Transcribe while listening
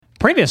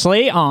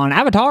Previously on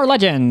Avatar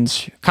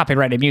Legends,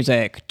 copyrighted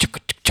music.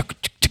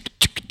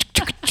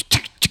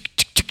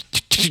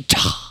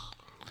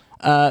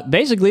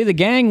 Basically, the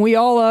gang, we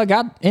all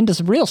got into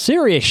some real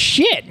serious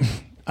shit.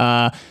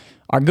 Our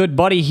good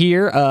buddy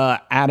here,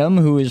 Adam,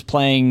 who is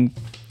playing...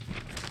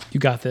 You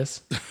got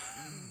this.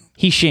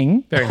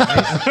 He-Shing. Very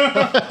nice.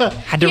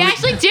 He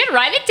actually did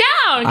write it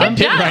down. Good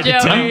job,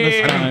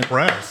 Joey. I'm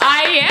impressed.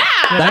 Yeah.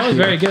 That was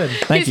very good.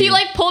 Thank Because he you.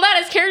 pulled out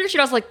his character sheet.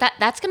 I was like,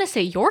 that's gonna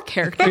say your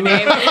character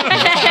name.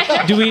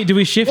 Do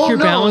we shift your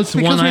balance it's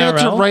because one we had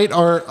to IRL? write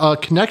our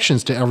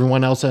connections to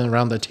everyone else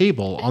around the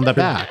table on the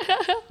back.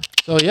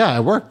 So yeah,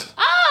 it worked.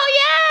 Oh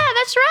yeah,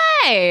 that's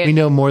right. We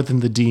know more than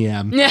the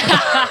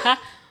DM.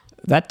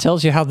 That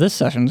tells you how this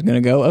session's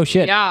gonna go. Oh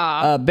shit.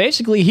 Yeah.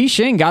 Basically,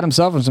 He-Shing got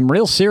himself in some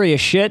real serious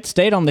shit,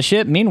 stayed on the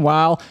ship.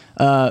 Meanwhile,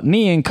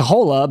 me and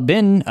Kahola,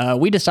 Ben,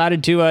 we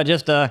decided to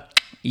just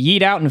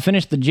yeet out and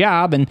finish the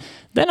job. And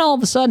then all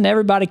of a sudden,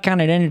 everybody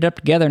kind of ended up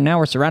together. And now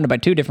we're surrounded by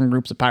two different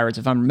groups of pirates,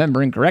 if I'm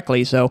remembering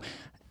correctly. So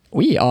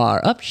we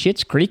are up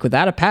Shit's Creek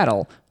without a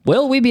paddle.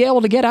 Will we be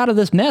able to get out of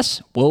this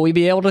mess? Will we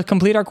be able to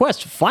complete our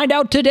quest? Find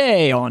out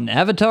today on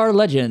Avatar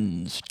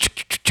Legends.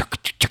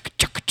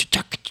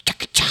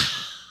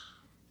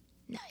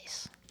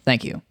 Nice.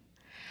 Thank you.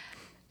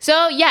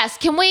 So yes,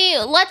 can we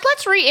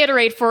let's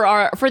reiterate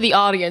for the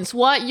audience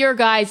what your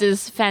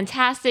guys'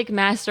 fantastic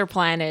master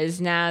plan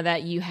is now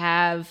that you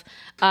have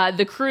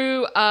the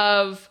crew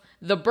of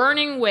the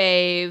Burning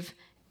Wave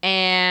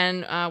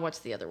and what's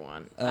the other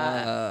one?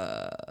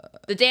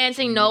 The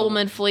Dancing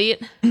Nobleman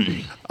Fleet.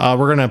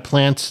 We're gonna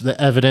plant the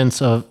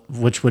evidence of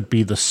which would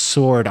be the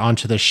sword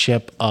onto the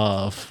ship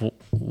of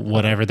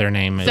whatever their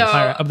name is. So-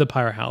 Of the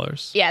Pyre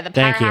Howlers. Yeah, the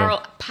Thank you.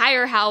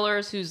 Pyre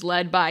Howlers, who's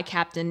led by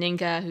Captain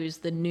Ninka, who's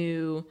the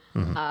new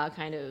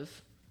kind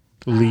of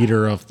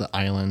Leader of the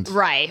island.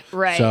 right.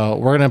 So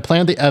we're gonna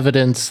plant the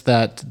evidence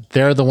that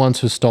they're the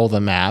ones who stole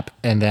the map,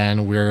 and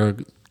then we're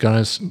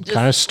gonna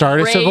kind of start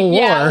a civil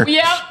war.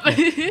 Yeah,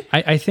 yep.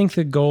 I think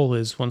the goal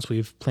is once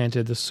we've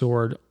planted the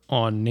sword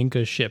on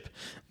Ninka's ship,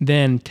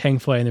 then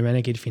Tangfly and the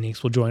Renegade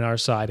Phoenix will join our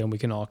side and we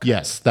can all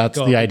Yes, that's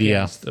go the up idea.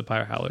 against the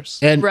Pyre Howlers.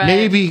 And Right.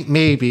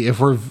 maybe if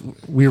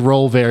we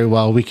roll very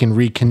well, we can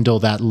rekindle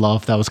that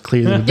love that was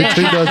clearly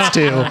between those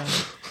two.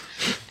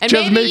 And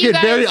Just maybe make you it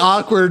guys, very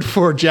awkward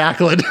for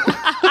Jacqueline.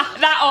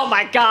 oh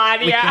my god,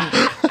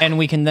 yeah. And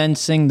we can then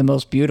sing the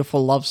most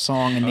beautiful love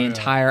song in the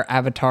entire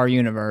Avatar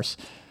universe.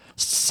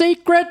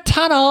 Secret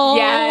tunnel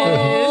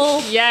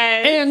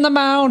Yes. in the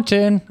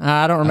mountain.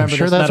 I don't remember. I'm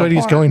sure this that's what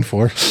he's part. going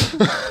for.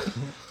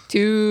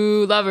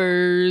 Two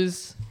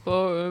lovers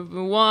for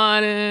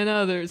one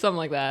another, something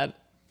like that.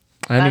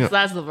 I mean,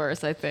 That's the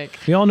verse, I think.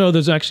 We all know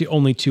there's actually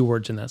only 2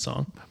 words in that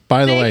song.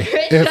 by the way,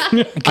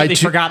 if They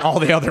forgot all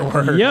the other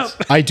words. Yep.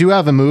 I do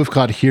have a move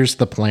called Here's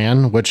the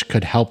Plan, which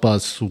could help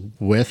us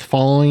with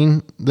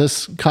following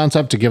this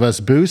concept to give us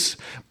boosts.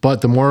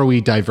 But the more we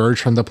diverge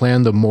from the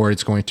plan, the more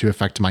it's going to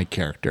affect my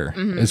character,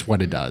 is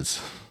what it does.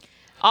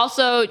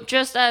 Also,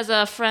 just as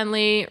a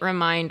friendly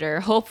reminder,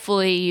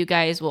 hopefully you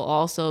guys will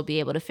also be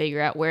able to figure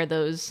out where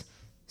those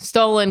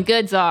stolen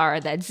goods are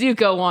that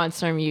Zuko wants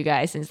from you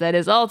guys, since that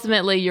is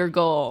ultimately your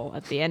goal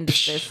at the end of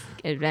this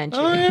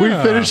adventure. We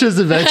finished this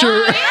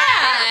adventure.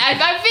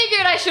 I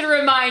figured I should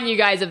remind you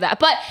guys of that.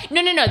 But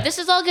no. This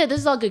is all good. This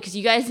is all good because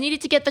you guys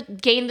needed to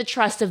gain the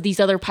trust of these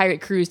other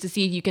pirate crews to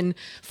see if you can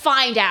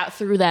find out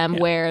through them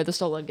where the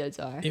stolen goods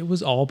are. It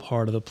was all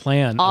part of the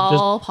plan.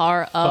 All Just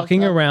part of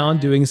fucking the around,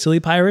 doing silly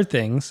pirate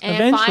things. and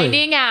Eventually.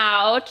 finding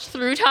out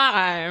through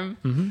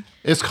time.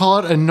 It's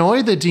called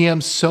Annoy the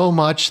DM so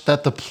much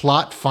that the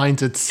plot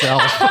finds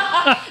itself.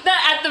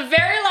 That at the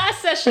very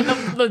last session,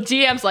 the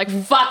GM's like,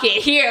 "Fuck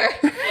it, here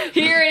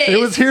it is." It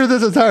was here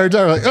this entire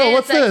time. Like, oh,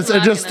 what's It's this?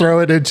 And just machina. throw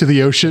it into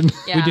the ocean.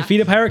 Yeah. We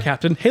defeat a pirate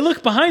captain. Hey,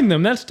 look behind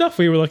them. That's stuff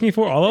we were looking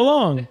for all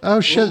along. Oh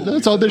shit,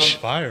 that's on the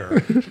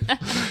Fire.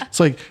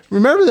 It's like,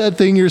 remember that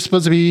thing you're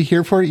supposed to be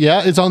here for?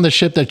 Yeah, it's on the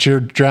ship that you're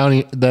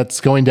drowning,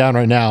 that's going down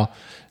right now.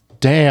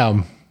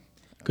 Damn.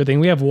 Good thing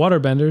we have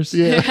waterbenders.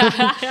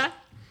 Yeah.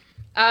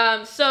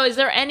 So, is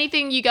there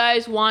anything you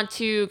guys want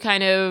to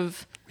kind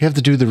of We have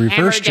to do the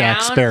reverse Jack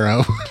down.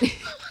 Sparrow.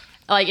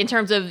 like in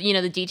terms of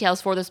the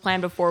details for this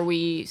plan before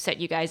we set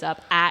you guys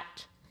up at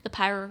the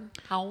Pyre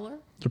Howler?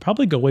 It'll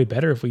probably go way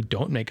better if we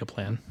don't make a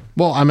plan.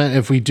 Well, I mean,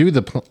 if we do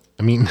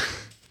I mean,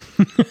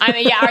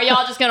 yeah. Are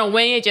y'all just gonna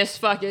wing it? Just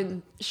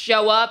fucking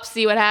show up,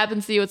 see what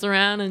happens, see what's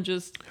around, and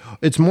just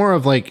it's more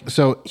of like,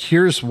 so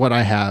here's what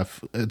I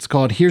have. It's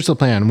called Here's the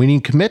Plan. When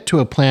you commit to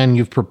a plan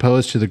you've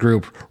proposed to the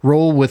group,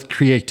 roll with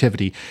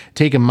creativity.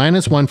 Take a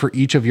 -1 for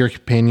each of your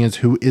companions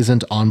who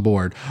isn't on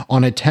board.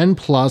 On a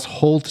 10+,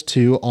 hold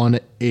 2. On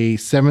a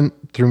 7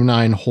 through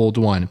 9, hold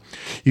 1.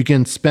 You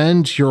can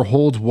spend your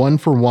hold 1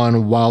 for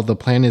 1 while the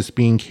plan is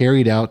being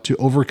carried out to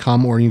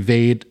overcome or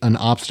evade an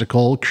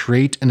obstacle,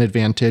 create an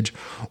advantage,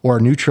 or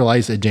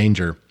neutralize a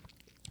danger.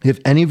 If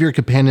any of your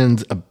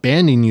companions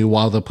abandon you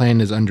while the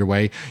plan is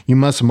underway, you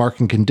must mark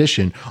a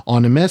condition.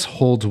 On a miss,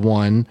 hold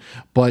 1,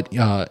 but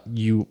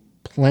your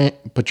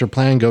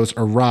plan goes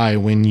awry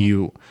when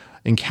you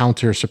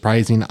encounter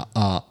surprising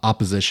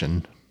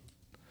opposition.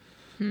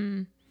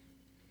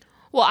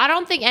 Well, I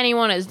don't think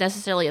anyone is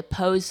necessarily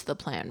opposed to the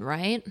plan,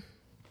 right?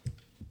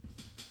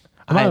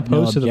 I'm I not have no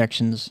opposed to the.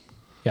 objections.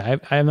 Yeah,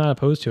 I am not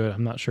opposed to it.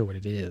 I'm not sure what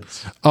it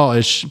is. Oh,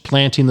 it's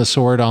planting the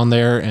sword on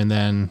there and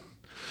then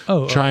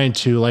Oh, trying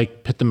to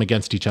like pit them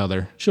against each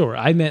other. sure.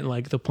 I meant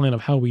like the plan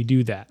of how we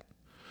do that.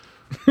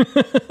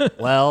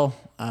 Well,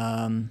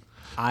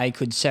 I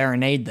could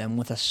serenade them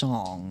with a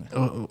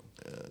song.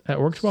 That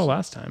worked well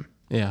last time.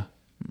 Yeah.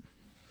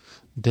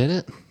 Did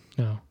it?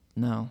 No.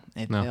 No,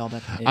 it No.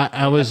 failed.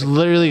 I was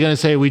literally going to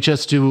say we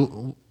just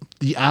do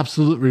the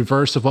absolute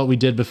reverse of what we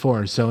did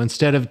before. So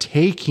instead of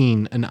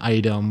taking an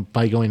item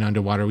by going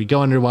underwater, we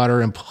go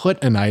underwater and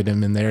put an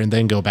item in there and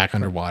then go back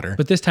underwater.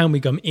 But this time we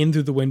come in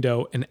through the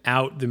window and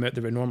out the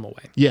normal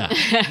way. Yeah.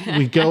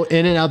 We go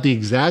in and out the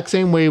exact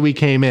same way we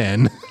came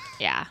in.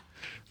 Yeah.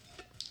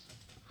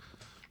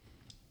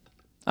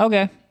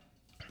 Okay.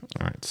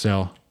 All right.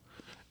 So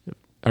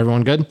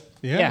everyone good?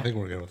 Yeah, Yeah. I think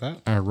we're good with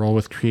that. Roll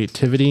with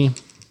creativity.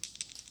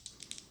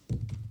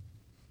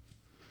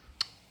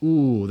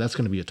 Ooh, that's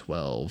going to be a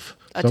 12.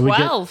 A So we get-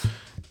 12.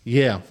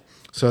 Yeah.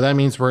 So that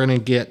means we're going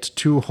to get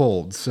 2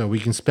 holds. So we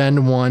can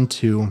spend 1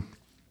 to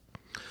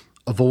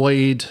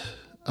avoid,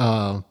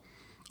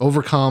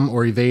 overcome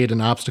or evade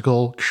an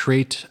obstacle,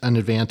 create an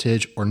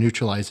advantage, or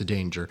neutralize a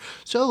danger.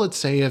 So let's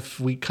say if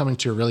we come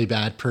into a really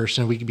bad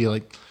person, we could be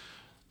like,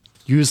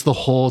 use the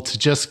hold to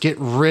just get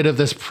rid of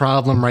this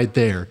problem right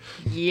there.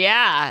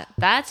 Yeah,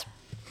 that's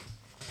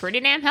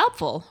pretty damn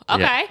helpful.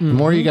 Okay. The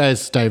more you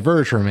guys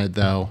diverge from it,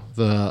 though,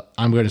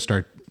 I'm going to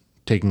start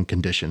taking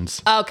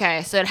conditions.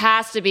 Okay, so it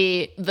has to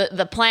be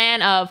the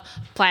plan of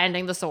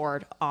planting the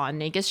sword on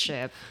Ninka's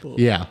ship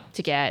Yeah.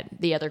 to get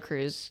the other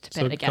crews to pit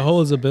So it against.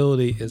 Caholla's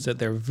ability is that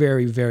they're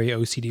very, very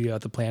OCD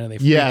about the plan and they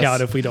freak Yes. out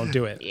if we don't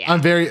do it. Yeah.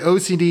 I'm very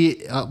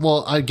OCD.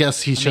 Well, I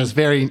guess he's just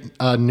very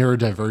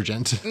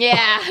neurodivergent.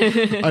 Yeah.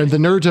 The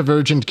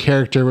neurodivergent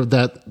character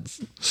that's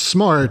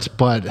smart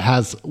but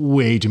has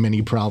way too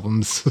many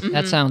problems.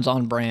 That sounds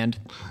on brand.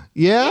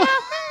 Yeah.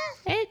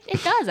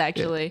 It does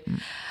actually.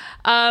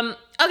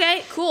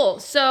 Okay, cool.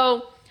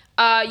 So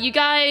you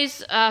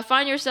guys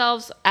find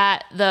yourselves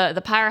at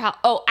the Pyre House.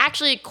 Oh,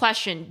 actually,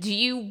 question: do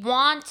you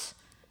want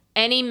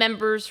any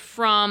members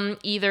from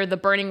either the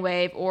Burning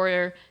Wave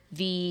or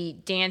the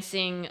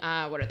dancing?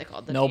 What are they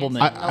called? The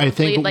Noblemen. dancing I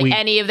think fleet, like we-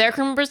 any of their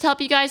crew members to help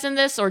you guys in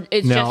this, or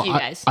it's just you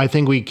guys? I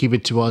think we keep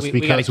it to us We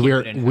gotta because keep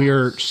it in-house.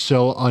 we're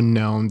so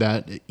unknown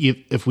that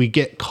if we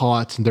get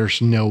caught,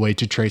 there's no way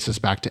to trace us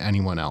back to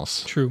anyone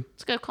else. True.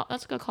 That's a good call.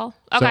 That's a good call.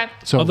 So- Okay.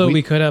 So, Although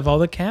we could have all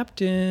the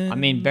captains. I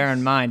mean, bear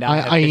in mind, I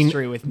have I-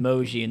 history with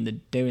Moji and the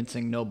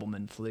dancing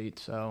nobleman fleet,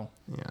 so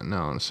yeah,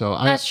 no. So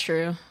That's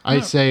true. I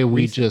say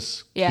we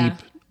just Yeah.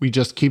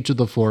 keep to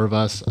the 4 of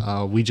us.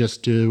 We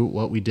just do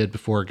what we did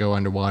before: go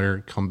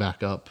underwater, come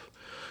back up,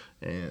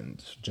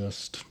 and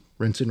just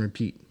rinse and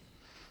repeat.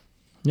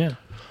 Yeah.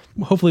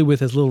 Hopefully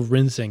with as little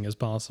rinsing as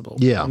possible.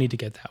 We Yeah. don't need to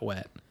get that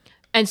wet.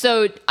 And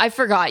so I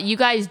forgot, you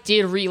guys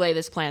did relay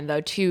this plan though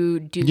to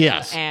Duke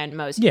Yes. and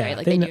Mosey, Yeah, right?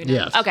 Like they they know- do.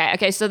 Now. yes.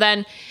 Okay. So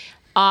then,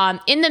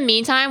 in the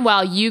meantime,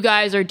 while you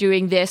guys are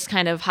doing this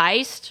kind of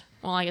heist,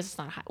 well, I guess it's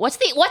not a heist. What's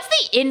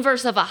the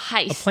inverse of a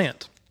heist? A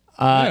plant.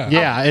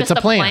 Yeah, it's just a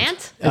a plant.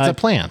 plant? It's a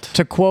plant.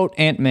 to quote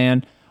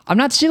Ant-Man, I'm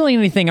not stealing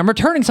anything. I'm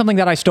returning something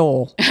that I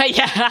stole.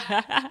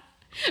 Yeah.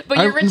 But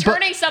you're but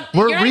returning something.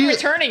 we're You're not even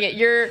returning it.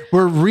 You're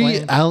We're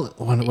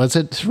what was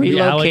it?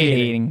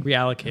 Relocating.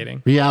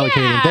 Reallocating.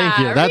 Reallocating. Thank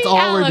you. That's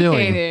all we're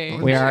doing.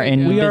 reallocating. We are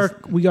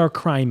in. We are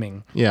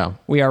criming. Yeah.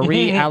 We are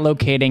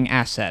reallocating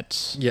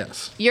assets.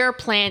 Yes. You're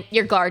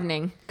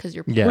gardening because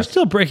you're. Yes. We're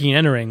still breaking and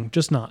entering,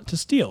 just not to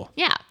steal.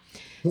 Yeah.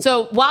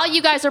 So while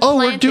you guys are Oh,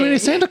 planting, we're doing a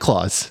Santa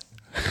Claus.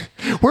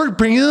 We're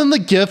bringing them the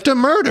gift of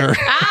murder.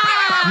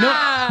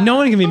 No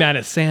one can be mad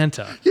at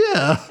Santa.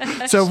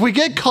 Yeah. So if we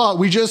get caught,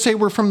 we just say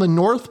we're from the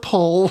North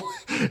Pole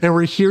and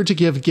we're here to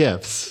give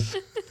gifts.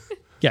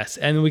 Yes,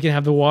 and we can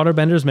have the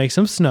waterbenders make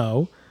some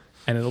snow,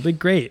 and it'll be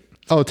great.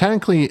 Oh,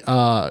 technically,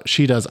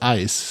 she does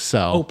ice.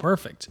 Oh, So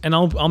perfect. And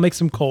I'll make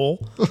some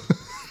coal.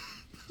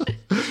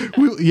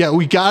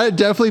 we gotta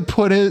definitely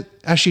put it.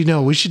 Actually,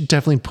 no, we should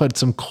definitely put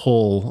some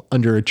coal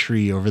under a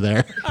tree over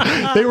there.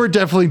 They were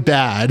definitely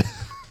bad.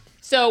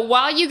 So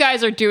while you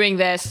guys are doing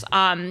this,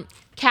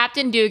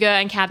 Captain Duga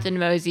and Captain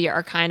Mosey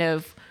are kind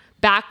of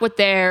back with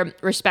their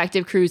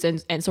respective crews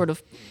and sort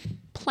of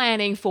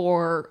planning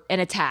for an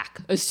attack,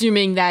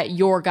 assuming that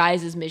your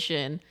guys'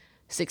 mission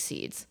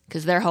succeeds,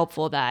 because they're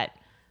hopeful that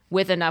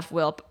with enough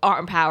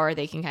arm power,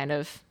 they can kind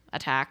of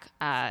attack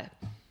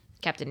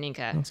Captain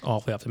Ninka. It's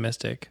awfully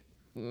optimistic.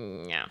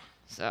 Yeah.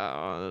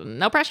 So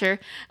no pressure.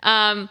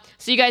 So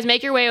you guys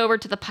make your way over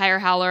to the Pyre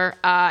Howler.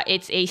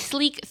 It's a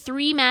sleek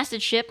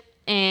 3-masted ship,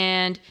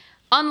 and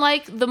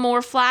unlike the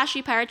more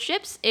flashy pirate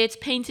ships, it's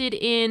painted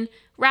in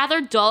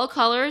rather dull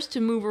colors to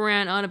move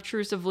around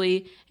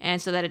unobtrusively,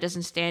 and so that it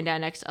doesn't stand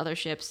out next to other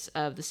ships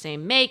of the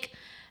same make.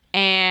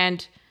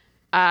 And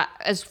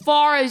as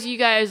far as you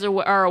guys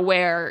are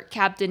aware,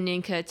 Captain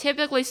Ninka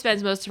typically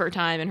spends most of her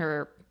time in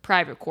her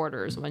private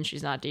quarters when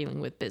she's not dealing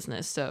with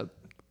business. So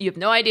you have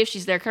no idea if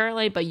she's there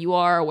currently, but you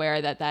are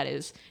aware that that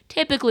is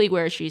typically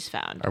where she's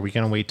found. Are we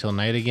going to wait till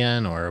night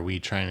again, or are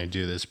we trying to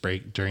do this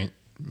break during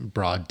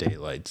broad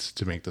daylights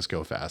to make this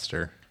go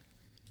faster?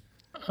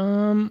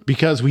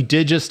 Because we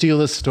did just steal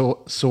this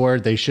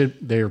sword.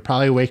 They're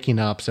probably waking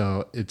up,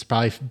 so it's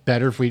probably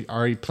better if we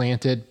already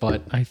planted,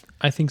 but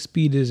I think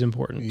speed is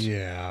important.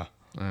 Yeah.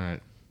 all right.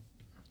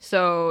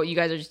 So you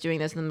guys are just doing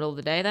this in the middle of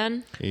the day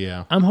then?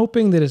 Yeah. I'm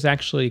hoping that it's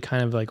actually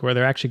kind of like where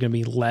they're actually going to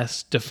be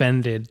less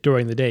defended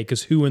during the day,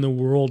 because who in the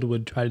world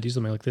would try to do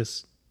something like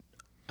this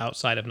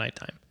outside of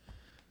nighttime?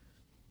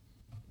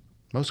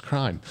 Most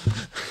crime.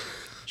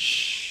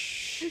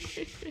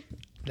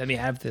 Let me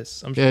have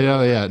this. I'm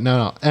sure,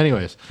 No.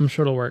 Anyways. I'm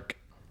sure it'll work.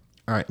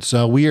 All right.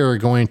 So we are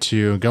going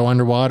to go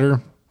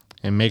underwater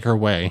and make our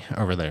way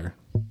over there.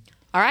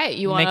 All right,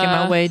 you want Making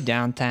my way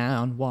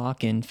downtown,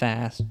 walking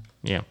fast.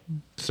 Yeah.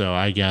 So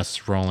I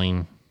guess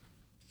rolling.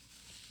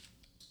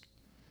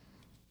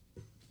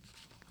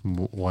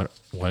 What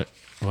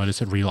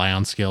is it? Rely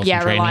on skills. Yeah,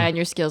 and training? rely on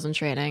your skills and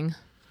training.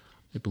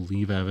 I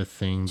believe I have a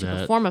thing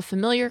that. Perform a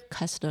familiar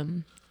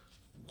custom.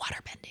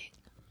 Waterbending.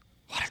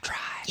 Water drive.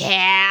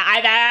 Yeah,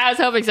 I was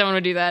hoping someone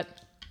would do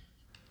that.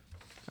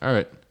 All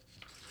right.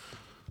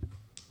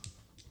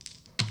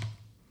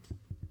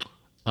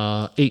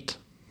 8.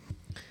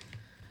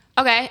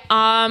 Okay.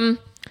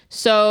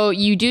 So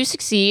you do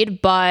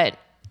succeed, but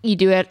you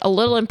do it a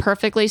little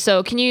imperfectly.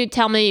 So can you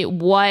tell me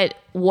what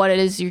it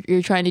is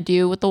you're trying to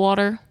do with the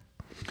water?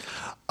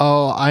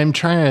 Oh, I'm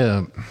trying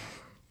to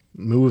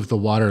move the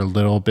water a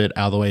little bit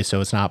out of the way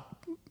so it's not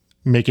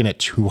making it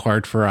too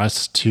hard for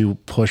us to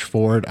push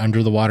forward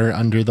under the water,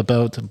 under the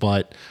boat.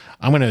 But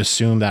I'm going to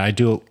assume that I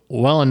do it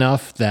well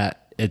enough that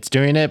it's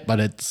doing it, but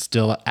it's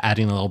still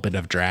adding a little bit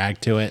of drag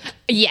to it.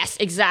 Yes,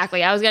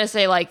 exactly. I was gonna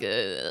say like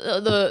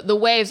the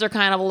waves are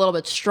kind of a little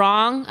bit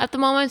strong at the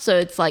moment, so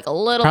it's like a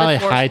little Probably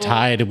bit forceful. high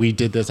tide. We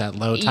did this at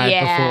low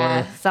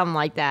tide before. Something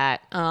like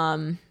that.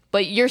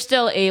 But you're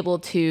still able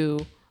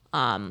to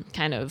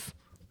kind of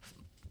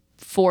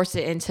force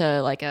it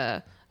into like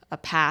a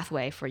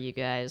pathway for you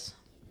guys.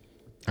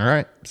 All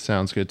right.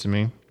 Sounds good to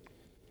me.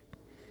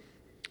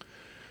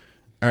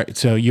 All right.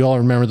 So you all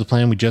remember the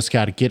plan. We just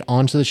got to get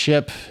onto the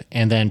ship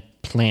and then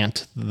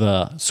plant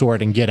the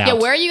sword and get out. Yeah,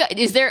 where are you?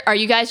 Are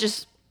you guys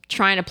just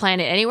trying to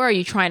plant it anywhere? Or are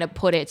you trying to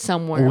put it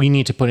somewhere? We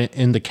need to put it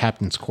in the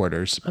captain's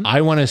quarters.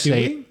 I want to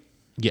say we?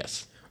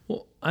 yes.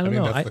 Well, I I don't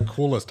mean, know. that's the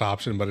coolest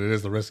option, but it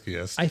is the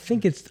riskiest. I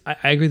think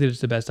I agree that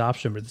it's the best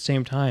option, but at the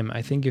same time,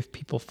 I think if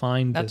people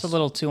find That's this, a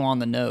little too on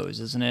the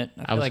nose, isn't it?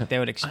 I feel was- like they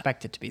would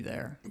expect it to be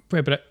there.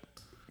 right,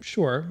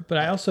 sure, but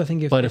I also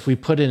think But if we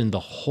put it in the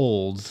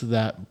holds,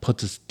 that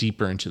puts us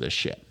deeper into the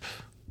ship.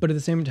 But at the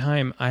same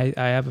time, I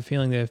have a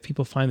feeling that if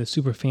people find the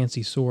super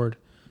fancy sword,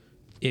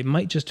 it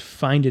might just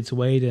find its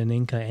way to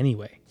Ninka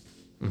anyway.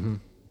 Mm-hmm.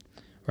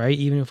 Right?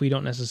 Even if we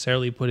don't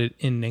necessarily put it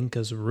in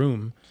Ninka's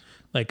room,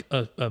 like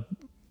a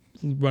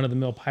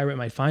run-of-the-mill pirate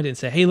might find it and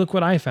say, hey, look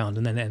what I found,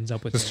 and then it ends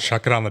up with Just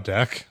chuck it on the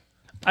deck.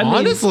 I mean,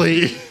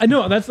 Honestly, I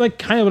know, that's like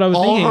kind of what I was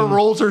all thinking. our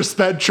rolls are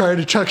spent trying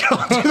to chuck it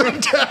onto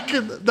the deck.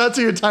 And that's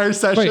the entire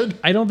session. Right.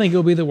 I don't think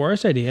it'll be the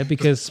worst idea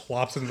because,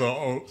 Flops into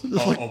a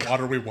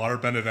water, we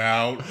waterbend it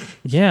out.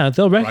 yeah,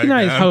 they'll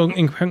recognize man. how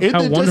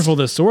the wonderful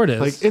this sword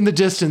is. Like in the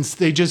distance,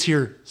 they just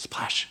hear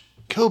splash,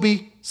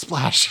 Kobe,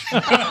 splash.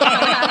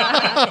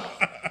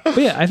 But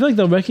yeah, I feel like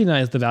they'll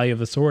recognize the value of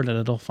the sword and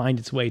it'll find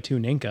its way to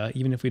Ninka,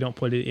 even if we don't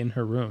put it in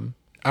her room.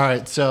 All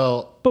right,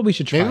 so But we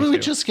should try maybe we to.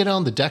 just get it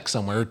on the deck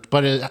somewhere,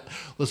 but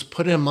let's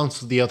put it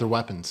amongst the other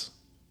weapons.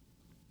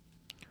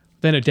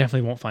 Then it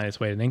definitely won't find its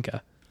way to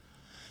Ninka.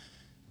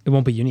 It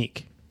won't be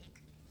unique.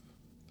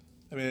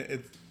 I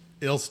mean,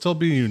 it'll still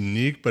be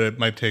unique, but it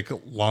might take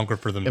longer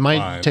for them It to might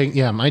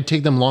find.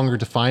 take them longer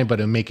to find, but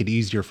it'll make it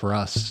easier for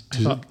us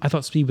to. I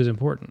thought speed was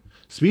important.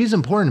 Speed is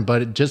important,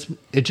 but it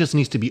just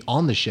needs to be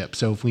on the ship.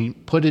 So if we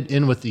put it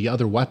in with the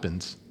other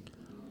weapons,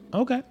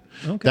 Okay.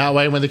 that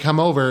way when they come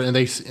over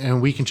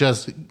and we can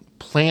just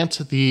plant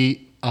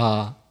the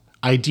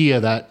idea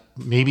that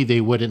maybe they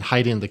wouldn't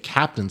hide in the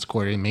captain's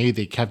quarter, and maybe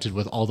they kept it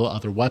with all the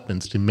other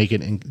weapons to make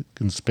it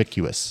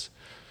inconspicuous.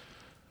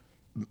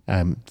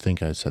 I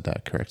think I said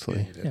that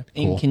correctly. Yeah.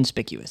 Cool.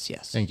 Inconspicuous,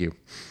 yes. Thank you.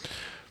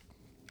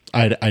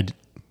 I'd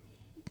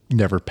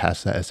never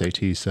passed that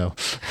SAT, so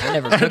I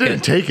never I took didn't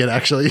it. take it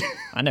actually.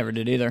 I never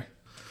did either.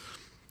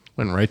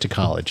 Went right to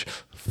college.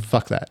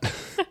 Fuck that.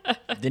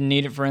 Didn't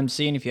need it for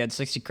MC, and if you had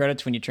 60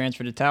 credits when you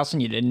transferred to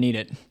Towson, you didn't need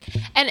it.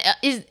 And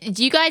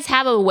do you guys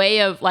have a way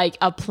of like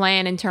a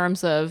plan in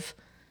terms of,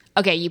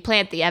 okay, you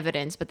plant the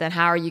evidence, but then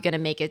how are you going to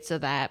make it so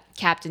that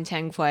Captain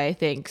Tengfei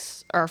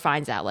thinks or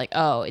finds out like,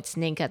 oh, it's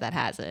Ninka that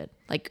has it?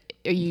 Like,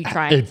 are you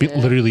trying It'd be to?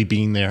 literally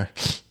being there.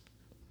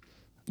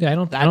 Yeah, I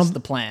don't That's the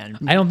plan.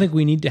 I don't think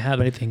we need to have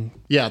anything.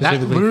 Yeah, that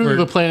specifically literally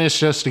for- the plan is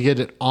just to get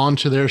it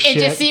onto their And ship.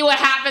 just see what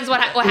happens.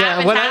 What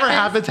happens? whatever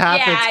happens.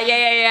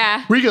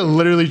 Yeah. We can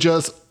literally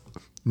just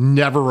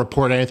never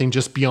report anything,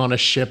 just be on a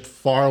ship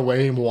far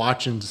away and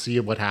watch and see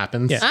what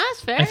happens. Yeah.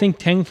 That's fair. I think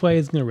Teng Fei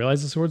is going to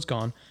realize the sword's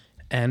gone,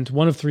 and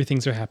one of three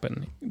things are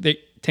happening.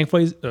 Tank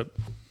plays.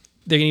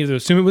 They can either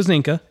assume it was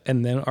Ninka,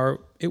 and then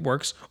it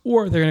works,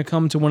 or they're going to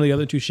come to one of the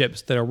other two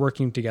ships that are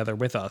working together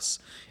with us,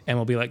 and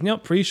we'll be like,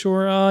 nope, pretty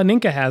sure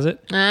Ninka has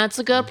it. That's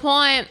a good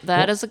point.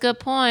 That is a good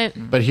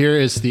point. But here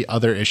is the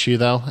other issue,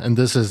 though, and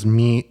this is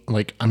me.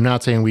 Like, I'm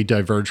not saying we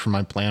diverge from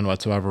my plan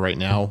whatsoever right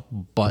now,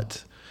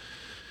 but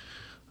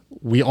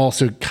we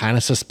also kind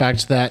of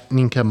suspect that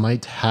Ninka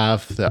might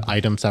have the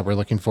items that we're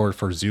looking for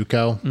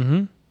Zuko.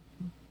 Mm-hmm.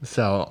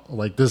 So,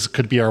 like, this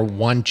could be our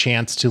one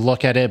chance to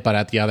look at it, but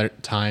at the other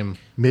time,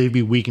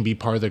 maybe we can be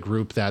part of the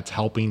group that's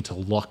helping to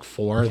look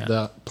for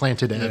the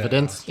planted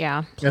evidence.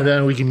 Yeah. And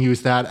then we can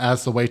use that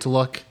as the way to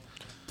look.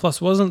 Plus,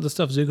 wasn't the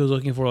stuff Zuko's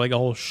looking for like a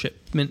whole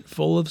shipment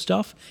full of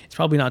stuff? It's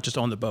probably not just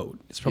on the boat.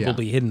 It's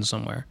probably hidden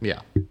somewhere.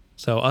 Yeah.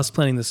 So us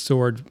planting the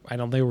sword, I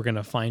don't think we're going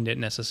to find it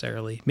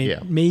necessarily.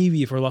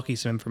 Maybe if we're lucky,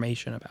 some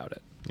information about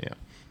it. Yeah.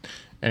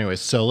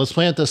 Anyways, so let's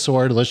plant the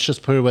sword. Let's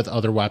just put it with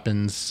other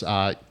weapons.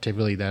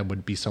 Typically, that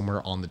would be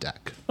somewhere on the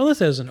deck. Unless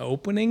there's an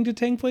opening to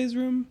Tank Play's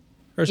room.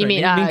 Or You sorry,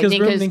 mean Ninka's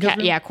room? Ninka's Ninka's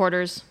room? yeah,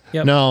 quarters.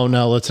 Yep. No,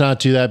 let's not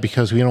do that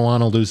because we don't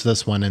want to lose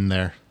this one in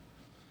there.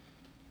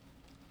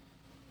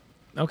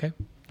 Okay.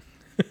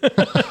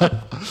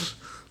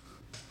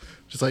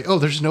 Just like, oh,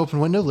 there's an open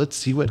window. Let's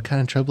see what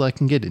kind of trouble I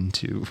can get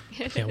into.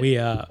 Yeah, we,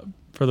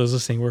 for those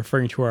listening, we're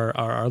referring to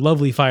our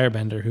lovely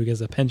firebender who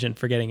gets a penchant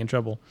for getting in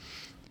trouble.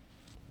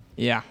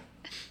 Yeah.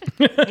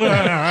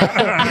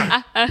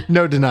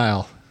 No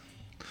denial.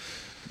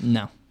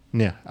 No.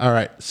 Yeah. All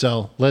right.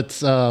 So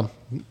let's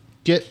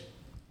get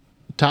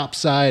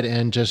topside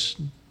and just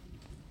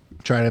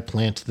try to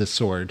plant the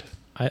sword.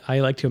 I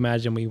like to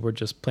imagine we were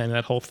just planning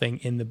that whole thing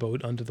in the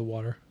boat under the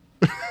water.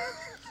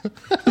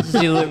 This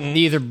is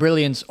either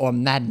brilliance or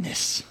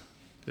madness.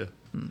 Yeah.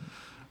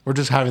 We're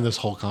just having this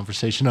whole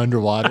conversation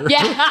underwater.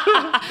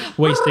 Yeah.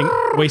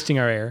 wasting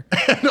our air.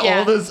 And Yeah.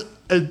 all this.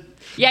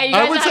 Yeah, you I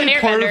guys would have an say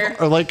part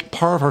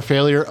airbender. of our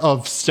failure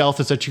of stealth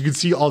is that you can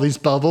see all these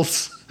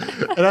bubbles,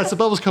 and as the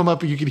bubbles come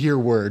up, you can hear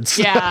words.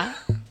 Yeah.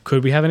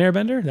 Could we have an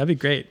airbender? That'd be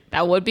great.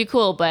 That would be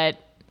cool, but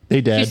They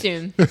too dead.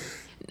 soon.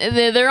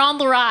 They're on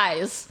the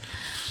rise.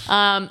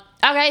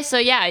 Okay, so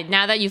yeah,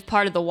 now that you've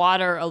parted the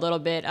water a little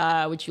bit,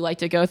 would you like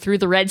to go through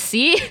the Red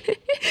Sea?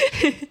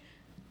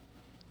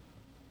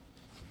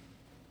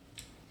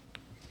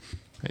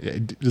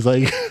 It's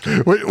like,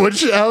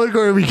 which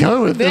allegory are we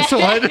going with this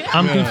one?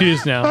 I'm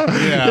confused now.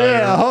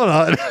 Yeah, hold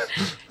on.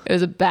 It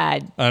was a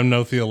bad. I'm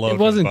no theologian.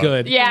 It wasn't but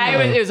good.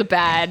 Yeah, it was a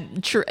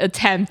bad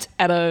attempt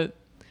at a.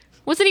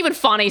 Wasn't even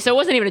funny, so it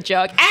wasn't even a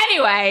joke.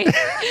 Anyway,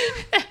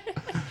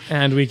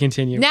 And we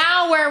continue.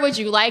 now where would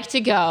you like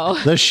to go?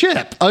 The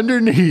ship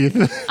underneath.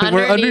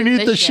 We're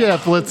underneath the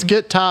ship. Let's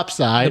get The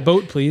topside.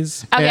 boat,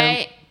 please.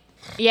 Okay,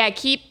 yeah,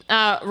 keep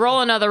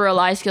roll another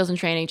rely skills and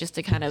training just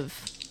to kind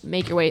of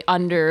make your way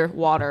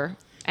underwater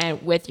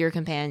and with your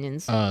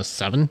companions.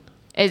 7.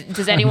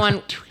 Does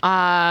anyone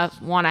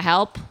want to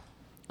help?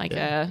 Like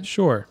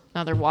Sure.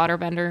 another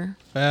waterbender?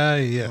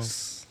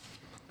 Yes.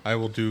 I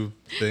will do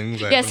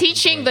things. Yes, He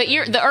Ching, the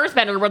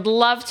earthbender, would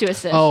love to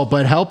assist. Oh,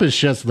 but help is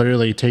just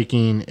literally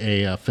taking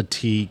a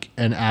fatigue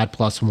and add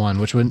 +1,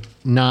 which would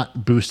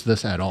not boost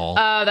this at all.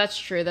 Oh, that's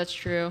true. That's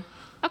true.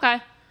 Okay.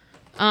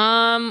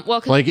 Well,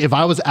 'cause- Like if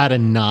I was at a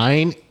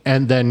 9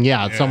 and then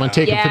someone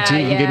take a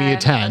fatigue and give me a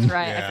 10. That's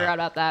right. I Yeah. forgot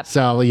about that.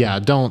 So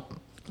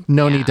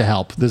no need to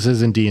help. This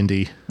isn't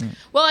D&D.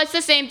 Well, it's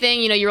the same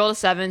thing. You rolled a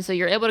 7, so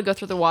you're able to go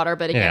through the water.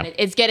 But again, Yeah.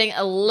 it's getting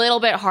a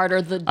little bit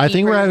harder. The I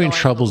think deeper we're you having go into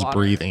the troubles water.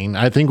 breathing.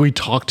 I think we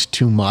talked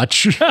too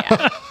much.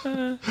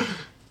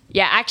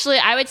 Yeah, actually,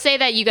 I would say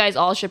that you guys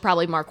all should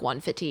probably mark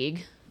 1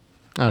 fatigue.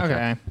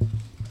 Okay.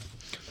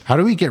 How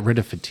do we get rid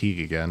of fatigue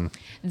again?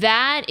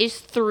 That is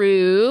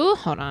through.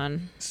 Hold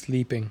on.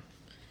 Sleeping.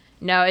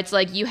 No, it's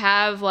like you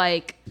have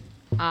like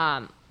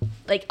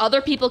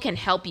other people can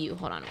help you.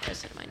 Hold on,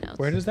 where's it in my notes?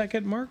 Where does that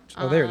get marked?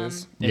 Oh, there it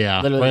is.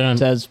 Yeah. Literally right on-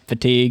 says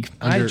fatigue.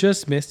 I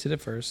just missed it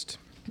at first.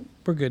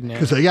 We're good now.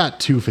 Because I got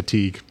 2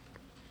 fatigue.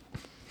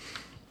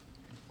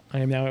 I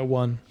am now at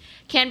 1.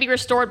 Can be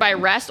restored by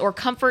rest or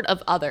comfort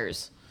of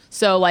others.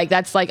 So like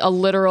that's like a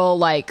literal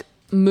like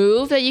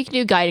move that you can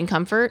do, guide and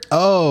comfort,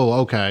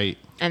 Oh, okay.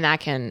 and that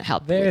can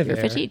help There, with your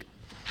there. fatigue.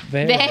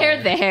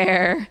 There.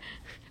 There.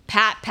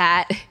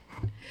 Pat.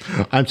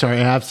 I'm sorry.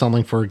 I have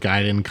something for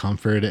guide and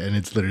comfort, and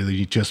it's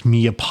literally just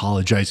me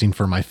apologizing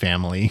for my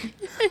family.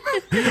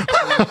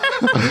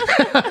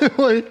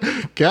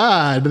 Like,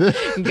 God.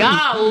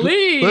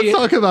 Golly. Let's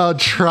talk about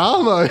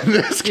trauma in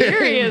this game.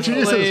 Seriously.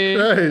 Jesus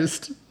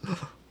Christ.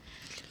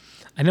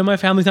 I know my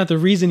family's not the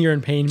reason you're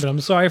in pain, but I'm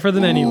sorry for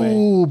them anyway.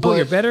 Ooh, but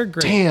you're better?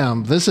 Great.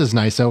 Damn, this is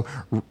nice. So,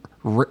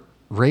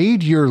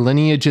 raid your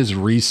lineage's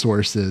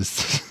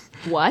resources.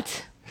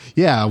 What?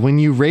 Yeah, when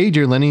you raid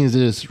your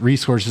lineage's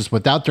resources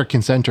without their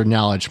consent or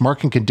knowledge,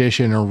 mark and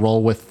condition or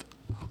roll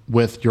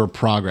with your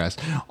progress.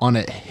 On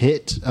a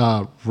hit,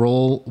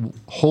 roll,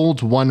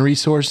 hold 1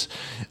 resource.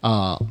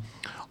 On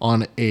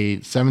On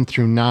a 7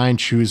 through 9,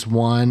 choose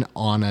 1.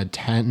 On a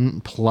 10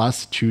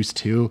 plus, choose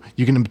 2.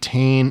 You can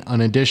obtain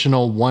an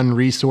additional 1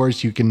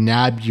 resource. You can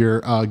nab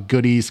your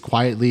goodies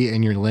quietly,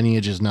 and your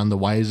lineage is none the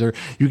wiser.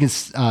 You can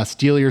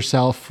steal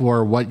yourself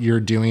for what you're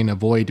doing.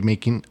 Avoid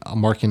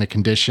marking a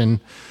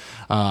condition.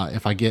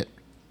 If I get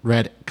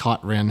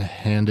caught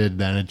red-handed,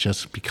 then it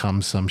just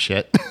becomes some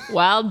shit.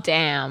 Well,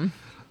 damn.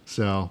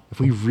 So if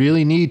we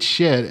really need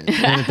shit,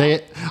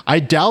 and I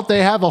doubt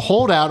they have a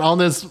holdout on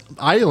this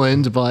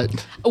island,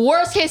 but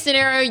Worst case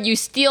scenario, you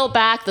steal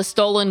back the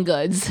stolen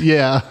goods.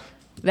 yeah.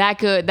 That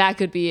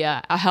could be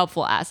a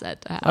helpful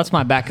asset to have. That's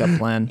my backup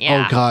plan.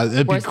 Yeah. Oh god,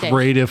 it'd be Worst case.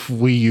 great if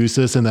we use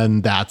this and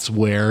then that's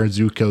where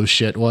Zuko's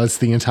shit was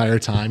the entire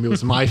time. It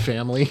was my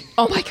family.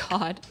 Oh my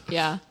god.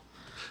 Yeah.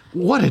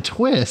 What a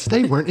twist.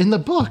 They weren't in the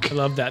book. I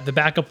love that. The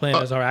backup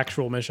plan is our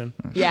actual mission.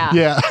 Yeah.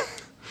 Yeah.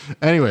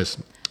 Anyways.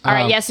 All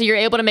right. Yeah. So you're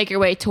able to make your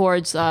way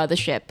towards the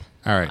ship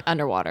All right.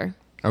 underwater.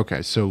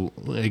 Okay, so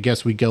I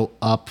guess we go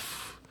up,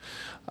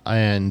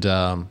 and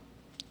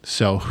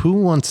so who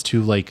wants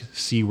to like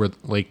see where,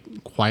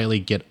 like, quietly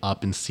get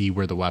up and see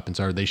where the weapons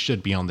are? They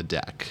should be on the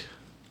deck.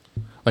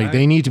 Like,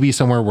 they need to be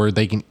somewhere where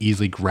they can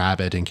easily grab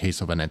it in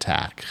case of an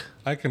attack.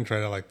 I can try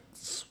to like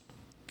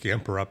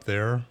scamper up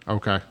there.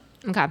 Okay.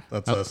 Okay.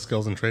 That's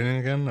skills and training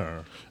again,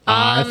 or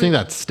I think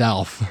that's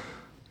stealth,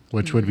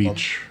 which would be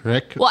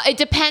trick. Well, it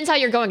depends how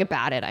you're going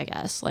about it, I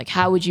guess. Like,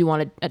 how would you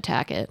want to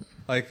attack it?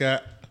 like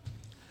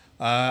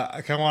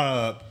I kind of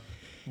want to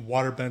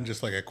waterbend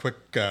just like a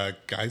quick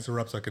geyser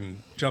up, so I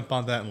can jump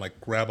on that and like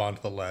grab onto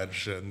the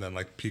ledge and then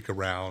like peek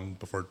around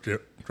before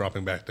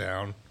dropping back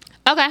down.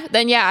 Okay.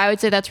 Then yeah, I would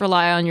say that's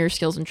rely on your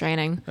skills and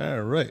training.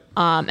 All right.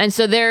 And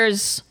so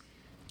there's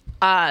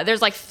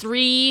like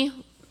 3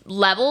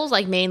 levels,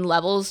 like main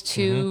levels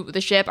to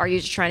the ship. Are you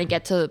just trying to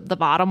get to the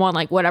bottom one,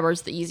 like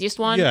whatever's the easiest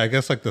one? Yeah, I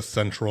guess like the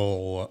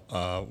central,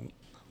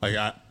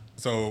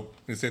 so when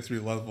you say 3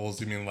 levels,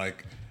 you mean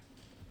like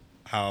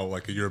how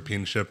like a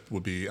European ship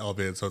would be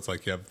elevated. So it's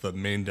like you have the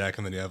main deck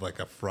and then you have like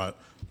a front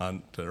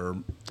on, or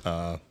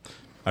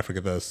I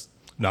forget the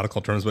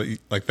nautical terms, but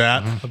like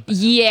that.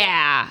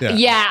 Yeah. Yeah.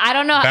 Yeah. I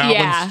don't know. Bow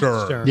Yeah. and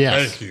stern. Stern.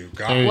 Yes. Thank you.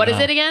 There God. you What go.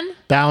 is it again?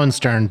 Bow and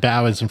stern.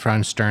 Bow is in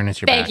front, stern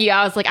is your back. Thank you.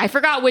 I was like, I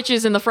forgot which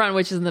is in the front,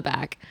 which is in the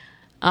back.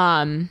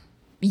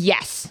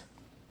 Yes.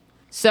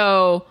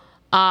 So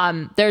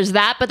there's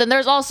that, but then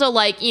there's also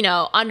like, you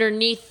know,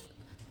 underneath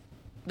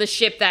the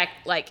ship that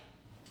like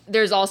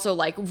there's also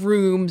like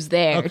rooms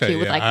there too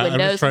with like I'm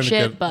windows just trying and to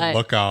shit. get But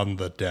look on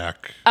the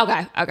deck.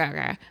 okay.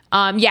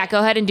 Yeah, go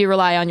ahead and do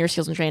rely on your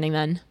skills and training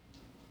then.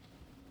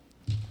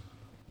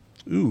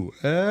 Ooh,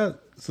 so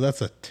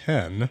that's a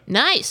 10.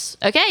 Nice.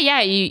 Okay,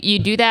 yeah, you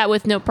do that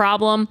with no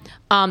problem.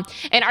 And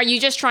are you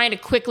just trying to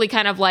quickly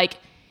kind of like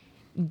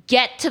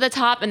get to the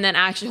top and then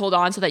actually hold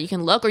on so that you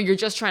can look, or you're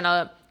just trying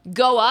to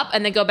go up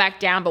and then go back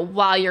down, but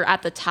while you're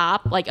at the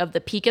top, like of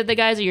the peak of the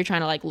geyser, you're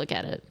trying to like look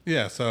at it?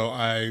 Yeah, so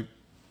I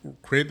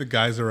create the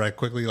geyser. I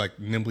quickly like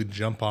nimbly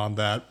jump on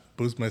that,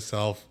 boost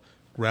myself,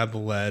 grab the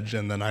ledge,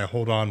 and then I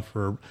hold on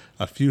for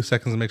a few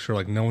seconds to make sure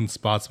like no one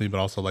spots me, but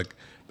also like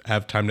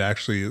have time to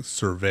actually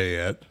survey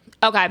it.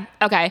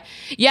 Okay.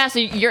 Yeah, so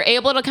you're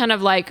able to kind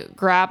of like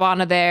grab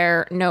onto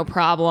there, no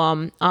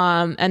problem.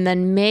 And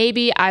then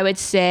maybe I would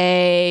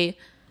say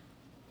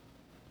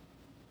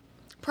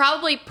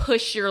probably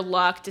push your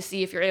luck to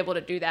see if you're able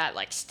to do that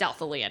like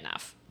stealthily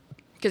enough.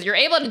 Because you're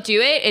able to do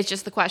it, it's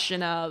just the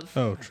question of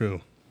Oh, true.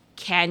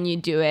 can you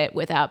do it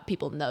without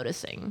people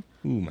noticing?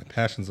 Ooh, my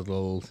passion's a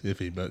little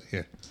iffy, but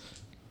yeah.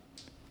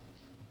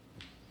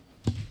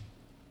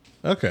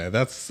 Okay,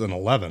 that's an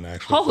 11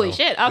 actually. Holy so,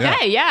 shit.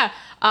 Okay, yeah.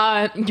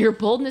 Your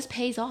boldness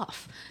pays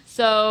off.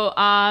 So,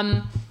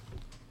 on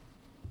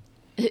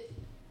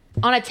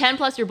a 10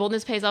 plus, your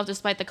boldness pays off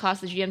despite the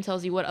cost. The GM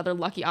tells you what other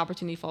lucky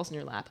opportunity falls in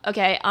your lap.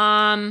 Okay.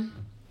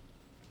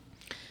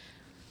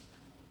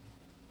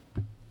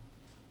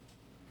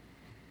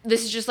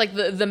 This is just like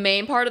the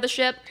main part of the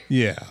ship,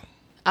 Yeah.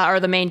 or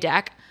the main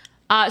deck.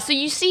 So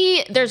you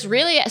see, there's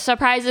really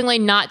surprisingly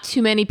not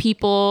too many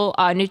people,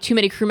 too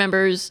many crew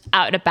members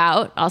out and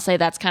about. I'll say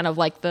that's kind of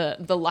like the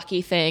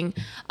lucky thing.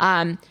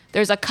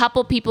 There's a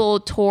couple people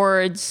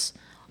towards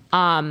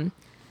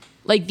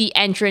like the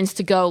entrance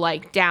to go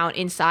like down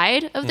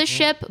inside of the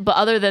ship, but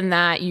other than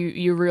that,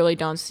 you really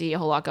don't see a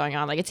whole lot going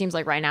on. Like it seems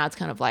like right now it's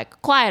kind of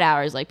like quiet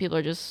hours. Like people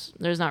are just,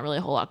 there's not really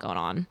a whole lot going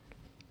on.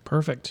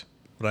 Perfect.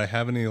 Would I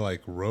have any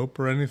like rope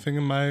or anything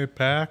in my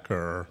pack,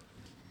 or?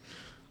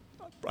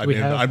 I We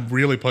mean, have- I'm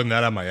really putting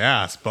that on my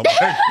ass, but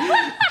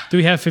like, Do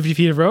we have 50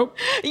 feet of rope?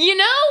 You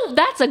know,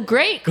 that's a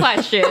great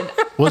question.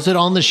 Was it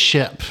on the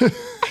ship?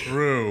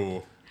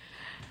 true.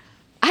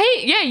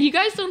 Yeah, you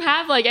guys don't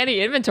have like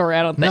any inventory,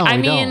 I don't think. No, I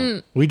we mean,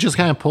 don't. We just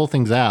kind of pull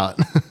things out.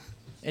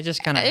 It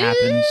just kind of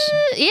happens.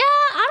 yeah,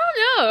 I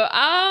don't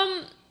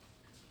know.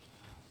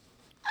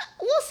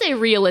 We'll say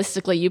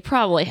realistically, you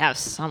probably have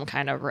some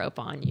kind of rope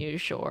on you,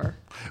 sure.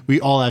 We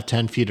all have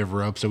 10 feet of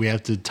rope, so we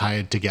have to tie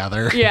it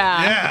together.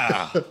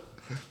 Yeah. Yeah.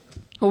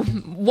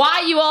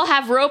 Why you all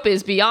have rope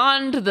is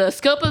beyond the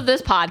scope of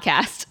this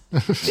podcast.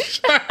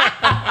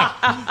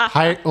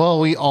 Well,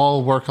 we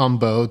all work on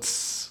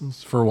boats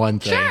for one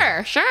thing.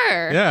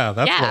 Sure. Yeah,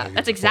 that's what I use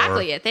that's it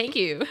exactly for. it. Thank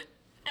you.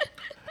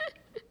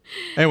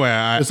 Anyway,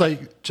 It's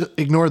like, just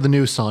ignore the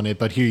noose on it,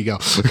 but here you go.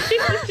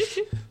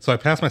 so I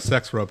passed my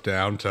sex rope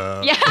down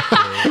to.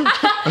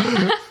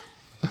 Yeah.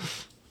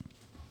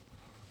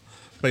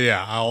 But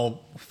yeah,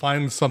 I'll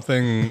find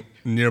something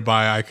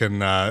nearby I can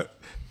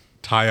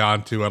tie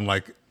onto and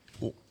like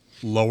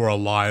lower a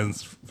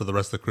lines for the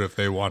rest of the crew if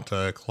they want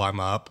to climb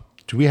up.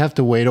 Do we have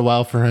to wait a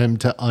while for him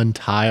to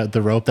untie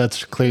the rope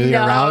that's clearly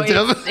No, around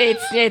him?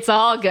 it's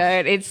all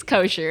good. It's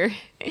kosher.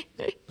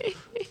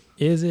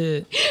 Is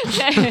it?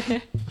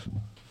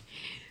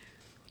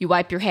 You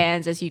wipe your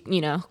hands as you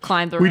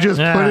climb the rope. We just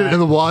put Ah. it in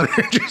the water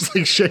and just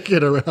like shake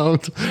it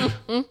around.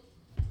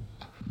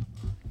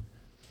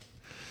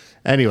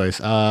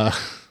 Anyways,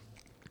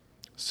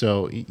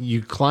 so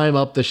you climb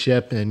up the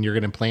ship and you're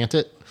going to plant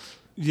it?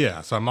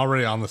 Yeah, so I'm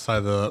already on the side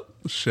of the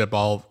ship.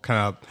 I'll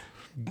kind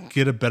of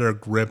get a better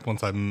grip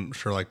once I'm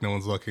sure like no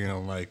one's looking,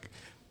 and like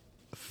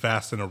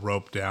fasten a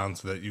rope down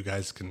so that you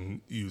guys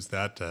can use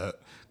that to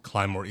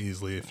climb more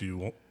easily if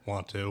you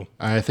want to.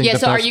 I think Yeah. the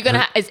So are best you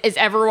gonna? per- Is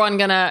everyone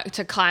gonna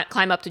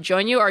climb up to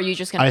join you, or are you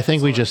just gonna? I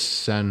think we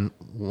just send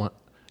one.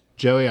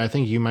 Joey, I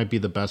think you might be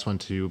the best one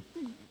to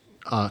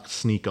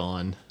sneak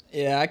on.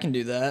 Yeah, I can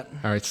do that.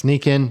 All right,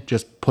 sneak in,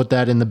 just put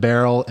that in the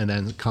barrel, and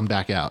then come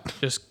back out.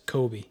 Just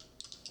Kobe.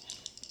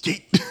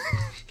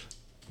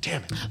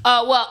 Damn it.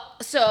 Well,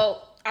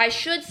 so I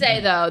should say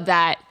though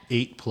that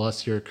 8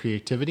 plus your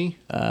creativity.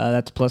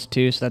 That's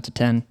 +2, so that's a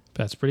 10.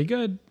 That's pretty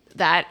good.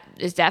 that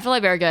is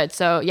definitely very good.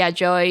 So yeah,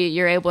 Joey,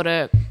 you're able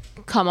to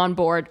come on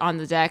board on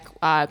the deck,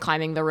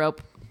 climbing the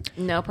rope,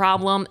 no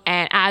problem.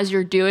 And as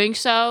you're doing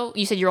so,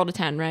 you said you rolled a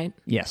 10, right?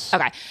 Yes.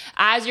 Okay.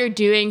 As you're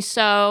doing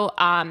so,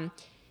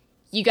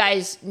 you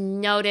guys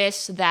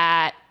notice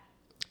that,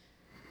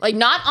 like,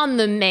 not on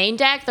the main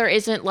deck, there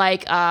isn't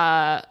like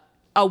a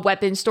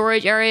weapon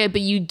storage area,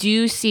 but you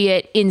do see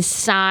it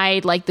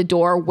inside, like the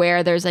door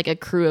where there's like a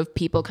crew of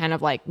people kind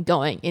of like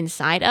going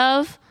inside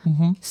of.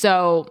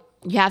 So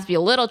you have to be a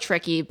little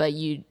tricky,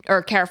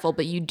 careful,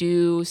 but you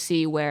do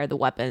see where the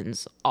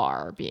weapons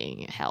are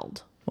being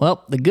held.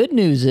 Well, the good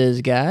news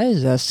is,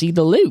 guys, I see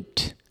the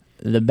loot.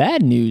 The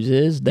bad news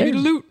is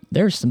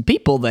there's some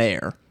people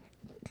there.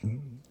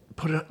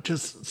 Put it,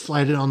 just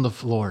slide it on the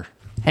floor.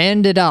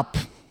 Hand it up.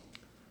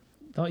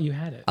 Thought you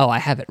had it. Oh, I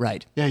have it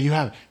right. Yeah, you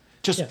have it.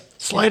 Just Yeah.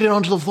 slide it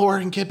onto the floor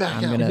and get back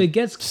out. gonna- If it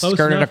gets close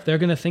Skirt it enough, up. they're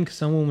gonna think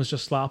someone was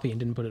just sloppy and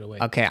didn't put it away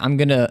Okay, I'm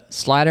going to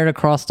slide it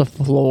across the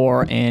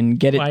floor and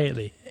get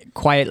quietly. it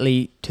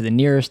quietly to the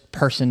nearest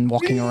person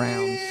walking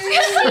around.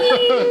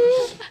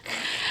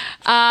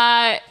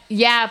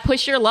 Yeah,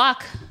 push your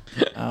luck.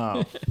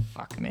 Oh,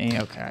 fuck me.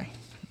 Okay.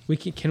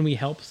 Can we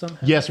help somehow?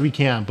 Yes, we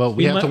can, but we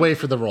We have to might- wait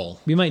for the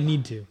roll. We might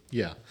need to.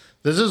 Yeah.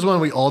 This is when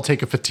we all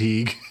take a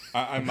fatigue.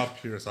 I'm up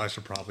here, so I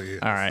should probably.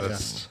 All right.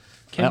 assist.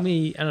 Can Yep.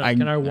 we? I don't know.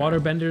 Can our water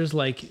benders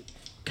like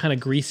kind of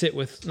grease it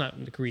with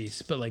not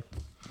grease, but like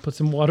put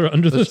some water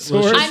under the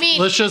sword? I mean-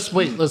 let's just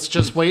wait. Let's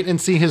just wait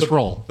and see his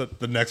roll.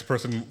 The next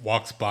person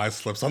walks by,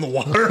 slips on the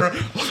water.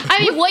 I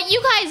mean, what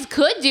you guys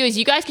could do is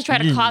you guys could try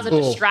to cause a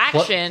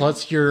distraction.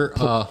 Plus your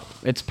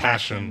It's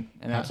passion,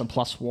 and that's a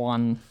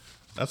 +1.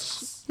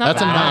 That's Not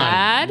that's a 9.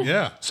 bad.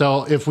 yeah.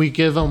 So if we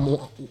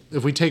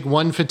take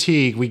one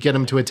fatigue, we get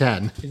him to a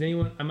 10. Is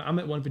anyone? I'm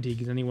at 1 fatigue.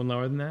 Is anyone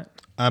lower than that?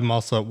 I'm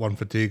also at 1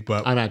 fatigue,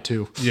 but I'm at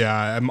 2. yeah,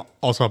 I'm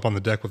also up on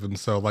the deck with him.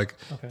 So like,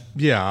 Okay.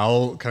 yeah,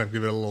 I'll kind of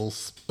give it a little.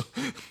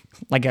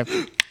 Like a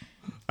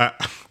I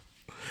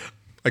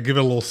give it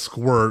a little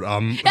squirt.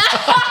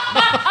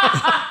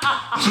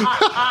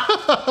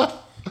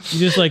 You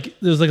just like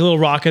there's like a little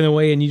rock in the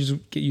way, and you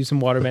just use some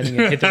water bending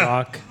and hit the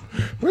rock.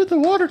 Where'd the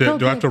water Do, come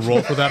do I from? have to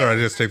roll for that, or I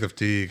just take the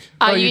fatigue?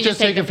 Oh, you just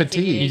take a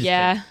fatigue.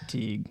 Yeah.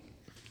 fatigue.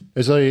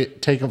 So you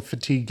take a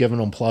fatigue, giving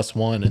him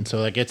 +1, and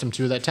so that gets him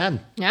to that 10.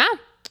 Yeah.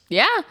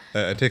 Yeah.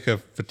 I take a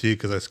fatigue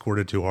because I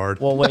squirted too hard.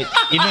 Well, wait.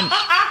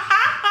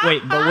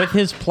 But with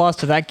his plus,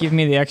 does that give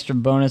me the extra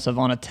bonus of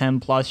on a 10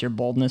 plus, your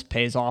boldness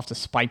pays off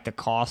despite the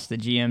cost? The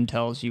GM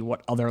tells you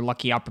what other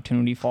lucky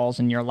opportunity falls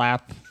in your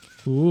lap.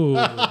 Ooh,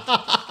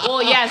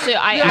 Well, yeah. So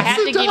I have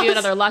to give you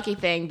another lucky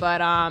thing, but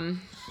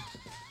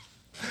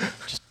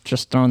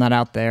Just throwing that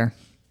out there.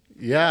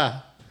 Yeah.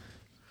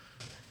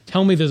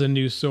 tell me there's a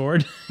new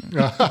sword.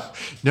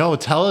 No,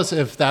 tell us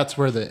if that's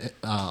where the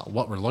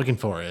what we're looking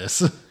for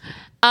is.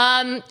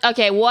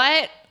 okay.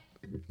 What?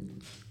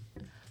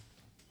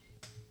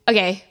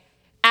 Okay.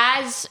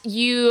 As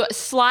you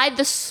slide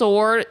the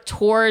sword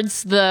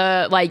towards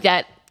the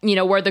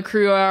where the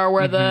crew are,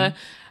 where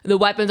the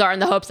weapons are, in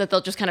the hopes that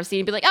they'll just kind of see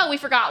and be like, oh, we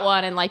forgot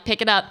one, and like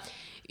pick it up.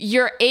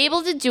 You're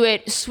able to do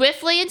it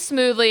swiftly and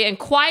smoothly and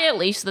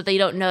quietly so that they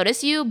don't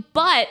notice you,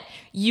 but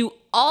you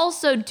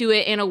also do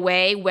it in a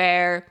way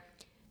where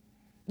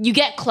you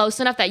get close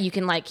enough that you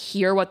can like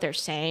hear what they're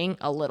saying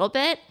a little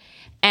bit.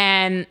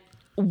 And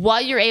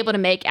what you're able to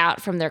make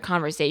out from their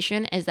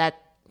conversation is that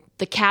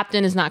the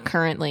captain is not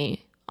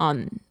currently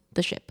on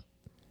the ship.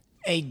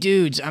 Hey,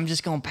 dudes, I'm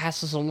just going to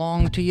pass this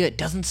along to you. It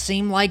doesn't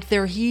seem like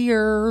they're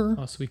here.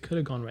 Oh, so we could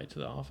have gone right to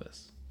the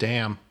office.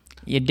 Damn.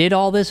 You did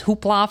all this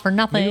hoopla for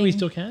nothing. Maybe we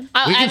still can.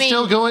 We can I mean,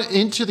 still go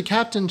into the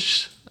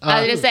captain's.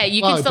 I was gonna say,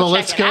 you can still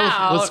check it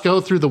out. Let's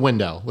go through the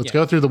window. Let's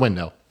go through the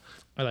window.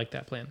 I like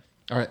that plan.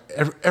 All right,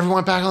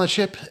 everyone back on the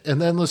ship,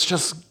 and then let's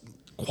just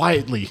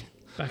quietly.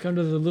 Back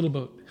under the little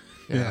boat.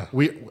 Yeah,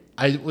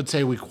 I would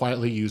say we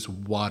quietly use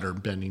water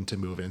bending to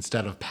move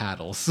instead of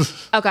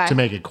paddles. Okay. To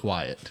make it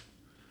quiet.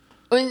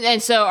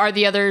 and so are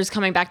the others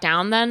coming back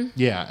down then?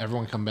 Yeah,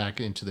 everyone come back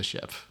into the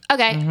ship.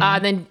 Okay.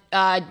 Then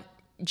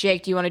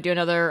Jake, do you want to do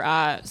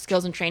another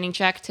skills and training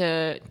check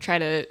to try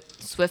to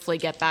swiftly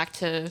get back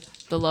to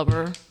the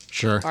lower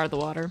Sure. part of the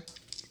water?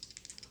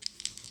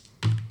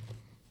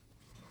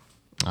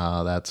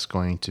 That's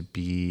going to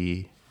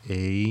be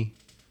a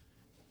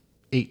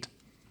 8.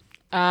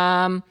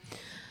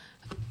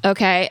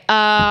 Okay.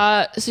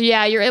 So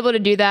yeah, you're able to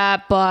do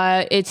that,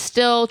 but it's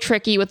still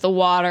tricky with the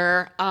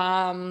water.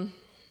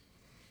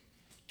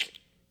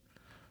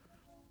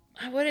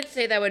 I wouldn't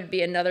say that would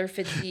be another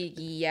fatigue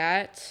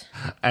yet.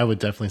 I would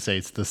definitely say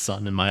it's the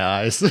sun in my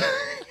eyes.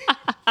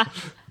 I'm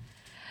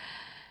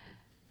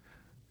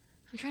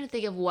trying to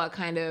think of what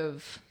kind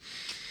of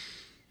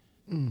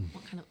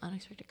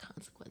unexpected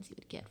consequence you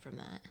would get from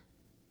that.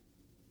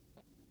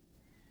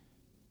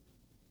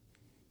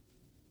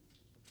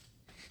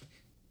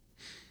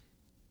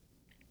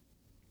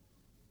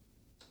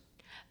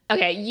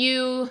 Okay,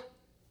 you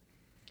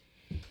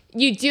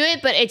do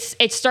it, but it's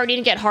starting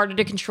to get harder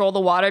to control the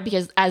water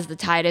because as the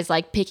tide is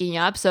like picking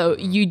up, so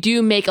you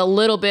do make a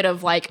little bit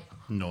of like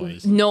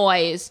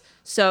noise.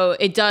 So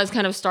it does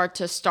kind of start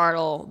to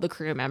startle the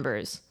crew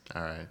members.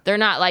 All right. They're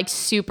not like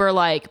super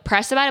like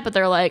pressed about it, but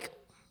they're like,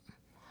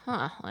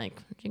 huh, like,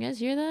 did you guys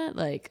hear that?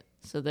 Like,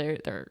 so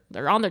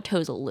they're on their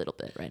toes a little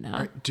bit right now. All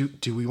right.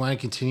 Do we want to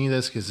continue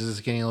this because this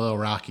is getting a little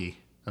rocky?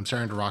 I'm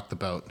starting to rock the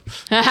boat.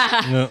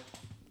 Yeah.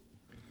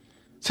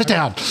 Sit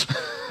down.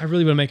 I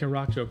really want to make a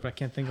rock joke, but I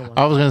can't think of one.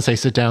 I was gonna say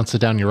sit down.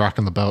 You're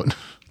rocking the boat.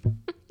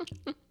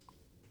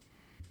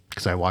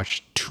 Because I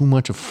watched too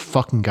much of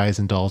fucking Guys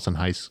and Dolls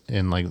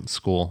in like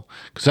school.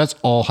 Because that's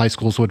all high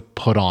schools would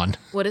put on.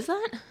 What is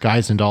that?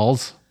 Guys and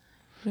Dolls.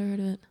 Never heard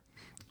of it.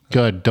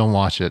 Good. Don't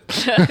watch it.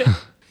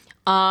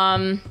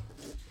 Okay.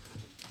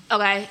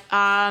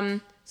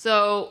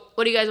 So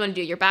what do you guys want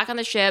to do? You're back on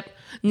the ship.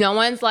 No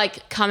one's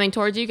like coming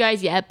towards you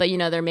guys yet, but you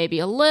know, there may be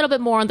a little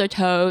bit more on their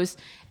toes.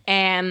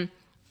 And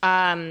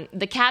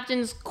the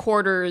captain's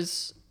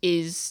quarters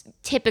is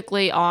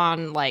typically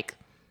on like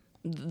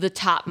the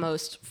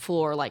topmost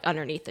floor, like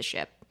underneath the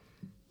ship.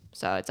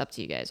 So it's up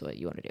to you guys what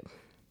you want to do.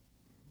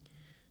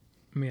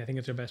 I mean, I think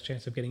it's our best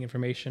chance of getting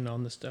information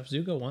on the stuff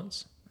Zuko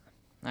wants.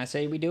 I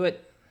say we do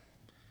it.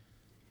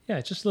 Yeah,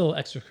 it's just a little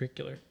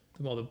extracurricular.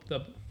 Well,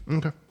 the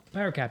Okay.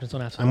 pirate captains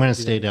don't have to. I'm gonna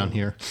do stay that. down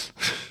here.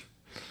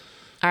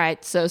 All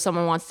right. So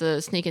someone wants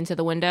to sneak into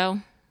the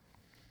window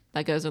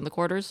that goes in the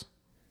quarters.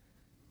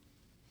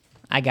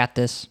 I got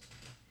this.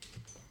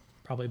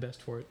 Probably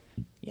best for it.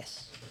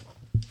 Yes.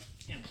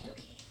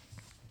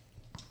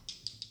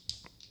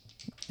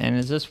 And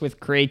is this with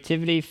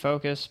creativity,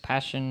 focus,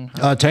 passion?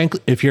 Technically,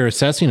 if you're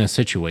assessing a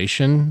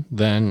situation,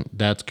 then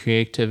that's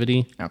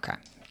creativity. Okay,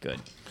 good.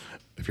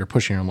 If you're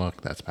pushing your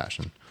luck, that's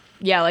passion.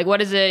 Yeah. Like,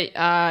 what is it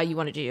you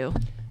want to do?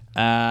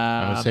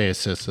 I would say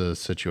assess a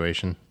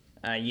situation.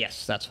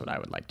 Yes, that's what I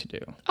would like to do.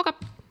 Okay.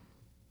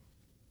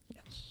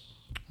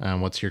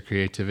 What's your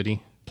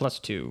creativity?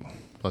 +2.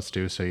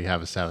 +2, so you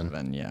have a 7.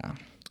 Then yeah.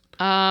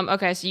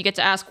 Okay. So you get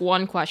to ask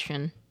one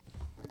question.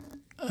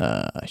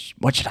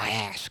 What should I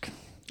ask?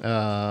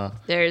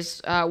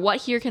 There's what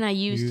here can I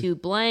use to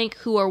blank?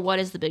 Who or what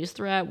is the biggest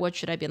threat? What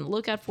should I be on the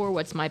lookout for?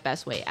 What's my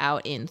best way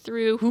out, in,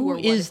 through? Who or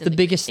what is in the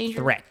biggest danger?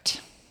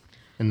 threat?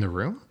 In the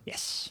room?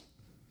 Yes.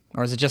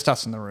 Or is it just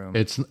us in the room?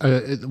 It's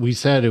we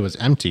said it was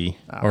empty,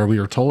 or we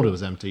were told it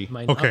was empty.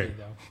 Might not Okay. be,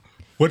 though.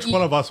 Which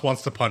one of us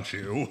wants to punch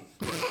you?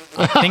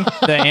 I think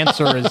the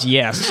answer is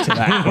yes to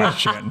that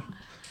question.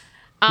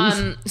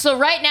 So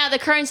right now the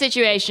current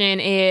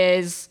situation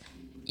is,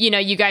 you know,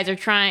 you guys are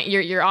trying.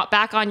 You're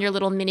back on your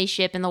little mini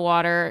ship in the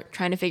water,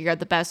 trying to figure out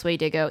the best way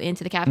to go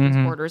into the captain's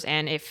quarters,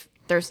 and if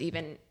there's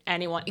even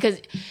anyone, because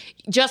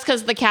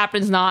the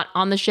captain's not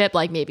on the ship,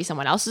 like maybe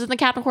someone else is in the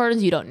captain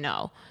quarters, you don't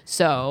know.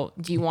 So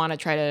do you want to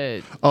try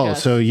to? Oh,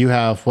 so you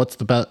have what's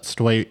the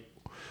best way,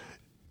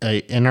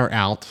 in or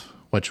out,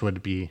 which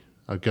would be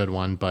a good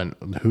one, but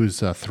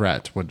who's a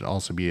threat would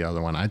also be the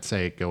other one. I'd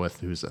say go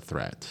with who's a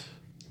threat.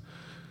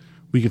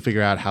 We can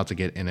figure out how to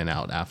get in and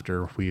out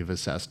after we've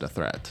assessed a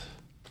threat.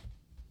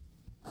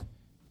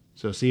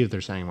 So see if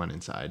there's anyone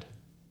inside.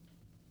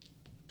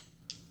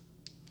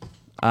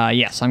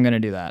 Yes, I'm going to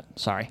do that.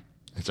 Sorry.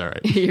 It's all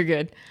right. You're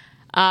good.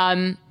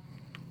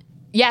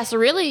 Yeah, so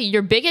really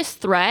your biggest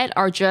threat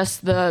are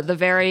just the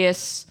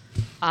various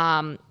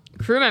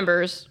crew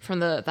members from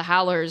the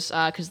Howlers,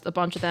 because a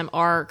bunch of them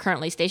are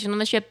currently stationed on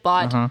the ship,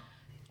 but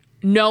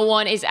no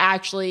one is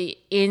actually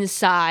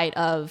inside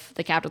of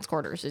the captain's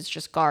quarters. It's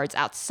just guards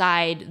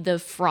outside the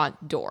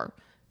front door,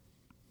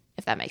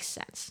 if that makes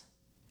sense.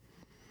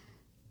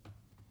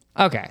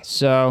 Okay,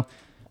 so,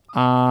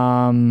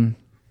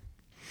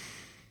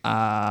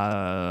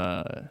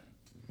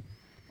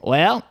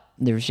 well,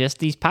 there's just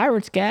these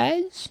pirates,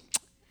 guys.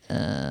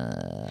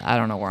 I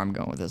don't know where I'm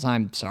going with this.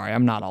 I'm sorry,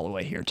 I'm not all the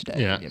way here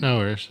today. Yeah, no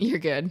worries. You're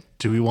good.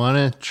 Do we want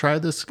to try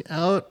this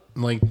out?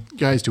 Like,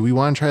 guys, do we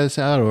want to try this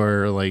out,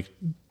 or like,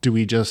 do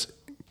we just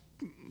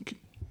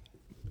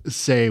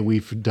say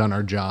we've done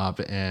our job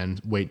and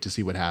wait to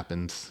see what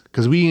happens?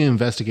 Because we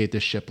investigate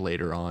this ship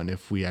later on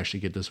if we actually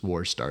get this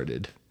war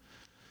started.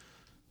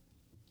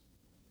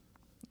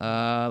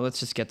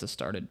 Let's just get this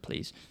started,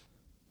 please.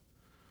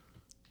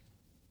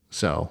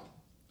 So,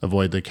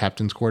 avoid the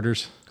captain's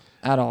quarters.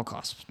 At all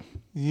costs.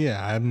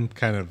 Yeah, I'm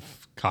kind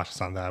of cautious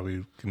on that.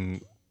 We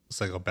can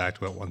cycle back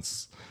to it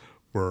once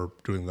we're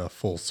doing the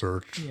full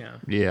search. Yeah.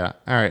 Yeah.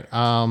 All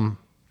right.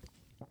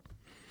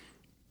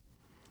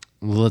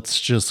 Let's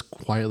just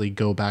quietly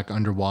go back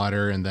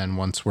underwater, and then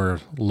once we're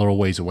a little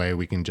ways away,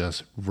 we can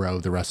just row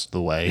the rest of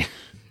the way.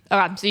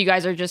 Okay, so you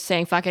guys are just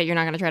saying, fuck it, you're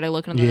not going to try to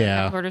look into the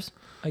Yeah. headquarters?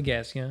 I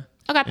guess, yeah.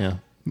 Okay, Yeah.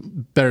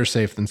 Better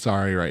safe than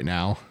sorry right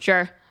now.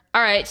 sure.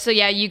 All right, so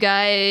yeah, you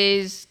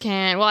guys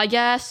can, well, I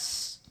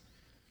guess,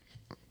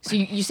 so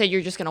you said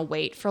you're just going to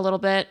wait for a little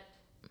bit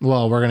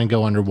Well, we're going to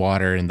go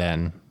underwater and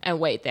then, and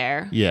wait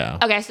there. yeah.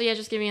 Okay, so yeah,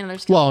 just give me another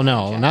skill. Well,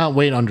 no, not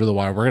wait under the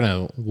water. We're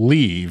going to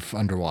leave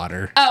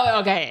underwater.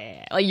 Oh,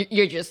 okay. Yeah. Like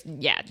you're just,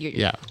 yeah. You're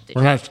Yeah.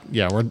 We're not,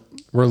 yeah,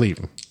 we're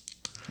leaving.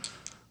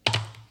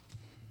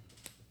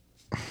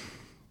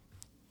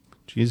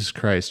 Jesus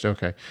Christ.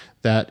 Okay.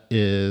 That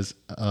is,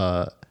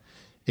 all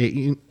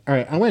right.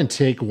 I'm going to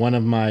take one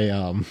of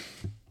my,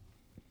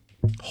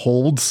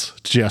 holds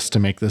just to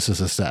make this a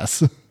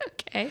success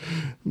Okay.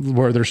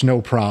 where there's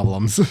no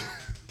problems.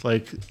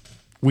 Like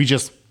we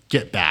just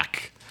get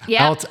back.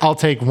 Yeah. I'll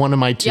take one of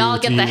my two. Y'all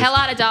to get the use. hell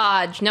out of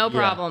Dodge. No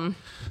problem.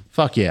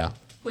 Fuck yeah.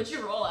 What'd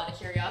you roll out of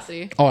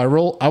curiosity? Oh,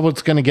 I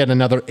was gonna get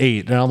another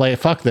 8, and I'm like,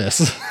 fuck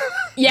this.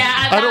 Yeah,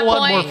 at I that don't want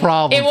point, more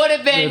problems. it would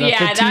have been, You know, yeah,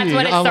 that's 15.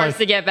 when it I'm starts like-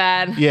 to get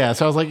bad. Yeah,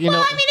 so I was like, Well,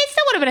 I mean, it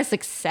still would have been a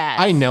success.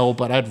 I know,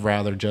 but I'd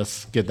rather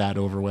just get that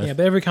over with. Yeah,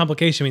 but every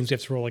complication means you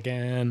have to roll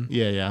again.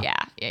 Yeah.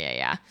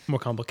 Yeah. More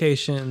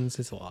complications.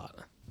 It's a lot.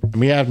 And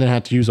we haven't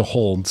had to use a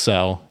hold,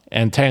 so,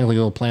 and technically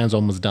the plan's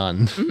almost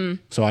done. Mm-hmm.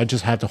 So I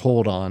just have to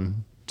hold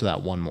on to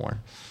that one more.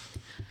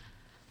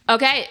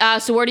 Okay,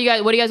 so what do you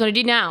guys want to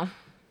do now?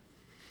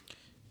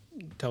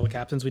 Tell the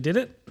captains we did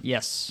it.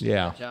 Yes.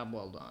 Yeah. Job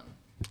well done.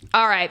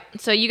 All right,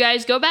 so you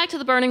guys go back to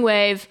the Burning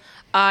Wave.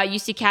 You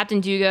see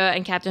Captain Duga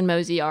and Captain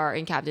Mosey are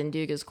in Captain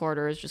Duga's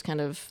quarters, just kind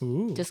of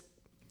just.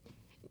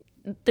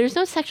 There's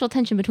no sexual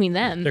tension between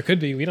them. There could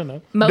be. We don't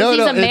know. Mosey's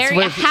no,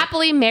 a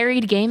happily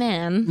married gay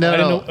man. No, I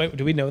don't no. know. Wait,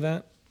 do we know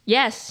that?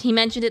 Yes, he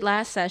mentioned it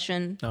last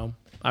session. No.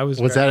 I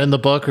was. Was that in the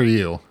book or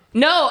you?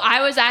 No,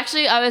 I was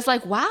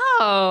like,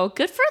 wow,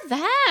 good for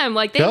them.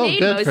 Like, they Go, made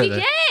good for Mosey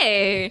them.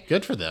 gay.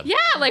 Good for them. Yeah,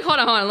 like, hold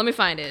on, let me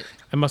find it.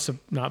 I must have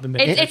not been.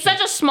 Making It's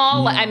such a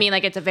small, I mean,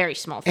 like, it's a very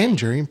small thing. And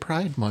during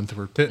Pride Month,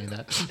 we're doing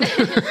that.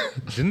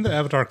 Didn't the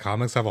Avatar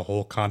comics have a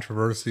whole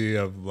controversy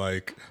of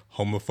like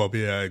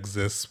homophobia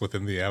exists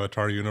within the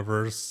Avatar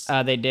universe?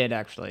 They did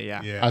actually,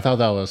 yeah. Yeah. I thought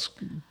that was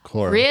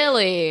Korra.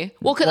 Really?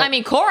 Well, because, I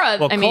mean, Korra,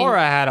 Well, I mean, Korra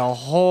had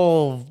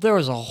there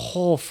was a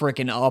whole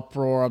freaking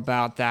uproar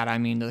about that. I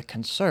mean, the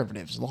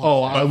conservatives.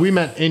 Oh, we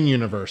meant in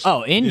universe.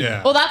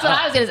 Yeah. well, that's what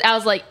I was going to say. I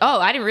was like, oh,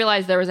 I didn't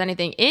realize there was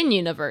anything in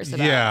universe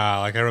about it. Yeah,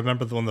 like I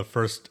remember when the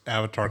first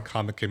Avatar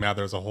comic came out,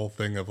 there was a whole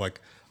thing of like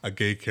a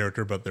gay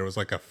character, but there was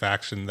like a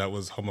faction that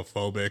was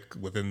homophobic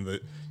within the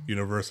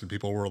universe, and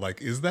people were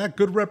like, "Is that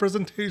good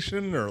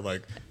representation?" Or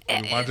like, "Do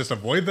you want to just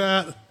avoid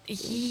that?"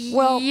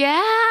 Well,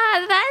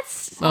 Yeah,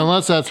 that's.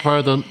 Unless that's part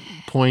of the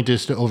point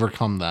is to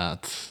overcome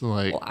that.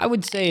 Like, I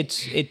would say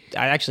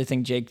I actually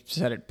think Jake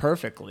said it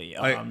perfectly.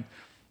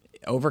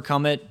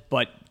 Overcome it,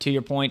 but to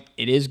your point,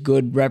 it is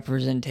good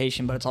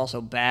representation, but it's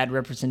also bad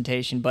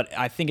representation. But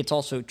I think it's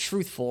also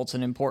truthful. It's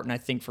important, I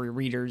think, for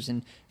readers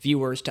and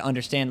viewers to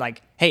understand,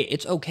 like, hey,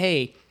 it's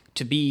okay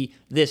to be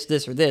this,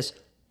 or this,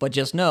 but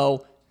just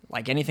know,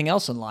 like anything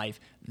else in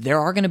life, there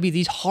are going to be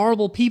these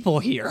horrible people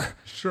here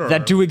Sure.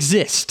 that do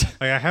exist.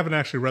 Like I haven't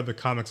actually read the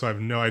comic, so I have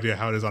no idea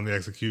how it is on the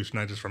execution.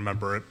 I just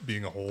remember it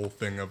being a whole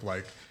thing of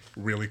like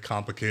really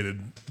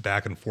complicated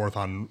back and forth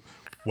on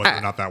whether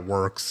or not that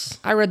works.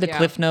 I read the Yeah.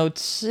 Cliff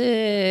Notes.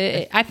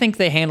 I think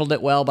they handled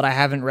it well, but I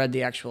haven't read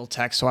the actual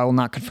text, so I will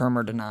not confirm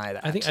or deny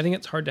that. I think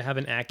it's hard to have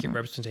an accurate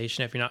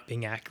representation if you're not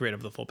being accurate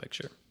of the full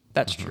picture.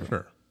 that's true.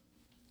 Sure.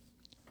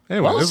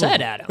 Anyway, Well this said,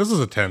 was, Adam. This is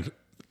a tangent.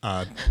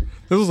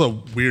 This was a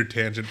weird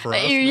tangent for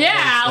us.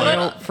 Yeah, Well,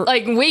 little- for-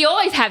 like we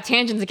always have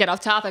tangents to get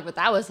off topic, but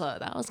that was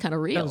kind of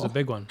real. That was a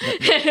big one.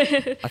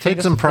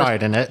 take some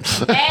pride in it.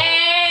 Hey!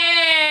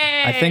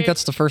 I think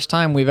that's the first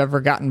time we've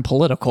ever gotten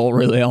political,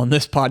 really, on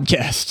this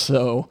podcast.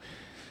 So,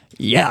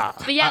 Yeah.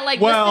 But yeah, like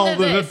Well, listen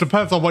to it this.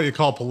 depends on what you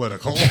call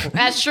political.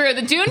 That's true.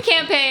 The Dune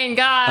campaign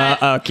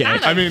got Okay.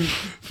 I mean,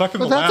 fucking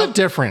But the that's a last,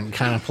 different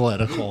kind of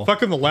political.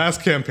 fucking the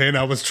last campaign,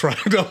 I was trying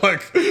to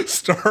like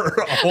start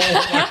a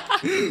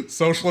whole like,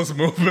 socialist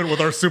movement with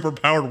our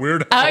superpowered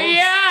weird. Oh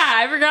yeah,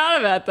 I forgot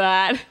about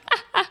that.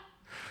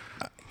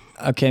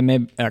 Okay,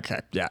 maybe. Okay,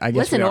 yeah. I guess.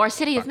 Listen we to are. our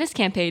City of Mist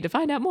campaign to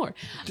find out more.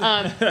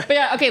 But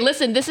yeah, okay,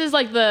 listen, this is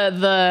like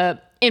the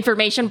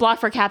information block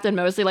for Captain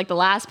Mosley, like the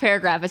last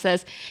paragraph. It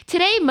says,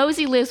 today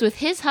Mosey lives with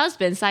his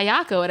husband,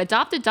 Sayako, and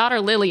adopted daughter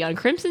Lily on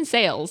Crimson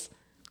Sails.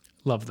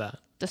 Love that.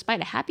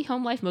 Despite a happy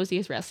home life, Mosey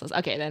is restless.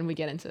 Okay, then we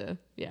get into,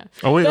 yeah.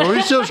 Are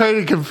we still trying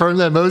to confirm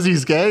that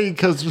Mosey's gay?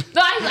 Because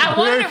No, I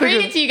wanted to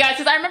read it to you guys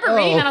because I remember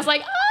reading it and I was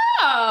like,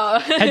 oh.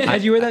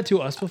 Had you read that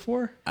to us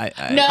before? No, I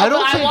but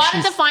don't I think wanted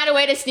she's- to find a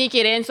way to sneak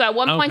it in. So at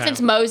one point, Okay.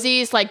 since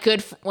Mosey's like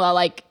good,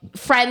 like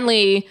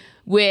friendly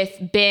with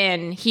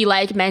Ben, he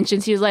like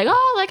mentions, he was like,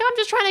 oh, like I'm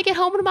just trying to get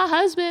home to my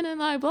husband and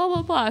like blah,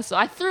 blah, blah. So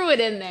I threw it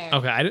in there.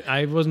 Okay,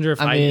 I wasn't sure if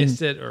I I mean-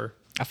 missed it or.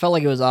 I felt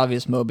like it was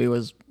obvious Moby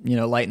was,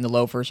 lighting the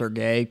loafers or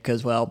gay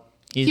because, well,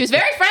 He was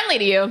very friendly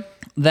to you.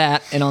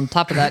 that, and on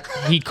top of that,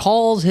 he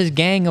calls his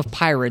gang of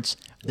pirates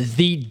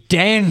the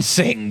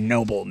Dancing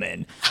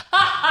Noblemen.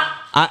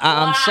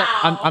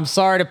 I'm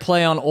sorry to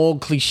play on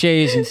old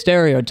cliches and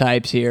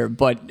stereotypes here,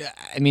 but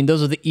I mean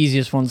those are the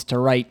easiest ones to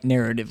write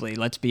narratively.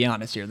 Let's be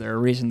honest here. There's a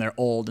reason they're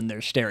old and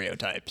they're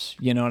stereotypes.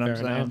 You know what I'm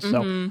saying? enough.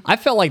 So I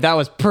felt like that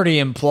was pretty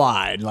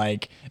implied.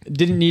 Like it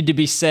didn't need to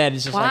be said.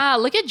 It's just like Wow,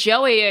 look at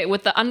Joey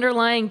with the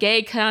underlying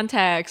gay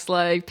context,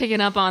 like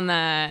picking up on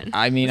that.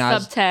 I mean, the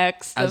as-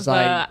 subtext as of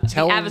I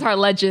tell- the Avatar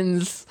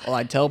Legends. well,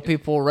 I tell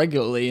people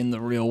regularly in the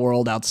real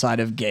world outside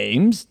of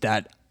games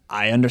that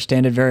I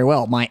understand it very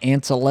well. My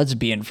aunt's a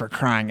lesbian, for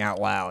crying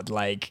out loud.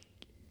 Like,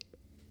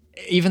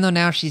 even though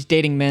now she's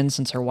dating men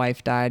since her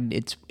wife died,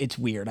 it's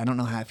weird. I don't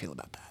know how I feel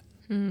about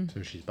that.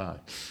 so she's bi.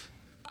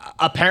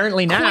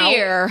 Apparently now,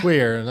 Queer.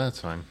 Queer, that's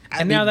fine.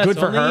 And now that's good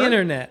for on the her.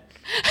 internet.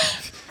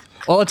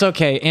 Well, it's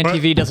okay.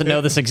 AntTV doesn't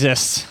know this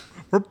exists.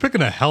 We're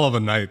picking a hell of a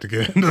night to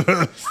get into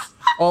this.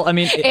 Well, I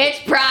mean, It's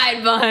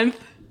Pride Month.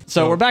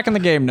 so we're back in the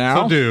game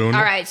now. So Dune.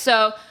 All right,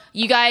 so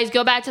you guys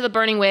go back to the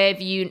Burning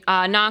Wave. You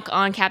knock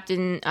on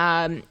Captain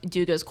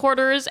Duga's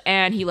quarters,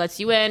 and he lets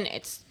you in.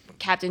 It's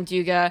Captain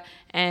Duga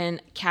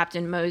and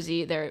Captain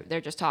Mosey.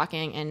 They're just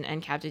talking,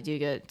 and Captain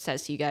Duga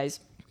says to you guys,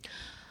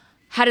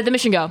 "How did the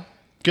mission go?"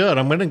 Good.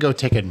 I'm gonna go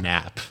take a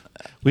nap.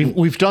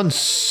 We've done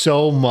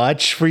so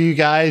much for you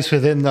guys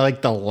within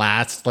the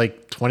last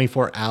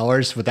 24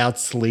 hours without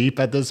sleep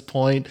at this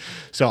point.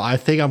 So I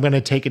think I'm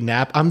gonna take a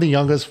nap. I'm the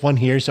youngest one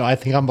here, so I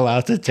think I'm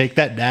allowed to take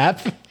that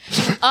nap.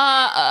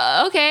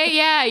 Okay,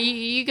 yeah,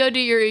 you go do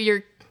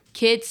your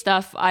kid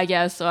stuff, I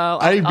guess. So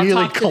I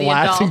immediately talk to the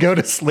collapse and adults. go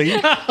to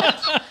sleep.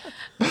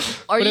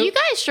 Are you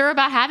guys sure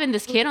about having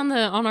this kid on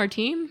our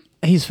team?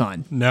 He's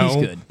fine. No. He's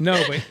good.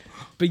 No,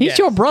 but He's yes.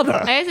 your brother.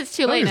 I guess it's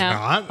too No, late he's now.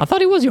 not. I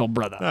thought he was your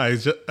brother. No,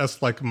 he's just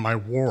that's like my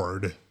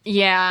ward.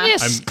 Yeah.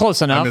 Yes,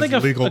 close enough. I'm his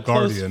Like legal a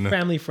close guardian.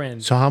 family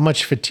friend. So how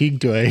much fatigue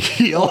do I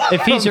heal?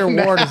 If he's your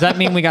ward, does that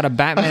mean we got a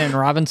Batman and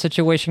Robin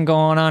situation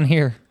going on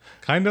here?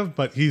 Kind of,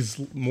 but he's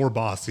more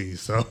bossy,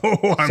 so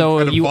I'm So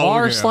kind of you following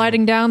are him.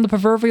 sliding down the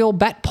proverbial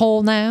bat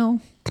pole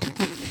now?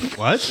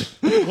 What?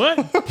 What?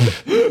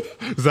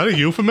 Is that a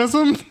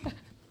euphemism?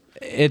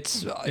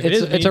 It's is,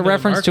 it's then a you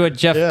reference better to a mark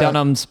Jeff Yeah.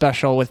 Dunham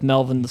special with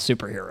Melvin the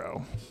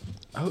superhero.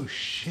 Oh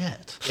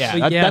shit. Yeah,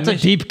 But yeah, that's a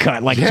mission- deep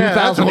cut, like Yeah,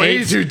 that's way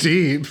 2008. too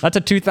deep. That's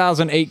a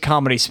 2008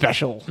 comedy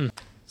special.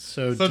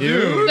 So, So dude.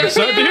 dude,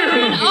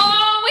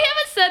 Oh, we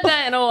haven't said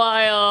that in a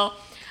while.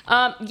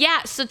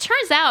 Yeah, so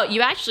turns out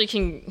you actually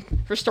can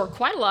restore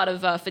quite a lot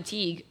of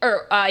fatigue,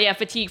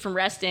 fatigue from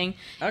resting.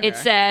 It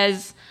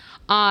says,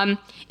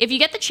 if you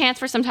get the chance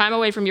for some time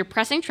away from your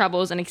pressing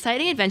troubles and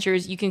exciting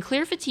adventures, you can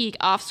clear fatigue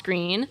off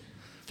screen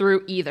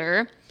through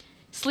either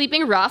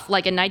sleeping rough,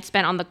 like a night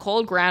spent on the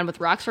cold ground with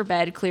rocks for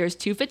bed, clears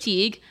 2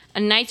 fatigue. A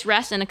night's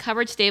rest in a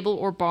covered stable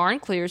or barn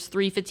clears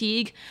 3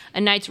 fatigue.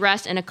 A night's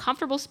rest in a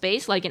comfortable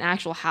space, like an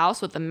actual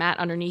house with a mat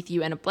underneath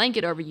you and a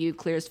blanket over you,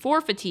 clears 4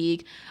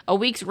 fatigue. A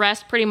week's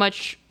rest pretty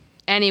much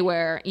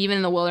anywhere, even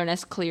in the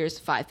wilderness, clears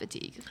 5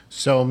 fatigue.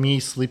 So me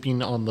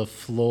sleeping on the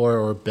floor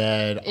or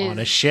bed on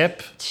a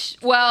ship.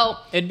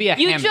 Well, It'd be a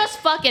you hammock. just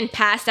fucking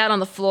passed out on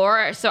the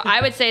floor, so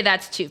I would say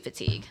that's 2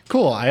 fatigue.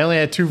 Cool. I only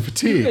had 2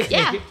 fatigue.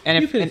 Yeah.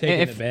 And You could've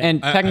taken a bed.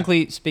 and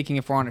technically speaking,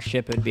 if we're on a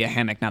ship, it'd be a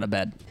hammock, not a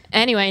bed.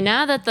 Anyway,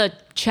 now that the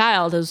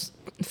child has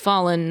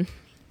fallen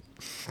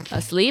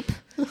asleep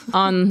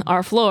on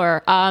our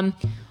floor,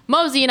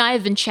 Mosey and I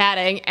have been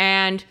chatting,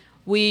 and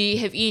we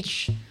have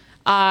each,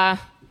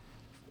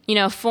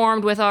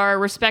 formed with our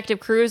respective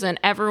crews, and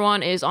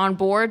everyone is on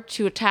board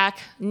to attack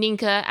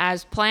Ninka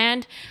as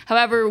planned.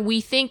 However, we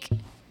think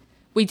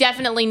we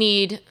definitely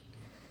need,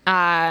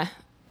 much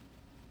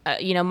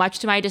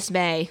to my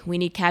dismay, we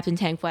need Captain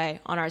Tangwei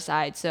on our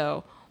side.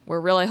 So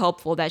we're really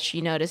hopeful that she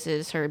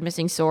notices her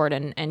missing sword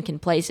and can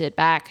place it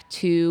back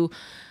to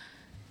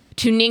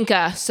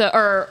Ninka.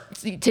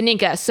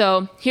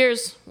 So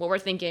here's what we're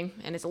thinking,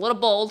 and it's a little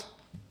bold,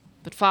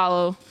 but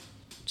follow.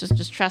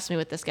 Just trust me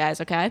with this,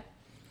 guys, okay?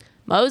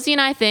 Mosey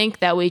and I think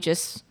that we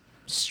just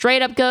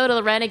straight up go to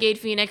the Renegade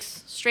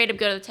Phoenix, straight up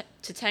go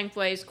to Tank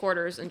Boy's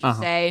quarters and just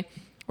say,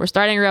 we're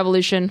starting a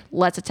revolution,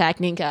 let's attack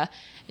Ninka.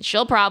 And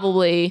she'll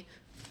probably,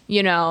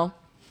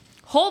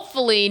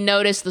 hopefully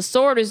notice the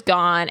sword is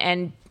gone.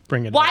 And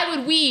Bring it why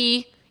would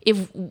we,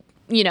 if,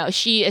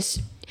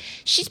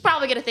 she's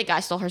probably going to think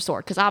I stole her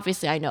sword, because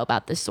obviously I know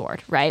about this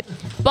sword, right?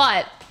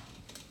 But...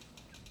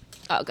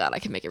 oh, God, I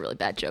can make a really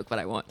bad joke, but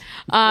I won't. Do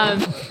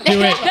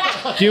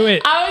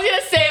it. I was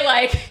going to say,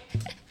 like...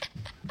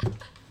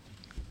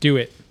 Do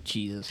it.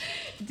 Jesus.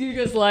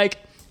 Duga's like,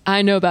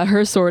 I know about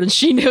her sword, and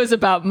she knows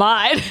about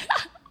mine.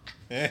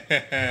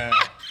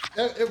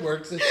 It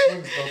works.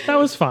 That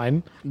was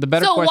fine. The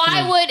better So question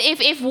why is,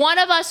 would, if one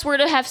of us were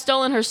to have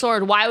stolen her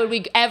sword, why would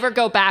we ever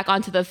go back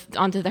onto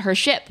her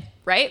ship,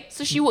 right?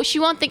 So she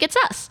won't think it's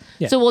us.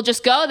 Yeah. So we'll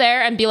just go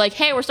there and be like,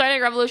 hey, we're starting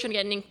a revolution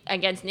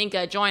against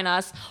Ninka. Join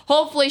us.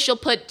 Hopefully she'll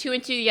put two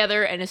and two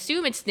together and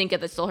assume it's Ninka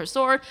that stole her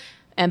sword.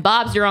 And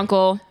Bob's your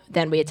uncle.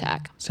 Then we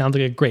attack. Sounds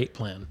like a great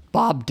plan.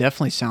 Bob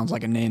definitely sounds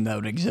like a name that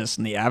would exist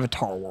in the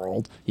Avatar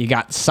world. You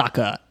got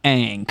Sokka,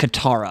 Aang,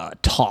 Katara,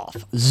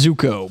 Toph,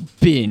 Zuko,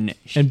 Bin,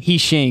 and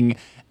Hishing,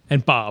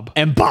 And Bob.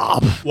 and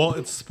Bob. Well,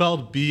 it's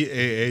spelled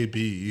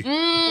BAAB.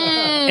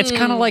 It's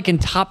kind of like in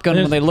Top Gun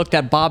when they looked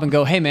at Bob and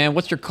go, hey man,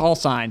 what's your call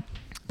sign?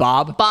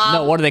 Bob? Bob.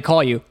 No, what do they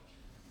call you?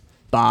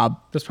 Bob.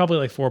 There's probably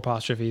like 4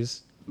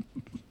 apostrophes.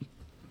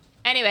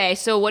 Anyway,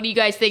 so what do you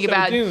guys think So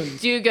about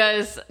Dunes.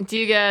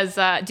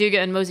 Duga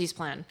and Mosey's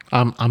plan?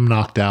 I'm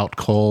knocked out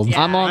cold.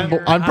 Yeah. I'm on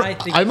board.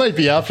 I might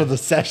be out for the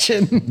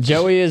session.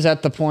 Joey is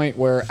at the point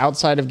where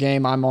outside of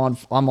game, I'm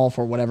all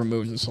for whatever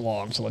moves us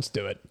along. So let's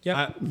do it.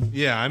 Yep.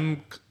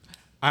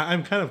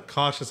 I'm kind of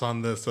cautious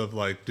on this of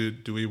like, do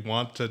we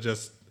want to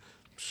just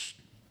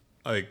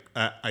like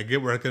I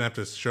get we're gonna have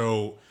to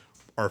show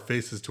our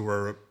faces to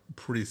her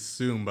pretty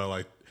soon, but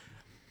like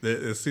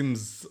it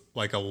seems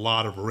like a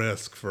lot of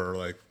risk for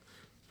like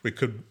we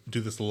could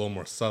do this a little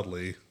more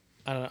subtly.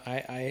 I don't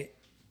know.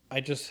 I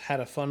just had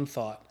a fun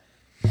thought.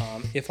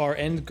 If our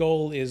end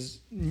goal is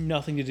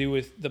nothing to do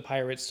with the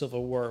Pirates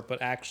Civil War,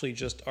 but actually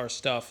just our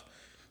stuff,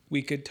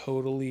 we could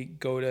totally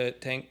go to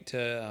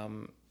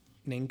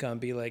Ninka and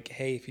be like,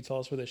 hey, if you tell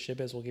us where the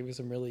ship is, we'll give you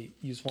some really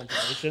useful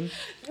information.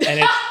 And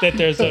it's that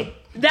there's a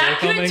That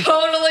war could coming.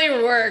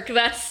 totally work.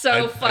 That's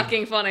so I-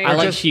 fucking funny. I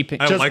like just- sheep.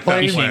 I Just like that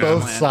playing plan.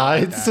 both I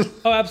sides.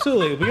 Oh,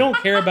 absolutely. We don't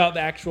care about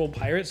the actual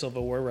Pirate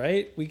Civil War,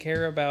 right? We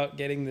care about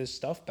getting this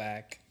stuff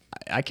back.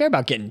 I care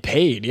about getting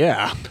paid.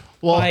 Yeah.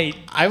 Well, By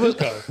I was.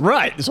 Zuko.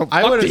 Right. So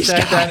I fuck would have these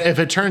said guys. that if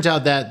it turns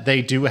out that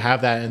they do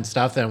have that and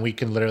stuff, then we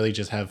can literally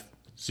just have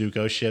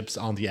Zuko ships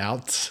on the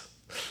outs.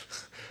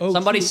 Oh,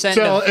 Somebody cool. send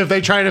So a, if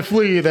they try to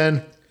flee,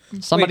 then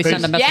somebody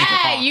send a message. to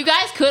Yeah, Bob. you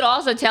guys could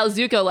also tell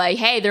Zuko, like,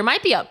 hey, there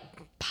might be a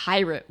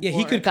pirate. Yeah, he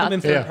war could come about-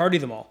 in third party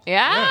them all.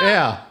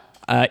 Yeah?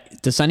 yeah.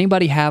 Does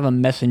anybody have a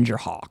messenger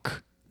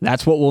hawk?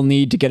 That's what we'll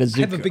need to get a Zuko.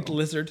 I have a big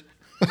lizard.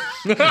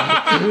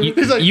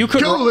 He's like, You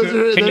could go ro-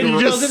 lizard, can and then you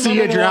you just roll see him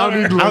a on the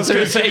drowning water?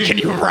 lizard. say, can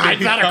you ride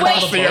that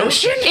across the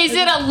ocean? Is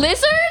it a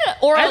lizard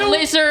or a don't-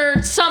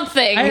 lizard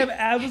something? I have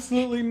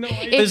absolutely no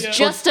idea. It's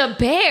just a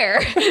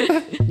bear.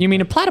 You mean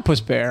a platypus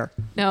bear?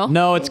 No.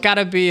 No, it's got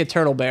to be a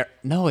turtle bear.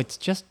 No, it's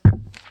just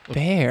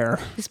bear.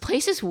 This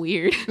place is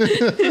weird.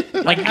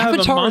 Like I have a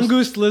Avatar.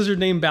 mongoose lizard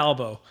named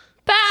Balbo.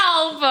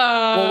 Balbo.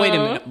 Well, wait a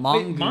minute. Wait,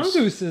 Mongoose.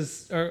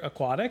 mongooses are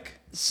aquatic.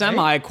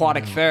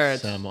 Semi-aquatic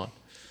ferrets. Somewhat.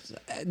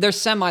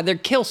 They're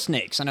kill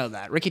snakes. I know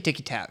that. Ricky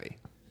Tikki Tavi.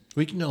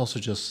 We can also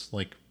just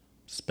like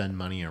spend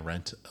money and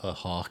rent a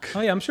hawk.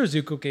 Oh yeah, I'm sure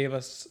Zuko gave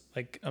us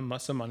like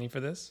some money for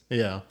this.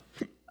 Yeah.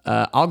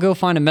 I'll go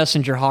find a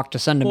messenger hawk to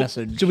send a Well,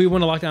 message. do we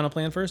want to lock down a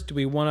plan first? Do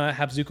we want to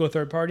have Zuko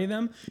third party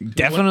them?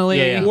 Definitely.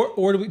 Yeah, yeah.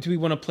 Or do we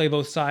want to play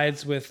both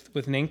sides with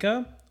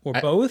Ninka? Or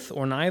both?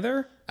 Or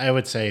neither? I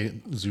would say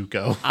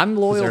Zuko. I'm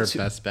loyal is to.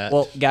 our best bet.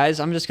 Well, guys,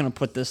 I'm just gonna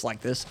put this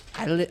like this.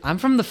 I'm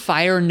from the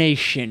Fire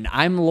Nation.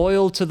 I'm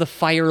loyal to the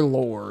Fire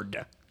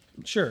Lord.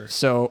 Sure.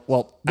 So,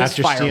 well, this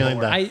After Fire stealing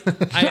Lord.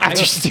 that.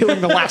 After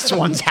stealing the last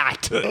one's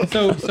hat.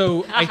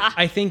 So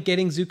I think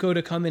getting Zuko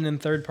to come in and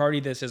third party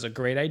this is a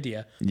great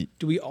idea.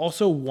 Do we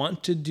also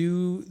want to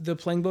do the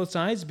playing both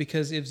sides?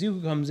 Because if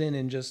Zuko comes in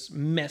and just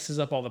messes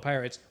up all the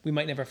pirates, we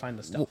might never find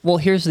the stuff. Well,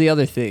 here's the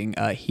other thing,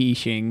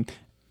 Hishing.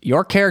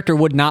 Your character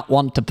would not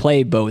want to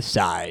play both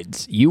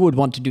sides. You would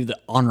want to do the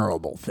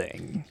honorable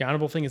thing. The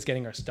honorable thing is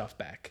getting our stuff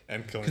back.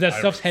 And killing Because that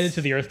stuff's pirates. headed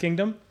to the Earth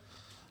Kingdom.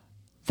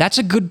 That's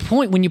a good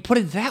point when you put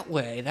it that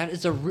way. That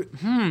is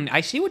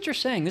I see what you're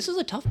saying. This is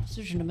a tough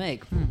decision to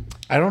make.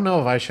 I don't know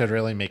if I should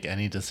really make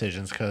any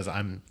decisions because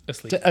I'm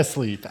Asleep.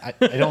 asleep. I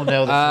don't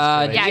know.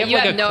 This is Yeah, great. you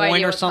like have a no coin idea or what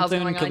the hell's something?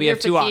 going Could on. we Your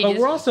have two fatigue But is-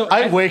 we're also.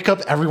 I wake up,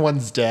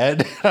 everyone's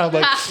dead. I'm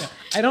like,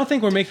 I don't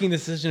think we're making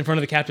this decision in front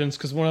of the captains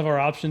because one of our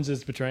options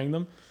is betraying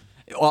them.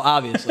 Well,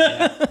 obviously.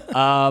 Yeah.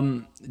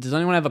 Does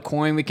anyone have a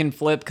coin we can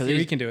flip? Because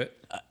We can do it.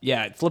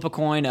 Yeah, flip a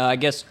coin. I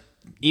guess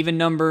even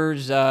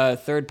numbers,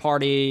 third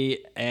party,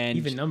 and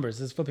Even numbers.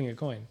 This is flipping a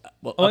coin.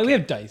 well, Oh, okay. we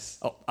have dice.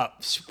 Oh,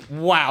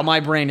 wow, my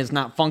brain is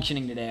not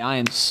functioning today. I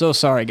am so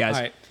sorry, guys.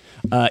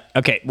 All right.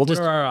 Okay, we'll What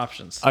just. are our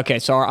options? Okay,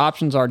 so our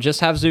options are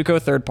just have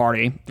Zuko third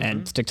party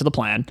and stick to the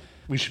plan,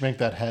 We should make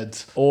that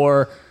heads.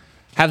 or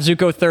have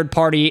Zuko third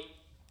party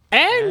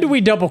and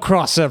we double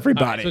cross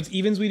everybody. So it's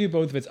evens, we do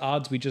both. If it's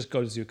odds, we just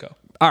go to Zuko.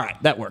 All right,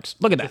 that works.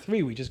 Look at that.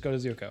 3, we just go to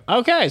Zuko.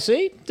 Okay,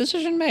 see?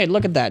 Decision made.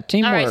 Look at that.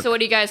 Teamwork. All right, so what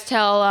do you guys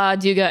tell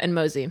Duga and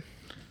Mosey?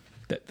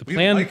 The We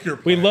plan. like your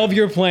We plan. love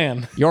your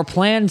plan. Your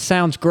plan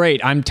sounds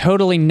great. I'm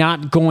totally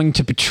not going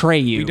to betray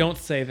you. We don't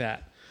say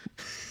that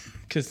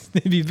because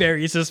they'd be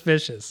very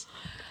suspicious.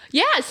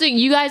 Yeah, so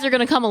you guys are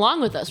going to come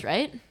along with us,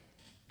 right?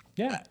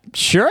 Yeah.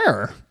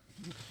 Sure.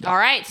 All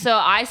right, so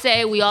I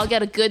say we all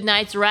get a good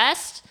night's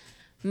rest,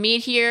 meet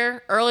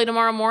here early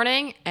tomorrow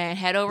morning, and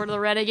head over to the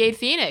Renegade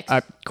Phoenix.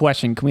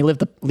 Question: can we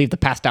leave the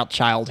passed out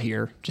child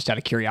here? Just out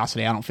of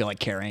curiosity, I don't feel like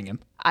carrying him.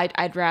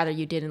 I'd rather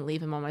you didn't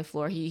leave him on my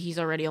floor. He's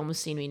already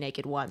almost seen me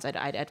naked once.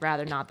 I'd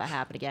rather not that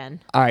happen again.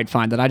 All right,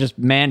 fine. Then I just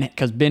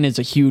because Ben is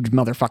a huge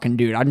motherfucking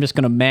dude. I'm just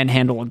gonna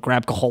manhandle and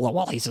grab Kahola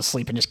while he's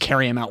asleep and just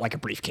carry him out like a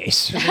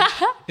briefcase.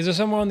 Is there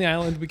somewhere on the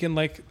island we can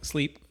like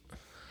sleep?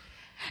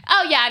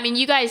 Oh yeah, I mean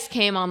you guys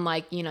came on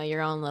like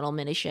your own little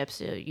mini ship,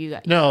 so you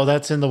guys. No,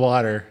 that's in the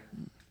water.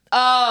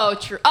 Oh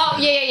true. Oh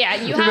yeah.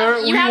 You Remember,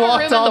 have we a room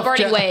walked in the off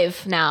Birdie Ja-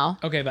 Wave now.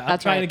 Okay, but I'm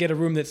That's trying right. to get a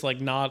room that's like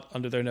not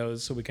under their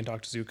nose so we can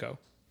talk to Zuko.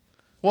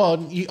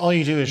 Well, all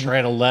you do is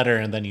write a letter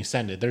and then you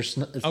send it. There's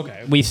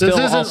Okay. We still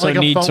isn't also like a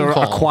need to phone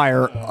call.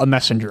 acquire a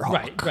messenger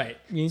hawk. Right.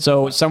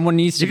 So someone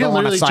needs to you can go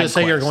on a literally side just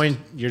say quest.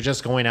 you're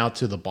just going out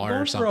to the bar Go or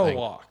for a something.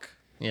 walk.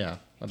 Yeah.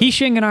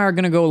 Hishing and I are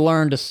gonna go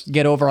learn to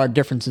get over our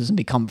differences and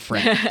become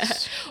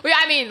friends. Well,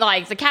 I mean,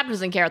 like the captain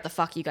doesn't care what the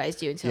fuck you guys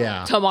do until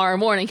Yeah. tomorrow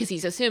morning because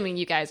he's assuming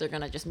you guys are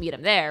gonna just meet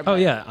him there. Oh But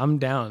yeah, I'm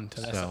down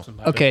to mess up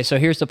somebody. Okay, so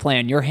here's the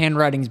plan. Your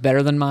handwriting's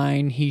better than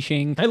mine,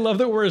 Hishing. I love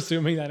that we're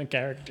assuming that in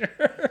character.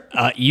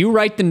 You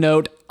write the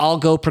note. I'll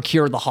go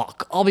procure the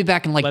hawk. I'll be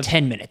back in like Let's-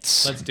 10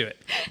 minutes. Let's do it.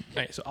 All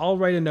right, so I'll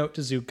write a note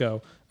to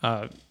Zuko,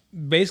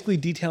 basically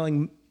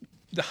detailing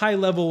the high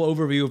level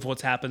overview of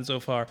what's happened so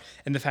far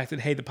and the fact that,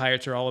 hey, the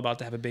pirates are all about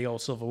to have a big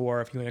old civil war.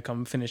 If you want to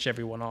come finish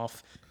everyone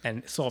off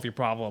and solve your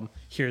problem,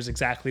 here's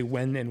exactly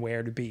when and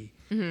where to be,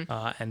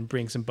 and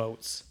bring some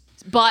boats.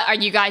 But are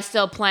you guys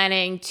still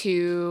planning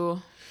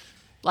to,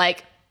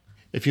 like?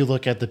 If you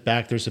look at the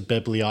back, there's a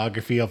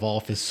bibliography of all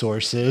of his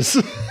sources.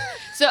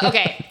 So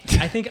okay,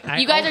 I think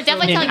you guys are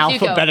definitely in telling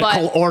Zuko,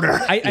 alphabetical but order.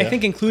 I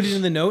think included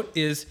in the note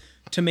is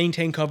to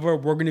maintain cover.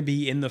 We're going to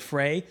be in the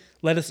fray.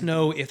 Let us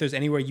know if there's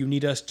anywhere you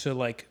need us to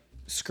like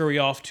scurry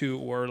off to,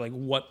 or like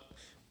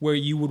where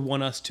you would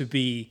want us to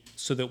be,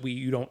 so that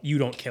you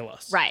don't kill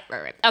us. right.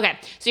 Okay,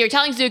 so you're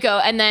telling Zuko,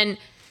 and then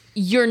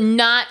you're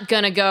not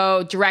gonna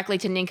go directly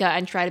to Ninka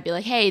and try to be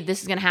like, hey,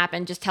 this is gonna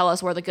happen. Just tell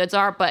us where the goods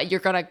are. But you're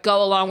gonna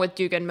go along with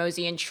Duga and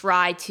Mosey and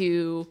try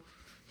to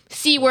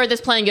see where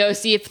this plan goes.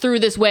 See if through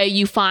this way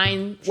you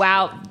find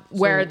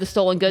where the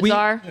stolen goods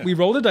are. We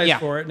rolled a dice Yeah.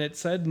 for it, and it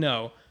said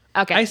no.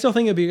 Okay. I still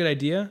think it'd be a good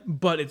idea,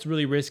 but it's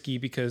really risky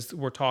because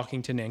we're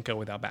talking to Ninka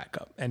without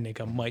backup, and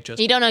Ninka might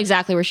just You don't know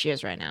exactly where she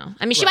is right now.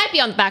 I mean, she might be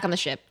back on the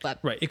ship, but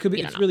right. It could be.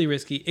 you don't It's know. really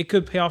risky. It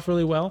could pay off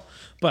really well,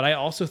 but I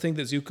also think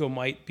that Zuko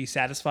might be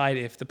satisfied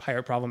if the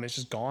pirate problem is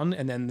just gone,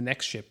 and then the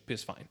next ship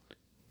is fine.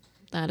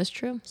 That is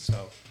true.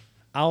 So,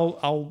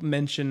 I'll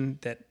mention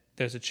that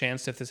there's a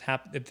chance if this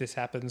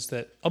happens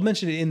that I'll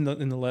mention it in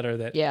the letter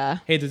that Yeah.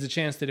 hey, there's a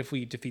chance that if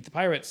we defeat the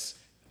pirates,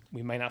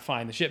 we might not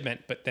find the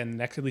shipment, but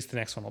then at least the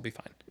next one will be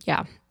fine.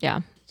 Yeah.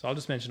 So I'll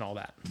just mention all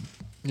that.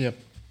 Yep.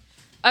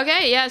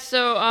 Okay, yeah,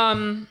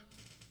 so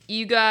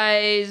you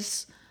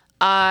guys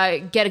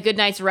get a good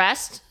night's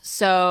rest.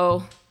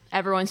 So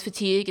everyone's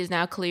fatigue is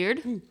now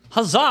cleared.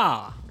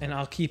 Huzzah! And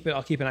I'll keep an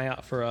eye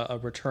out for a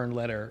return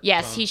letter.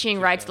 Yes, from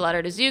Hishing writes the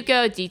letter to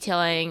Zuko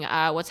detailing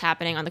what's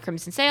happening on the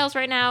Crimson Sails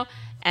right now,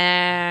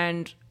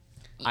 and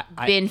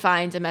Bin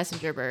finds a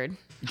messenger bird.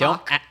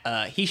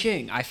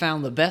 Hishing, I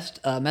found the best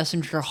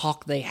messenger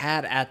hawk they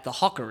had at the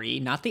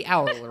hawkery, not the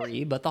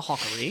owlery, but the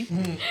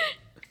hawkery.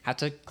 Have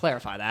to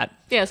clarify that.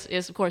 Yes,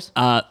 of course.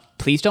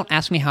 Please don't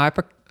ask me how I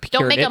procured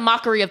Don't make it. a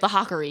mockery of the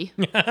hawkery.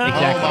 Oh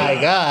my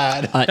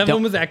God. that don't-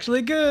 one was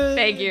actually good.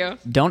 Thank you.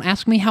 Don't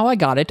ask me how I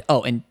got it.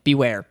 Oh, and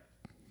beware.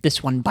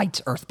 This one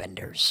bites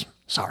earthbenders.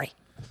 Sorry.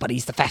 But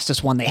he's the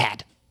fastest one they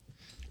had.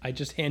 I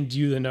just hand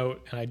you the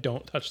note and I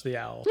don't touch the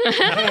owl. The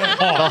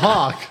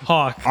hawk.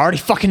 Hawk. Already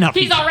fucking up.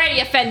 He's already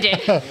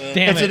offended.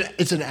 Damn it.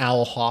 It's an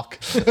owl hawk.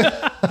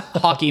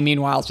 Hockey,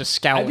 meanwhile, is just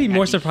scowling. I'd be at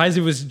more me. surprised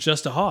if it was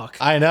just a hawk.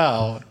 I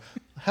know.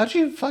 How'd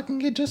you fucking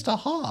get just a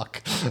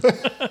hawk?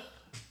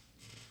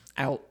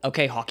 Ow.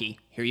 Okay, Hockey,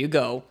 here you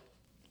go.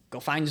 Go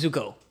find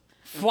Zuko.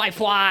 Fly.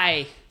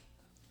 Why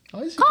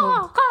is he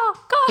Caw, caw,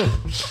 caw.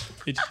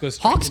 It just goes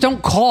straight Hawks to-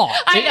 don't caw.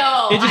 I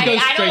know. it just goes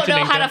I straight don't to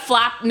know how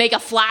Ninka. to make a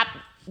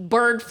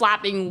bird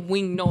flapping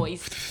wing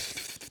noise.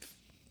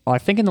 Well, I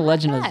think in the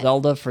Legend of that?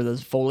 Zelda, for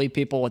those Foley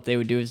people, what they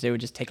would do is they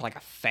would just take like a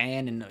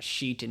fan and a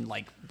sheet and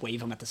like wave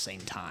them at the same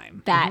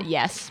time. That,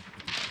 yes.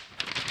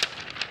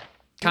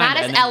 Not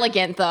as and then-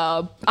 elegant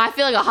though. I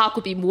feel like a hawk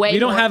would be way. We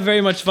don't more- have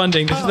very much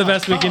funding. This is the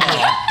best we can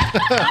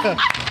do.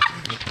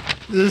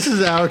 This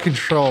is out of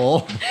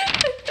control.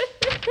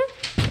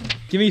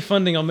 Give me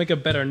funding, I'll make a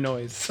better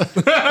noise. and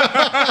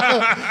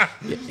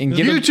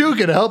give You it too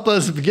can help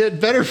us get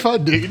better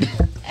funding.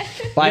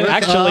 by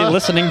actually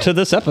listening to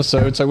this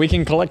episode, so we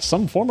can collect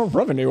some form of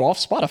revenue off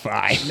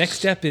Spotify. Next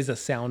step is a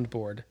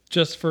soundboard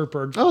just for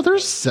bird. Oh,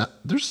 there's a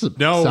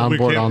No, we soundboard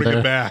can't on bring there.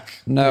 it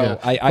back. No, Yeah.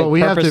 I But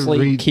we have to purposely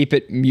read- keep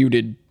it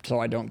muted so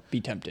I don't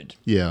be tempted.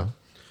 Yeah.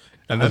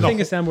 And I then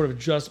think a soundboard of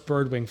just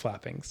bird wing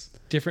flappings.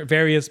 Different,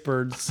 various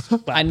birds. I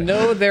flapping.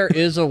 know there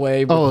is a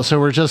way. Oh, so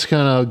we're just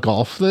gonna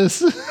golf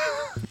this?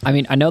 I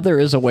mean, I know there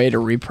is a way to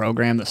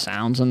reprogram the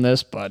sounds in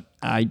this, but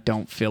I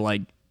don't feel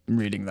like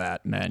reading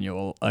that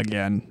manual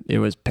again. It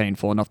was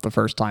painful enough the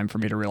first time for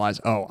me to realize,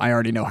 oh, I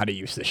already know how to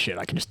use this shit.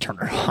 I can just turn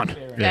it on.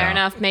 Fair Yeah.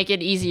 enough. Make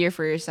it easier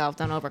for yourself.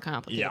 Don't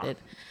overcomplicate it.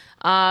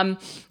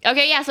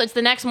 Okay, yeah. So it's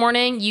the next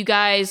morning. You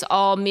guys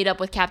all meet up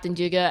with Captain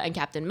Duga and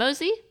Captain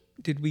Mosey.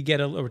 Did we get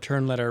a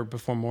return letter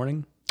before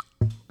morning?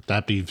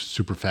 That'd be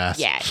super fast.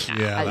 Yeah.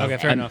 Yeah, Okay,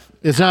 fair enough.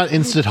 It's not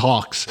instant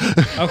hawks.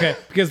 Okay,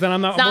 because then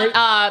I'm not. Not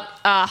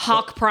worried,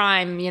 Hawk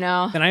Prime, you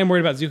know. then I am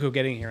worried about Zuko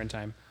getting here in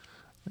time.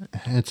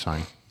 It's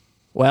fine.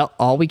 Well,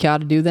 all we got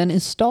to do then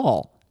is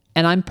stall.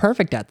 And I'm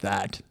perfect at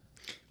that.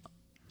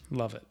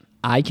 Love it.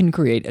 I can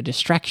create a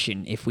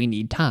distraction if we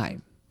need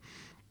time.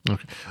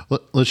 Okay.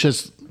 Let's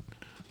just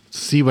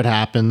see what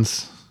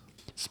happens.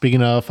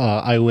 Speaking of,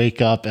 I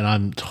wake up and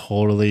I'm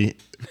totally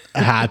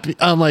happy.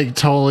 I'm like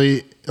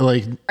totally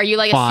like. Are you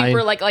like fine. a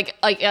super like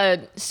a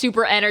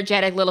super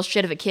energetic little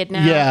shit of a kid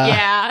now? Yeah.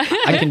 Yeah.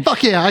 I can.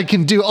 Fuck yeah, I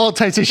can do all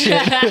types of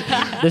shit.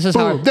 This is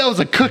how. Boom, that was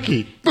a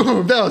cookie.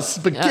 Boom, that was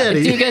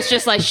spaghetti. Duga's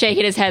just like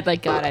shaking his head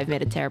like, God, I've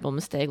made a terrible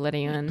mistake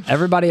letting you in.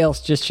 Everybody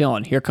else just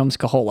chilling. Here comes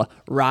Kahola.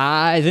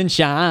 Rise and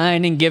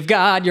shine and give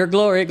God your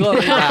glory,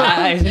 glory.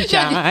 Rise and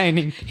shine.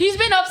 He's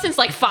been up since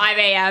like 5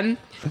 a.m.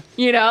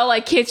 You know,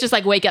 like kids just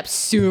like wake up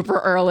super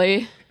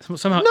early.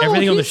 Somehow No,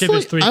 everything on the he's ship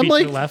is like- 3 I'm feet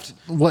like, to the left.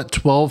 What,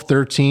 12,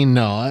 13?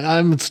 No,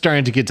 I'm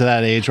starting to get to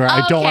that age where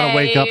I don't want to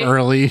wake up Okay.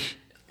 early. But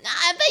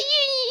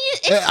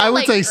it's I would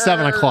like, say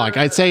 7 o'clock.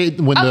 I'd say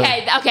when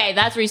Okay,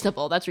 that's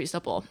reasonable. That's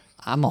reasonable.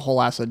 I'm a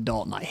whole ass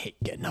adult and I hate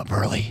getting up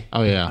early.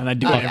 Oh, yeah. And I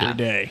do it every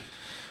day.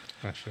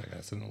 Actually, I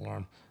got set an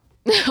alarm.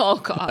 Oh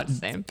God,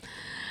 same.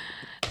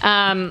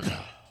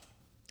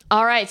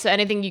 All right. So,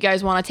 anything you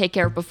guys want to take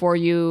care of before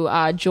you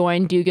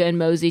join Duga and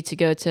Mosey to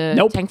go to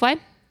Nope. Tangfly?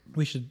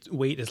 We should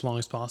wait as long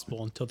as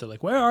possible until they're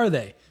like, where are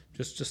they?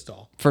 Just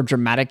stall. For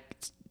dramatic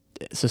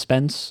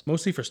suspense,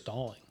 Mostly for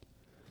stalling.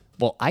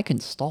 well, I can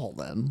stall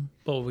them.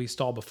 But we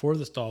stall before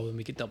the stall, then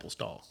we get double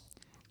stall.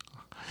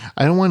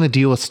 I don't want to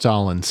deal with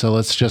Stalin, so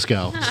let's just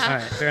go. All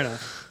right, fair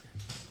enough.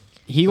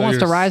 He So wants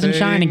to you're rise and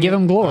shine and saying give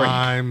him glory.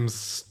 I'm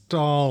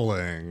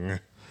stalling.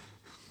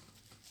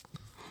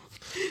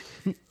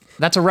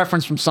 That's a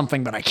reference from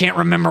something, but I can't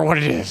remember what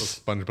it is.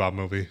 SpongeBob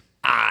movie.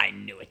 I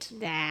knew it.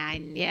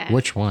 Yeah.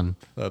 Which one?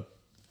 The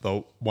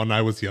one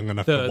I was young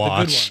enough The to good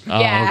watch. one.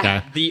 Oh, Yeah.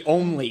 okay. The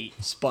only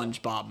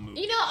SpongeBob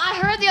movie. You know, I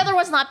heard the other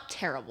one's not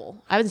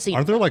terrible. I haven't seen.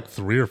 Aren't there like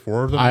 3 or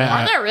 4 of them?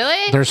 Are there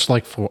really? There's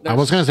like 4. I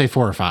was going to say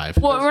 4 or 5.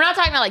 Well, we're not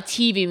talking about like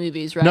TV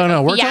movies, right? No,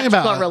 no, Like, we're talking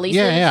theatrical about. releases.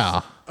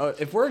 Yeah.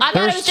 If we're I thought it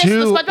There's was just the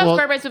two- SpongeBob well-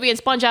 SquarePants movie and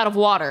Sponge Out of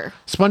Water.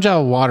 Sponge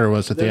Out of Water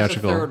was the There's a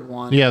theatrical. third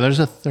one. Yeah, there's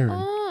a third.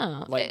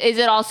 Oh. Is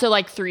it also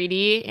like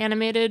 3D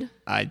animated?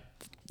 I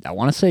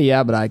want to say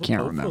yeah, but I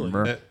can't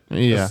remember.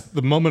 Yeah.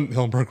 The moment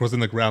Hillenburg was in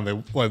the ground,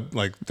 they went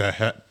like the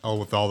hell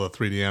with all the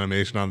 3D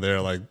animation on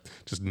there, like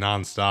just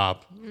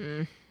nonstop.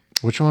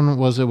 Which one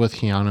was it with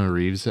Keanu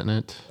Reeves in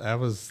it? That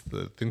was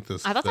I think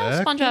the. I thought that was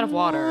Sponge Out of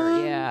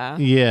Water. Yeah.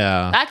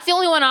 Yeah. That's the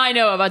only one I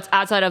know of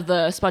outside of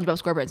the SpongeBob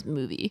SquarePants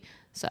movie.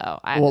 So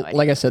I have Well, no idea.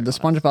 like I said, the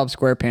SpongeBob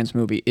SquarePants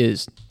movie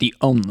is the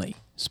only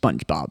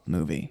SpongeBob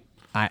movie.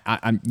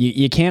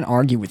 You can't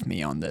argue with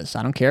me on this.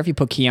 I don't care if you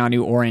put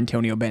Keanu or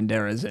Antonio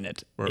Banderas in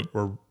it.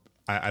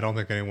 I don't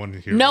think anyone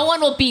here. No one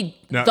will beat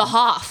the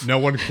Hoff. No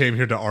one came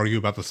here to argue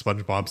about the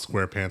SpongeBob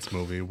SquarePants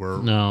movie.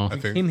 No. I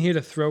think Came here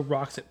to throw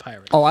rocks at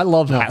pirates. Oh, I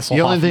love Hasselhoff.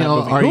 the only in thing that I'll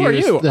movie. argue Who are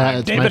is you? that I'm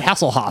it's David my-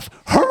 Hasselhoff.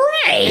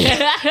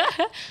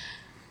 Hooray!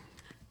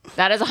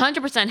 That is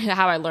 100%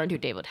 how I learned who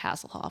David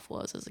Hasselhoff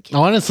was as a kid.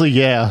 Honestly,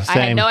 yeah. I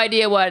Same. had no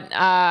idea what.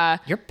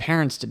 Your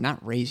parents did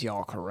not raise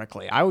y'all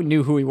correctly. I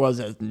knew who he was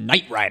as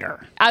Knight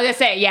Rider. I was gonna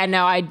say, yeah,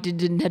 no, I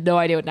had no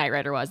idea what Knight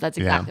Rider was. That's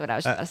exactly Yeah. what I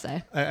was gonna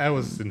say. I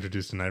was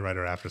introduced to Knight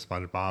Rider after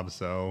SpongeBob,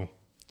 so.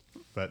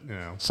 But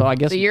So I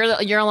guess So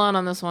you're alone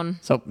on this one.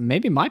 so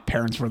maybe my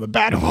parents were the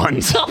bad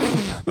ones.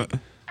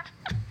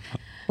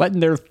 Letting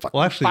their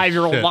Well, actually,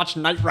 5-year-old shit. watch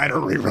Knight Rider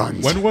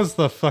reruns. when was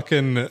the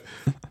fucking Knight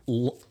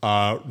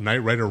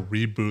Rider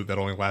reboot that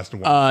only lasted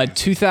one?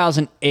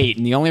 2008,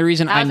 and the only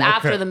reason That I was know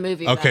after the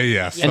movie. Okay, then.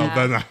 yes. So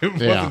Yeah. then I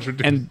was Yeah.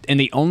 introduced. and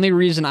the only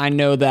reason I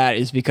know that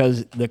is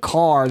because the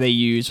car they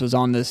used was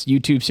on this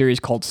YouTube series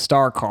called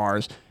Star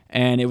Cars,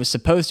 and it was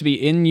supposed to be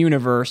in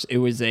universe. It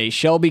was a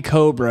Shelby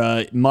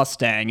Cobra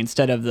Mustang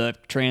instead of the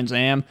Trans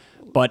Am.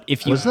 But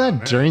if you Was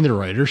that during the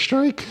writer's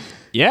strike?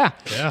 Yeah.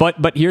 Yeah.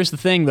 But here's the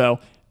thing, though.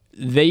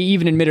 They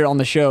even admitted on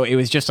the show it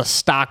was just a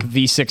stock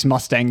V6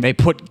 Mustang. They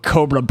put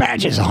Cobra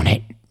badges on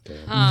it.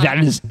 That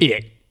is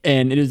it.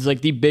 And it is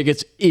like the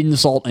biggest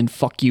insult and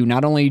fuck you,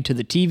 not only to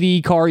the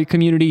TV car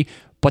community,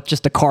 but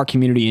just the car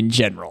community in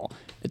general.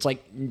 It's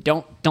like,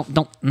 don't.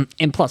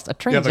 And plus, a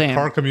Trans Yeah, the Am.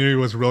 car community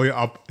was really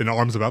up in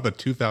arms about the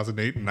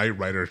 2008 Knight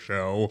Rider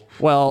show.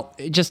 Well,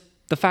 just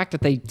the fact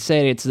that they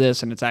say it's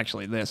this and it's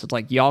actually this. It's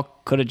like, y'all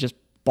could have just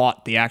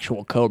bought the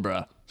actual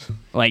Cobra.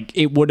 Like,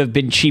 it would have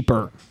been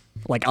cheaper.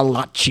 Like, a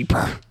lot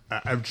cheaper.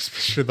 I'm just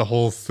picturing the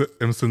whole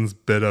Simpsons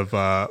bit of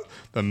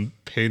them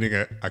painting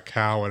a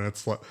cow, and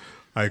it's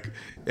like,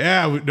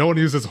 yeah, no one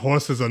uses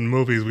horses in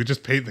movies. We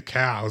just paint the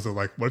cows. And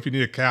like, what if you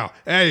need a cow?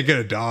 Hey, you get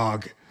a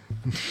dog.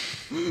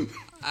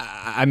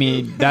 I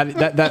mean,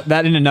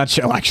 that in a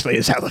nutshell actually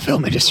is how the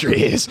film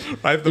industry is.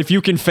 Right, If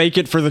you can fake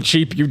it for the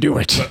cheap, you do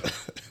it.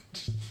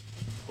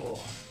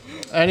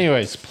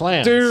 Anyways,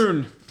 plans.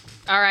 Dude.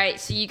 All right,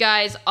 so you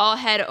guys all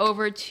head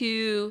over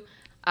to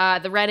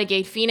the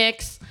Renegade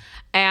Phoenix,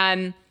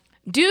 and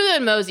Duda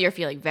and Mosey are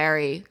feeling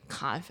very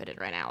confident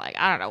right now. Like,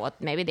 I don't know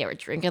what, maybe they were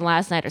drinking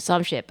last night or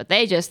some shit, but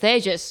they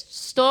just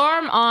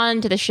storm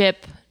onto the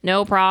ship,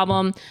 no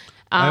problem.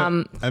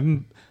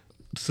 I'm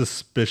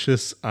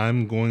suspicious.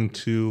 I'm going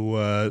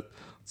to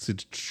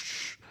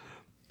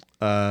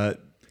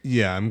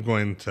I'm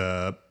going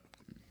to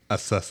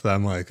assess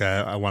them. Like,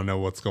 I want to know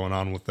what's going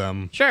on with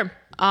them. Sure.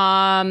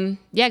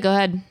 Yeah, go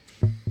ahead.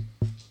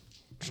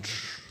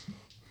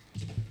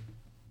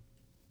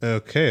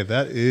 Okay,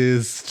 that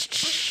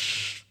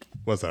is,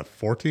 what's that,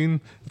 14?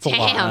 It's a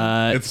lot.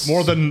 Damn. It's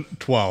more than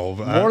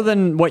 12. More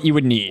than what you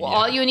would need.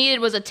 All you needed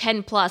was a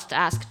 10 plus to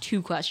ask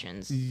 2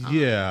 questions.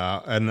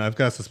 Yeah, and I've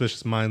got a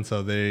suspicious mind,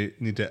 so they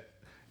need to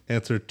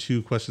answer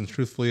 2 questions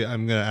truthfully.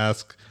 I'm going to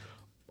ask,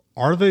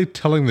 are they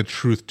telling the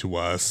truth to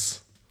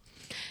us?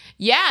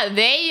 Yeah,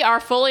 they are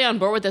fully on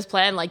board with this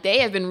plan. Like, they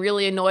have been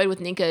really annoyed with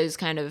Ninka's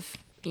kind of,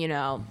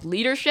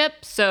 leadership.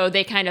 So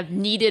they kind of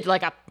needed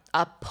like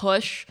a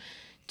push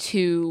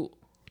to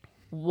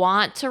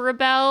want to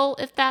rebel,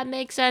 if that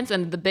makes sense.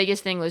 And the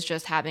biggest thing was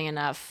just having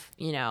enough,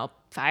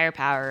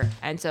 firepower.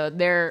 And so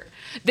they're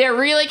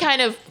really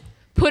kind of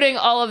putting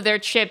all of their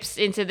chips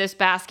into this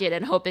basket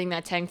and hoping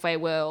that Tang Fei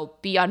will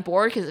be on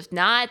board, because if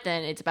not,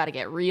 then it's about to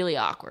get really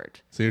awkward.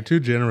 So you're too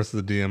generous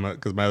as the DM,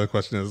 because my other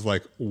question is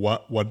like,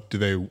 what do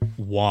they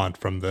want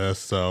from this?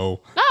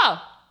 So,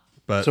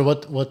 but So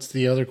what's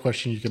the other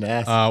question you can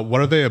ask? what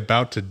are they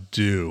about to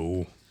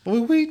do?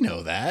 Well, we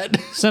know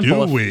that.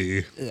 Simple. Do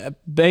we?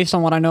 Based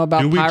on what I know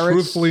about Do we pirates,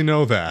 truthfully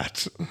know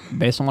that?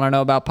 based on what I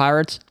know about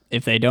pirates,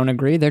 if they don't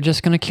agree, they're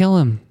just gonna kill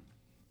him.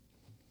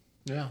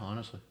 Yeah,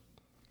 honestly.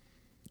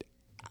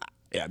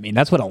 Yeah, I mean,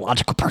 that's what a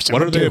logical person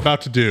What would are they do.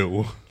 about to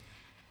do?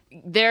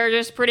 They're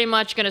just pretty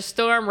much going to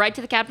storm right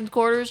to the captain's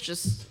quarters,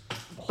 just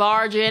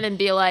barge in and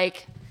be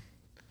like,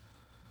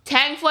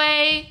 Tang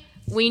Fei,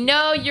 we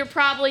know you're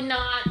probably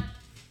not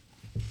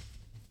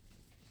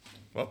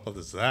What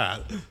is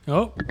that?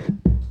 Oh,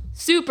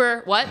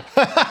 super. What?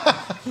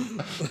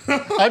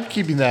 I'm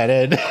keeping that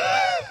in.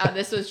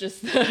 This was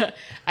just,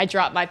 I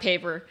dropped my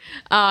paper.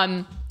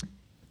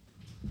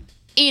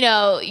 We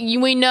know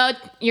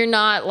you're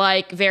not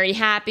like very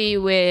happy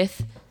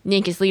with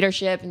Ninka's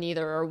leadership,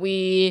 neither are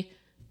we.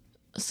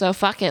 So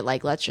fuck it,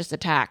 like, let's just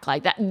attack.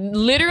 Like that.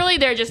 Literally,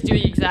 they're just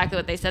doing exactly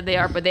what they said they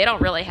are, but they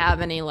don't really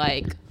have any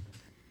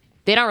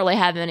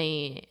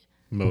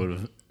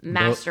Motive.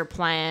 master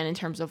plan in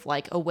terms of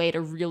like a way to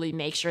really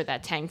make sure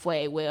that Tang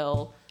Fei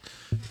will,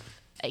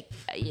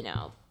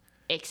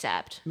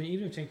 accept. I mean,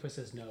 even if Tang Fei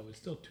says no, it's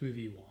still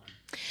 2v1.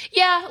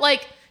 Yeah,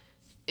 like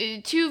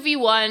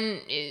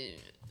 2v1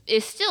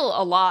 is still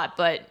a lot,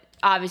 but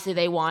obviously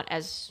they want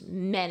as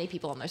many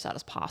people on their side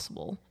as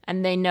possible,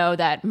 and they know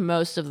that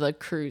most of the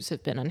crews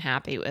have been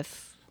unhappy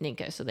with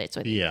Ninka, so that's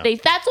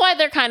why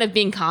they're kind of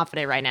being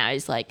confident right now.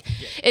 Is like,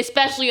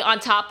 especially on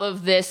top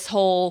of this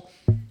whole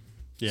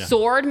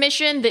sword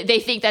mission, they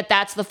think that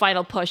that's the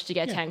final push to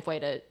get Tang Fei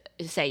to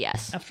say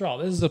yes. After all,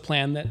 this is a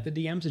plan that the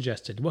DM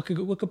suggested. What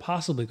could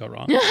possibly go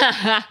wrong?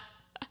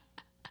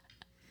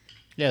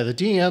 Yeah, the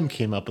DM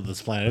came up with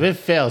this plan. If it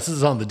fails, this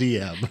is on the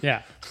DM.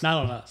 Yeah,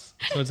 not on us,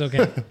 so it's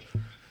okay.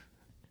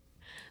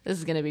 This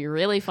is going to be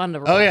really fun to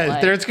roll. Oh, yeah.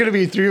 There's going to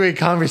be a 3-way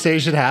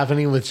conversation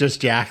happening with just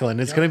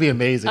Jacqueline. It's going to be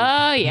amazing.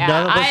 Oh, yeah.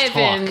 None of us I've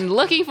talk. been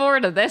looking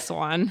forward to this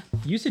one.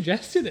 You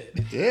suggested it.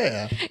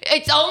 Yeah.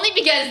 It's only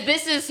because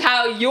this is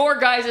how your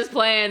guys'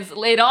 plans,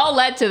 it all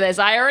led to this.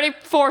 I already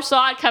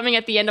foresaw it coming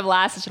at the end of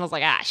last session. I was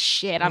like,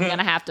 shit, I'm going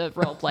to have to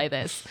role play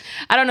this.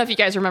 I don't know if you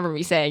guys remember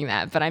me saying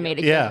that, but I made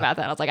a joke about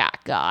that. I was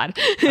like, God.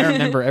 I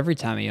remember every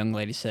time a young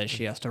lady says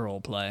she has to role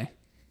play.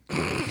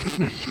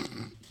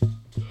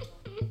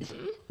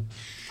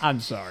 I'm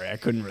sorry, I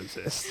couldn't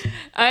resist.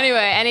 Anyway,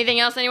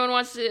 anything else anyone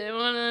wants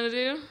to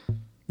do?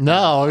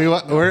 No, we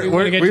want to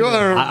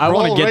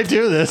roll right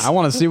through this. I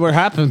want to see what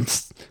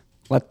happens.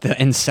 Let the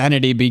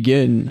insanity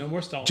begin. No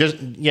more stalling.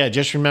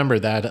 Just remember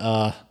that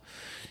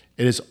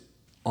it is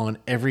on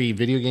every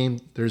video game,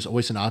 there's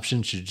always an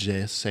option to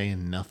just say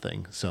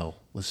nothing. So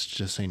let's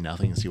just say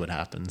nothing and see what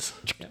happens.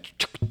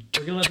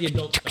 We're gonna let the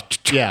adults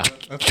talk. Yeah.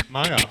 That's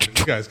my option.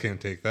 You guys can't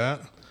take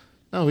that.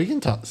 No, we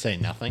can say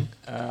nothing.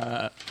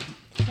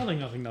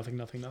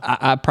 Nothing.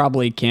 I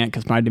probably can't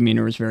because my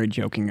demeanor is very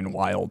joking and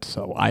wild,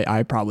 so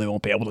I probably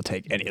won't be able to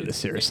take any of this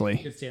You seriously.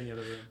 could stay in the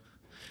other room.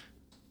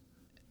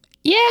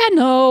 Yeah,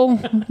 no,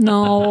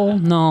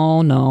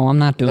 I'm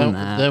not doing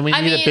that. Then we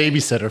I need a mean-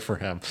 babysitter for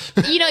him.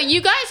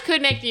 You guys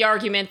could make the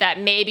argument that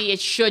maybe it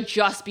should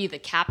just be the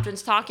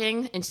captains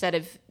talking instead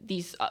of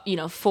these,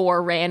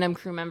 4 random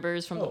crew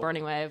members from the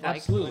Burning Wave,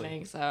 absolutely.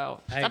 winning. So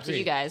I it's up to agree.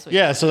 you guys.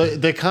 Yeah, so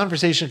the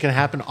conversation can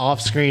happen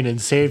off screen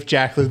and save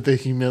Jacqueline the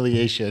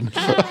humiliation.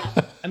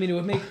 I mean,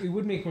 it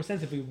would make more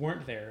sense if we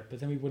weren't there,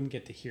 but then we wouldn't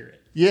get to hear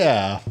it.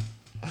 Yeah.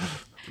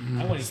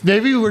 I want to.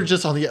 Maybe we're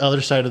just on the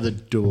other side of the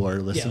door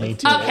listening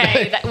let's to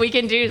it. Okay, we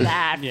can do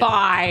that.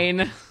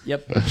 Fine.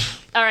 Yep.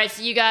 All right,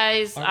 so you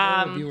guys,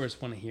 Our viewers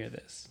want to hear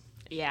this.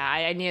 yeah,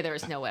 I knew there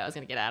was no way I was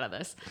going to get out of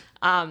this.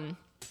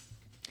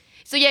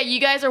 So yeah, you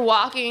guys are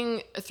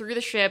walking through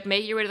the ship,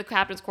 making your way to the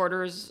captain's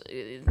quarters.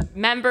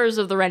 Members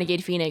of the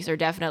Renegade Phoenix are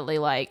definitely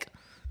like,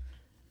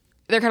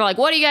 they're kind of like,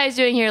 what are you guys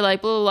doing here?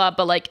 Like, blah, blah, blah.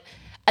 But like,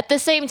 at the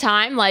same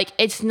time, like,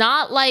 it's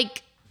not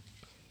like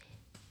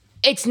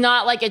it's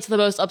the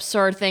most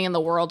absurd thing in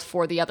the world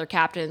for the other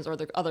captains or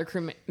the other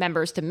crew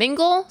members to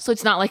mingle. So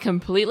it's not like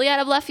completely out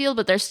of left field,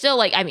 but they're still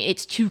like, I mean,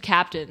 it's 2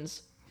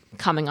 captains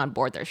coming on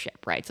board their ship,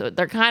 right? So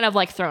they're kind of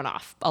like thrown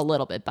off a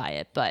little bit by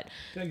it, but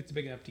I feel like it's a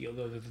big enough deal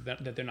though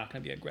that they're not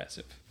going to be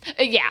aggressive.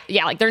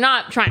 yeah, like they're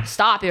not trying to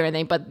stop you or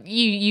anything, but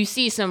you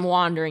see some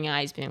wandering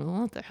eyes being,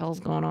 well, what the hell's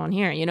going on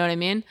here? You know what I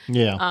mean?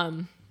 Yeah.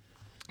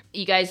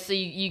 You guys, so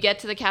you get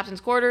to the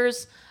captain's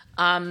quarters.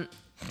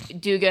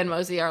 Duga and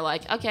Mosey are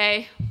like,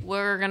 okay,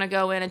 we're gonna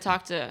go in and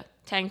talk to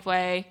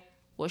Tangwei.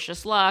 Wish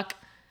us luck.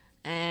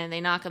 And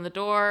they knock on the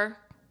door,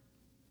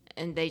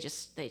 and they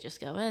just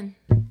go in.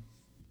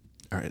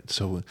 All right,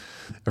 so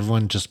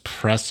everyone just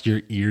press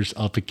your ears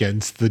up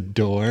against the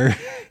door.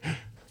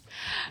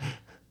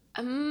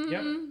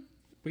 Yep.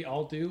 We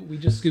all do. We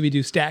just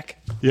Scooby-Doo stack.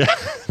 Yeah.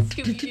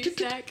 Scooby-Doo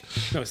stack.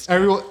 No, stack.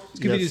 Everyone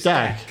Scooby-Doo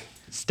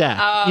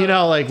stack. You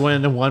know, like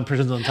when one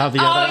person's on top of the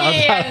other, on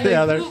top of the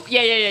other.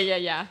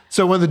 Yeah.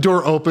 So when the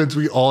door opens,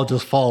 we all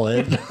just fall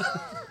in.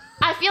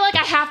 I feel like I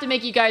have to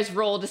make you guys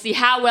roll to see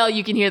how well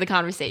you can hear the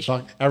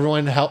conversation. Fuck,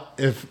 everyone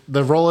help. If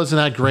the roll isn't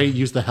that great,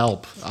 use the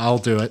help. I'll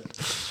do it.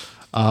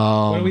 What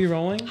are we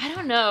rolling? I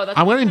don't know. That's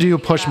I'm what going to do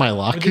push my about.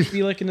 luck. Would this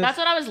be like an That's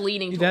what I was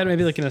leaning that towards.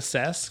 maybe like an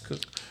assess?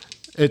 'Cause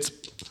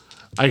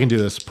I can do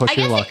this. Push I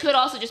your guess luck. it could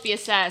also just be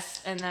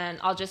assess, and then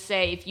I'll just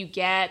say if you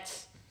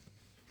get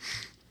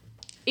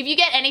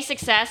any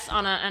success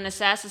on an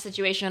assess a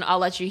situation, I'll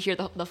let you hear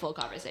the full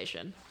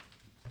conversation.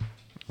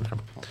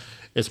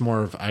 It's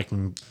more of I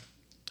can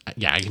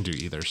do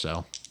either.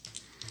 So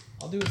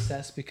I'll do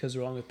assess because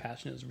rolling with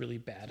passion is really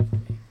bad for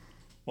me.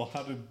 Well,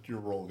 how did your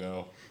roll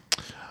go?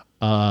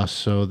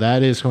 so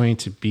that is going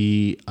to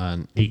be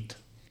an 8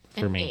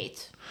 for An me.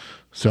 8.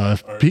 So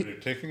if Are you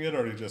taking it,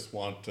 or do you just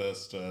want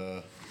us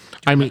to?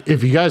 I mean,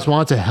 if you guys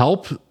want to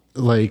help,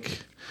 like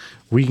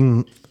we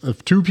can.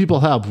 If 2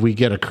 people help, we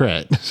get a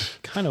crit.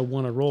 Kind of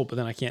want to roll, but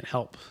then I can't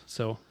help,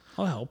 so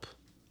I'll help.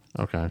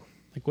 Okay,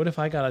 Like, what if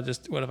I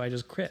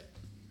just crit?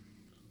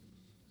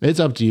 it's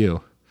up to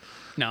you.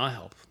 No, I'll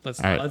help. Let's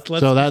All right. let's So be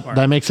smart.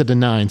 that makes it a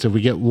 9. So if we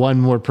get one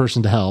more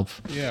person to help.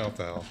 Yeah, what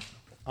the hell?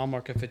 I'll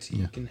mark a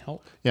fatigue can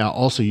help. Yeah.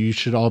 Also, you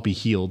should all be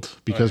healed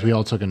because we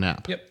all took a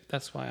nap. Yep,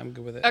 that's why I'm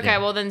good with it. Okay,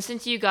 well then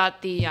since you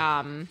got the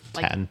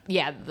 10.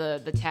 yeah,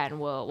 the 10,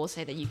 we'll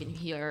say that you can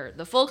hear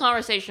the full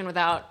conversation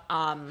without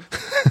God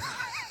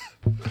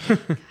dang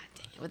it,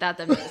 without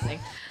them noticing.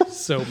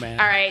 So mad.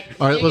 All right.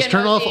 All right, you let's can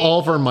turn off Mosey- all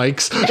of our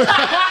mics.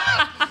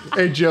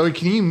 Hey, Joey,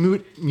 can you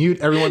mute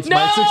everyone's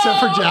mics except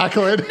for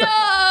Jacqueline?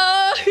 No.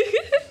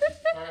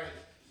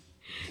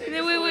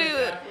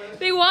 Wait.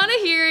 They want to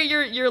hear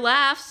your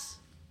laughs.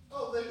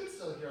 Oh, they can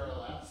still hear our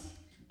laughs.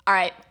 All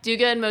right,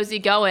 Duga and Mosey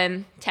go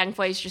in.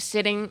 Tangfui's just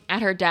sitting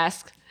at her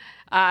desk.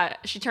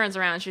 She turns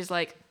around. She's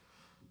like,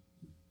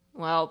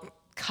 "Well,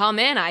 come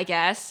in, I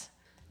guess."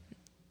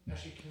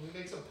 Actually, can we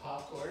make some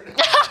popcorn?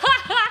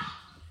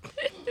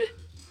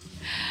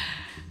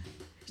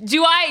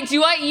 Do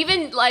I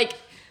even like?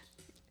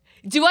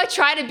 Do I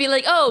try to be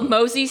like, "Oh,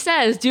 Mosey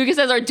says," Duga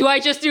says, or do I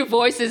just do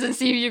voices and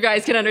see if you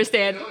guys can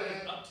understand?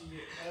 It's up to you.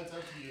 That's up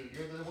to you.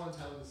 You're the one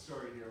telling the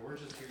story here. We're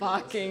just here.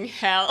 Fucking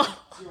hell.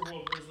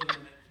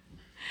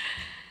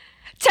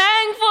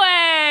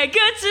 Tangfui,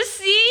 good to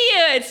see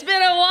you. It's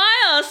been a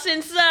while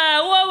since,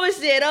 what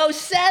was it,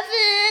 07?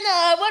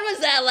 When was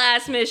that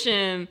last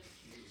mission?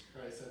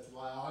 Christ, that's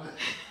loud.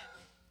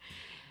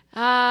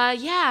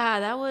 Yeah,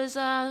 that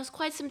was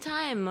quite some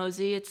time,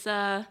 Mosey. It's,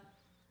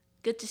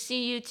 good to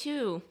see you,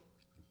 too.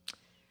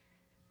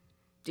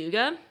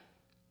 Duga?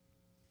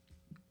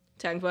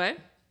 Tangfui?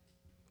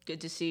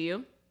 Good to see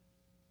you.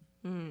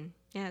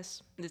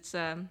 Yes, it's,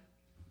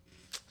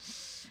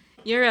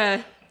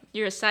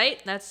 you're a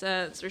sight, that's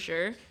for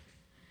sure.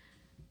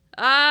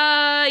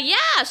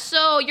 Yeah,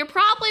 so you're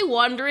probably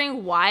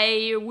wondering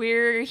why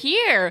we're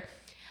here.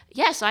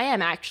 Yes, I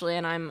am actually,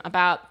 and I'm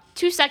about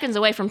 2 seconds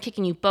away from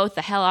kicking you both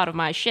the hell out of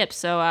my ship,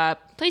 so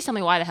please tell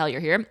me why the hell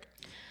you're here.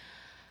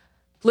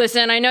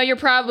 Listen, I know you're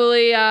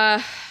probably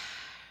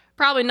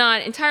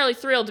not entirely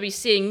thrilled to be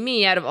seeing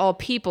me out of all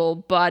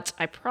people, but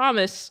I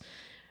promise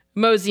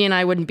Mosey and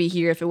I wouldn't be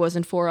here if it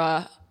wasn't for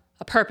a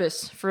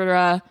purpose,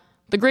 for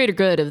the greater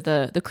good of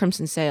the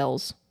Crimson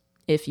Sails,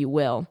 if you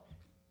will.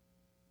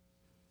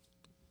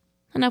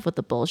 Enough with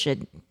the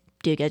bullshit,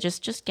 Duga.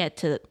 Just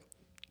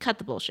cut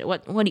the bullshit.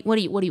 What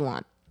do you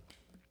want?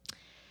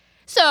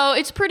 So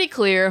it's pretty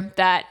clear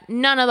that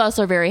none of us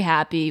are very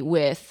happy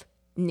with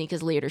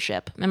Nika's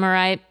leadership. Am I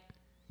right?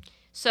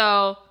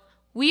 So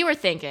we were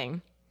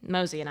thinking,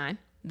 Mosey and I,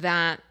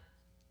 that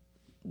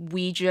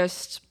we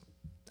just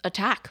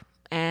attack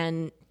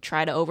and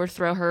try to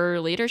overthrow her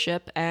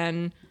leadership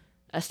and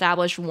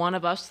establish one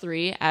of us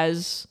three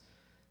as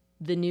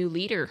the new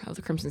leader of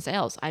the Crimson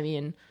Sails. I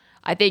mean,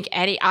 I think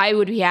I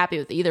would be happy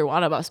with either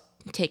one of us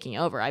taking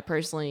over. I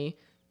personally,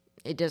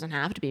 it doesn't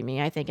have to be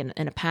me. I think in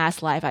a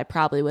past life, I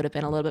probably would have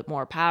been a little bit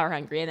more power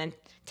hungry. And then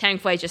Tang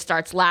Fei just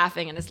starts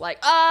laughing and is like,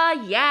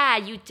 yeah,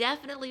 you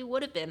definitely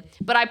would have been.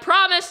 But I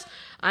promise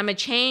I'm a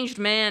changed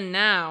man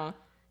now.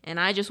 And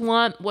I just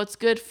want what's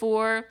good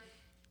for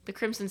the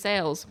Crimson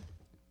Sails.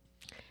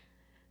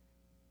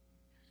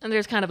 And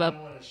there's kind of a...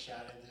 want to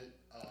shout in the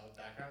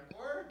background,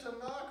 or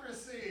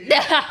democracy!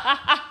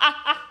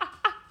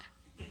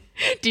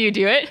 Do you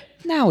do it?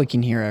 Now we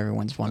can hear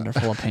everyone's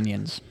wonderful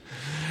opinions.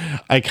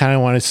 I kind of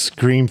want to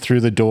scream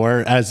through the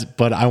door,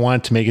 but I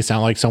want to make it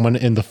sound like someone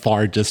in the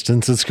far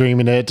distance is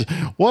screaming it.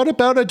 What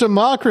about a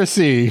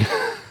democracy?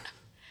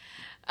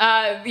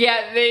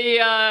 Yeah,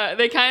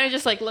 they kind of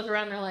just like look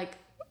around and they're like,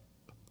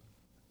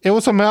 It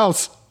was a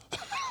mouse.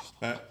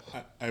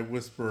 I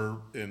whisper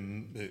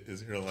in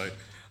his ear like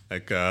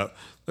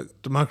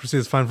democracy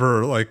is fine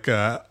for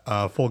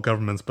full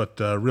governments, but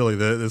really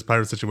this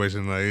pirate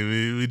situation,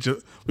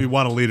 we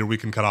want a leader we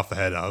can cut off the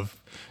head of.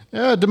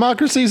 Yeah,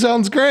 democracy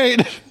sounds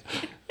great.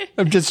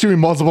 I'm just doing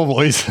multiple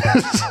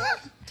voices.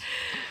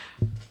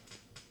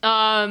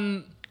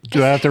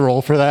 Do I have to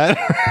roll for that?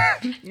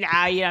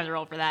 nah, you don't have to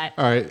roll for that.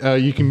 All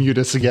right, you can mute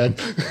us again.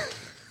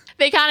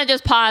 They kind of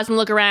just pause and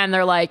look around and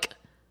they're like,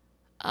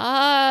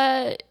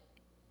 yeah,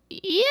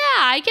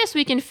 I guess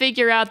we can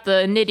figure out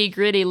the nitty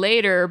gritty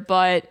later,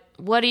 but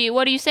what do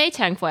you say,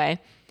 Tang Fei?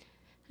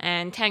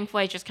 And Tang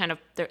Fei just kind of,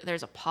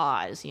 there's a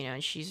pause,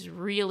 and she's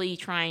really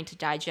trying to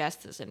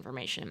digest this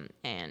information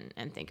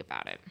and think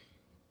about it.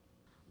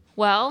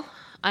 Well,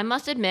 I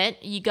must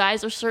admit, you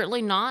guys are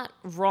certainly not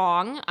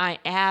wrong. I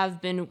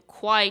have been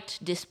quite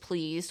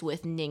displeased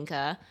with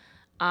Ninka.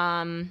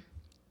 However,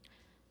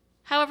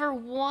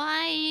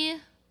 why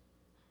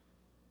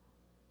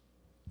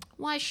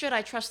should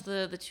I trust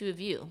the two of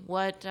you?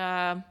 What's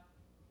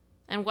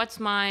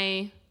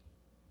my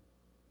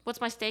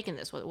stake in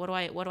this? What do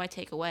I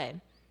take away?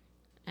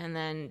 And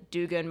then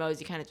Duga and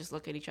Mosey kind of just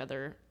look at each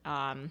other.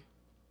 And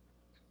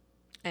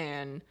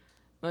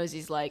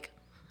Mosey's like,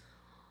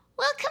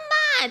 well, come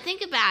on,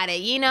 think about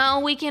it.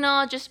 We can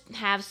all just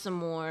have some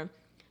more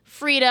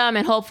freedom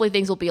and hopefully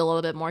things will be a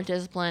little bit more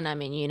disciplined. I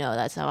mean,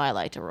 that's how I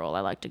like to roll.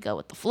 I like to go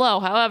with the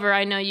flow. However,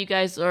 I know you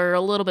guys are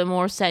a little bit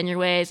more set in your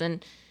ways.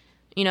 And,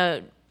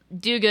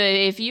 Duga,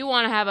 if you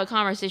want to have a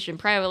conversation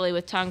privately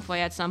with Tang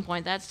Fei at some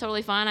point, that's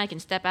totally fine. I can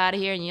step out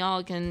of here and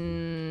y'all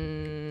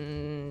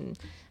can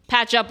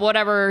patch up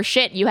whatever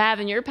shit you have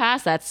in your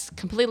past. That's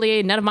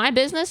completely none of my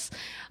business.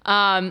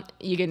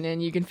 You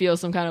can feel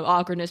some kind of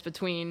awkwardness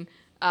between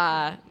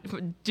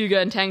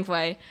Duga and Tang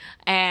Fei,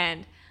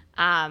 and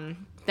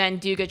then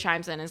Duga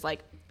chimes in and is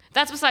like,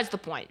 "That's besides the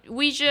point.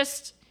 We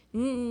just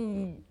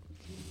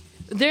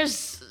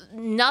there's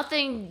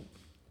nothing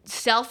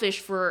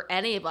selfish for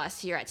any of us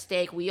here at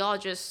stake. We all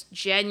just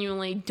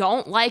genuinely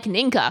don't like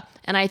Ninka,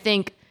 and I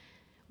think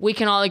we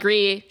can all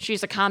agree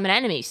she's a common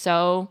enemy.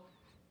 So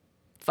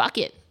fuck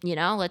it,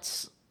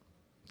 let's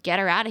get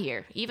her out of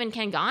here. Even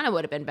Kangana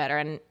would have been better,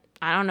 and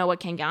I don't know what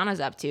Kangana's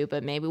up to,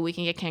 but maybe we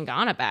can get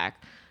Kangana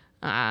back.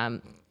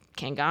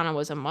 Kangana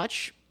was a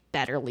much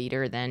better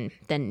leader than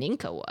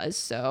Ninka was,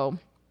 so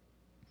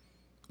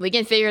we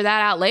can figure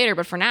that out later,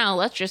 but for now,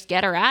 let's just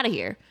get her out of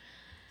here."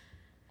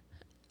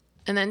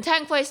 And then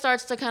Tang Fei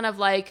starts to kind of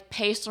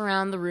pace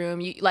around the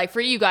room.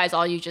 For you guys,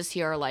 all you just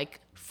hear are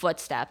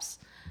footsteps.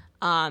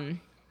 And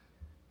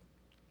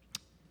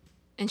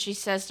she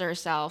says to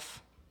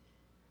herself,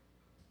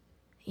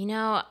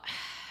 I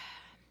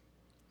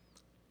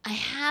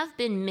have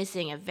been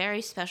missing a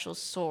very special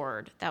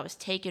sword that was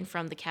taken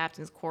from the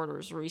captain's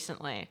quarters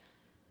recently.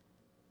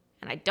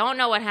 And I don't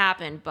know what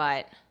happened,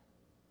 but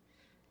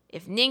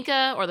if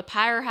Ninka or the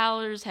Pyre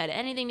Howlers had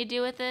anything to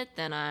do with it,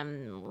 then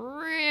I'm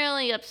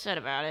really upset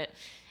about it.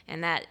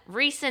 And that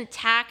recent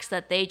tax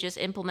that they just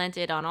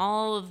implemented on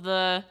all of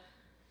the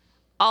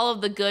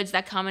goods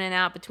that come in and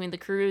out between the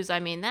crews,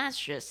 I mean, that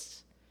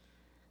just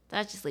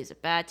leaves a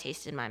bad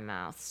taste in my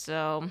mouth.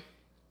 So,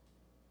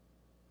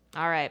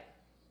 all right,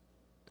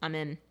 I'm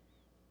in.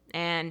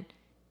 And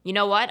you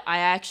know what? I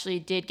actually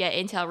did get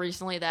intel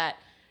recently that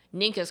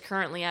Ninka's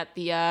currently at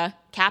the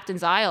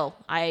Captain's Isle.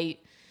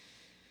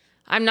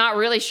 I'm not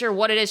really sure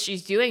what it is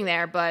she's doing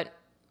there, but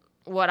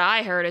what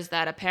I heard is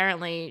that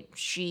apparently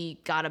she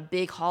got a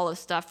big haul of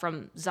stuff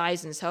from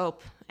Zyzen's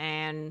Hope,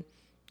 and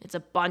it's a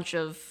bunch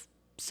of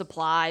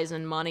supplies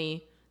and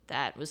money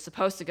that was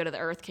supposed to go to the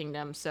Earth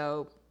Kingdom.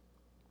 So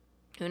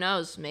who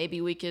knows?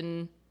 Maybe we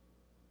can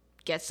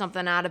get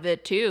something out of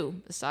it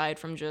too, aside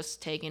from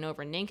just taking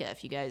over Ninka,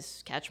 if you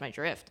guys catch my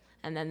drift.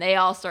 And then they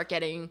all start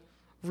getting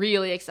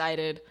really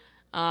excited,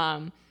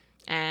 and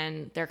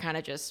they're kind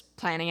of just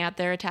planning out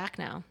their attack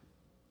now.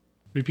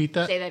 Repeat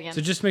that. Say that again. So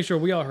just to make sure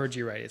we all heard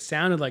you right. It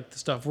sounded like the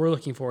stuff we're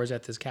looking for is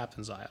at this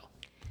Captain's Isle.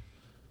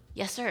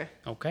 Yes, sir.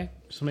 Okay.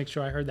 Just make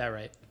sure I heard that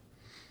right.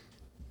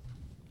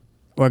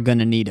 We're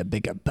gonna need a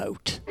bigger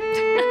boat.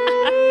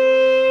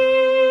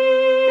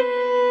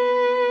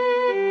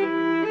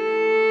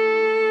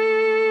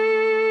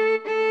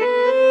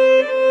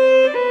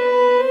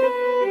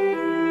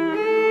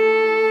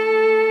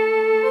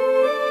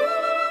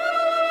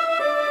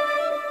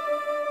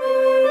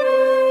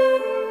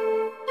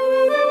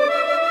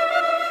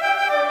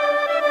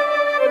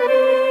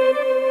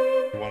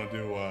 You want to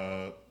do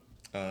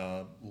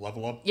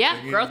level up? Yeah,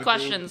 thingy growth to do?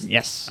 questions.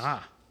 Yes.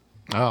 Ah.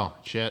 Oh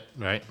shit!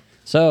 Right.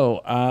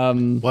 So,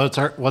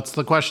 What's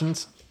the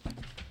questions?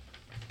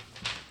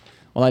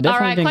 well, I All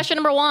definitely right, think question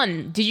number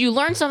 1. Did you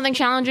learn something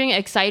challenging,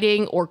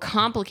 exciting, or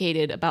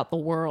complicated about the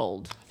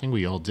world? I think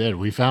we all did.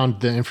 We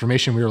found the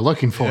information we were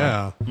looking for.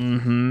 Yeah.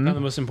 Found the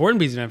most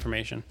important piece of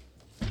information.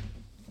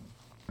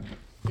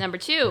 Number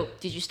 2,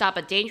 did you stop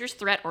a dangerous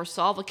threat or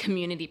solve a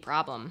community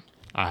problem?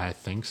 I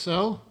think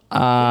so.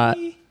 well,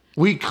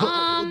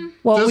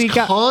 Does we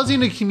got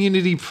causing a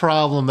community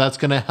problem that's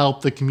going to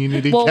help the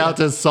community Well, count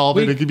as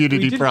solving we- a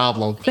community we did-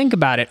 problem? think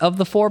about it. Of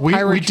the 4 We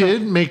pirate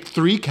did make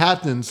 3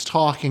 captains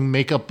talking,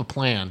 make up a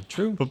plan.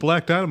 True. But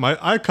Black Dynamite,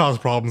 I cause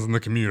problems in the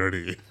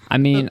community. I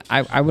mean,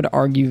 I would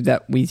argue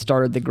that we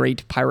started the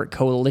Great Pirate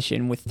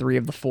Coalition with 3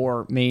 of the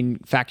 4 main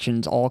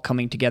factions all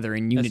coming together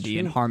in unity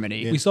and true.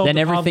 harmony. We solved Then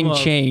the everything problem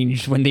of-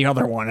 changed when the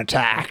other one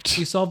attacked.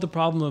 We solved the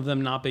problem of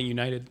them not being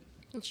united.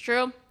 It's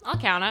true. I'll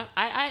count it.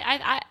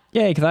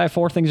 Yay, because I have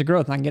 4 things of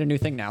growth and I can get a new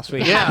thing now.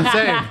 Sweet. Yeah,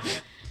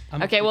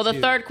 same. Okay, well, the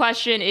third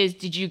question is,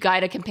 did you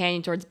guide a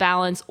companion towards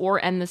balance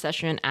or end the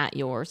session at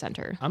your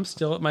center? I'm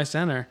still at my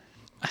center.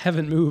 I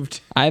haven't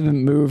moved. I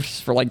haven't moved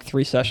for like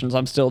 3 sessions.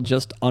 I'm still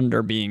just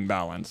under being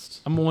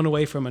balanced. I'm 1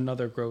 away from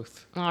another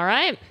growth. All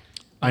right.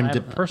 I have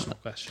a personal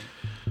question,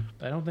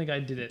 but I don't think I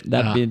did it.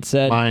 That being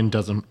said, Mine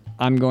doesn't.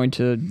 I'm going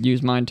to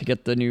use mine to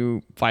get the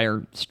new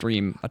fire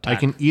stream attack. I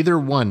can either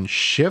one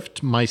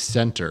shift my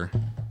center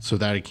so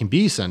that it can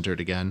be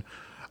centered again.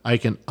 I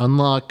can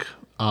unlock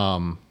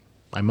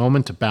my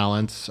moment to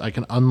balance. I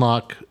can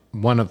unlock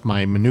one of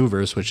my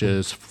maneuvers, which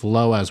is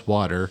flow as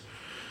water,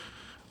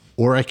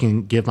 or I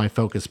can give my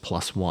focus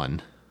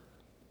 +1.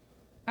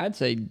 I'd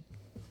say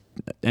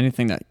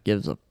anything that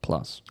gives a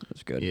plus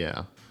is good.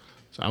 Yeah.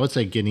 So I would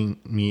say getting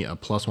me a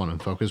 +1 in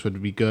focus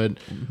would be good.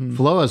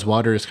 Flow as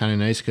water is kind of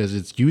nice because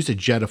it's use a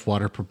jet of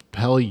water,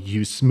 propel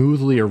you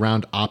smoothly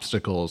around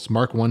obstacles,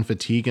 mark 1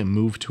 fatigue, and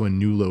move to a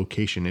new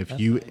location. If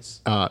you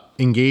nice.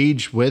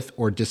 Engage with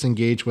or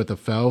disengage with a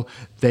foe,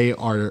 they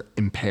are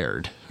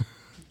impaired.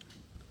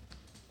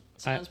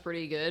 Sounds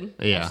pretty good.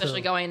 Yeah.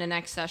 Especially going into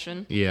next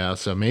session. Yeah,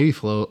 so maybe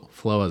flow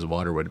as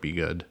water would be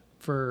good.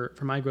 For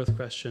my growth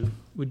question,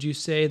 would you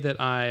say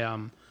that I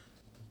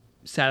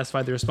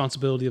satisfied the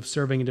responsibility of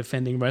serving and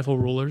defending rifle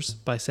rulers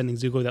by sending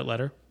Zuko that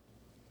letter?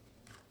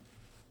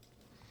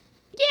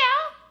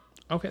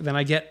 Yeah. Okay, then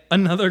I get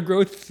another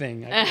growth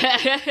thing.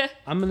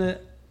 I'm gonna.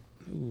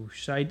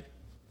 Should I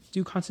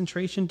do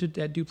concentration to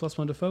do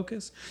 +1 to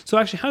focus? So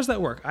actually, how does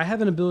that work? I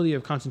have an ability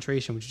of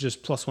concentration, which is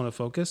just +1 to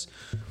focus,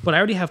 but I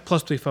already have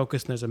 +3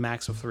 focus, and there's a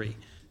max of 3.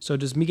 So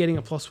does me getting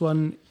a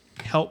 +1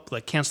 help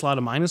like cancel out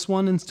a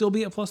 -1 and still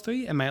be at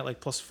 +3? Am I at like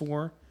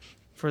 +4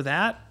 for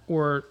that,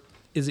 or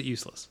is it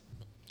useless?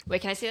 Wait,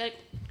 can I see that?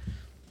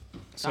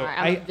 So Sorry,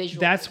 I'm a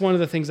visual. that's one of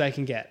the things I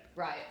can get,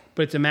 Right.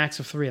 but it's a max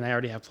of 3, and I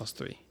already have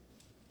 +3.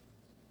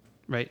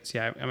 Right? See,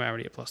 I'm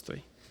already at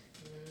 +3.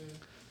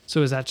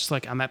 So is that just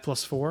like I'm at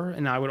 +4,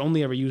 and I would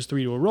only ever use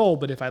 3 to a roll,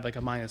 but if I had like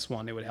a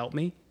 -1, it would help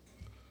me?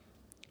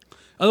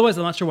 Otherwise,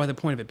 I'm not sure why the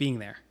point of it being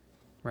there,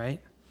 right?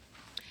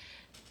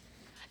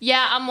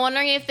 Yeah, I'm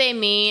wondering if they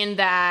mean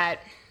that.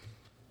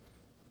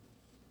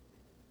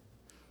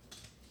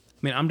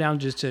 I mean, I'm down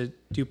just to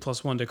do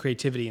 +1 to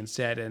creativity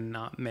instead, and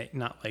not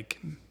like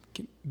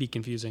be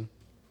confusing.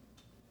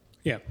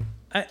 Yeah,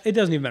 it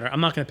doesn't even matter.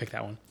 I'm not going to pick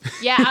that one.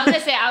 Yeah, I was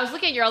gonna say, I was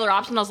looking at your other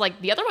option. I was like,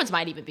 the other ones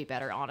might even be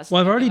better, honestly.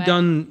 Well, I've already Anyway.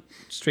 done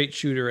straight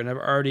shooter, and I've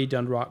already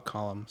done rock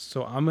column,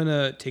 so I'm going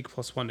to take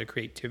 +1 to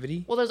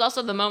creativity. Well, there's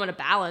also the moment of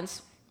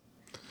balance.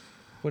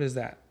 What is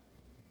that?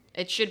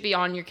 It should be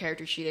on your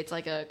character sheet. It's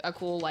like a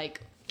cool,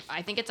 like,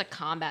 I think it's a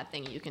combat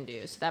thing you can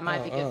do. So that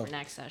might be good for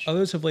next session.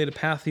 Others have laid a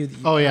path through.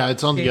 Oh yeah,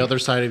 it's on the other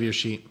side of your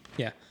sheet.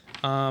 Yeah.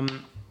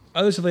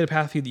 Others have laid a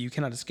path for you that you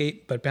cannot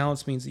escape, but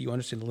balance means that you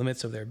understand the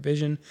limits of their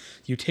vision.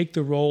 You make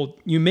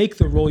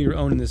the role your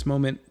own in this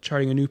moment,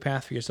 charting a new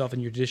path for yourself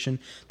and your tradition.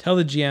 Tell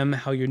the GM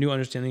how your new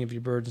understanding of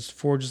your burdens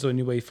forges a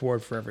new way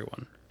forward for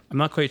everyone. I'm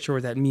not quite sure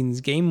what that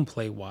means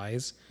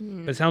gameplay-wise,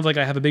 but it sounds like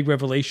I have a big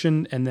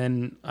revelation, and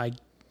then I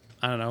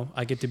don't know,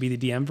 I get to be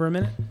the DM for a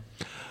minute.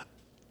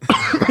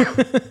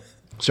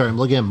 Sorry, I'm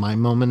looking at my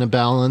moment of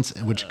balance,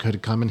 which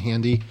could come in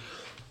handy.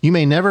 You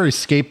may never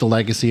escape the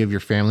legacy of your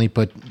family,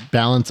 but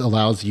balance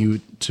allows you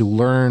to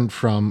learn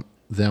from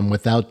them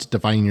without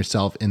defining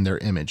yourself in their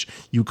image.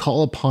 You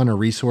call upon a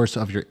resource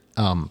of your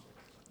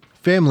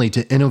family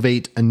to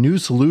innovate a new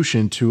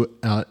solution to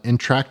an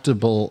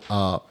intractable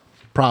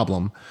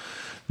problem,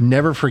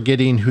 never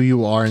forgetting who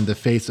you are in the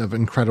face of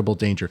incredible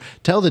danger.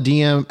 Tell the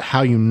DM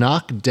how you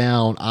knock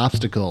down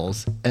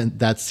obstacles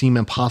that seem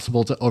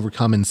impossible to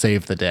overcome and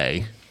save the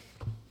day.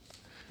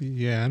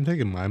 Yeah, I'm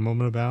taking my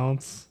moment of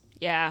balance.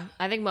 Yeah,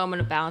 I think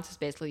moment of balance is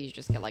basically you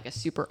just get like a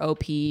super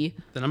OP I'm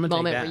gonna take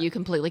moment that. where you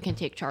completely can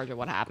take charge of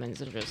what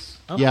happens and just.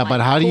 Yeah,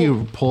 but how do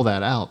you pull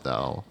that out,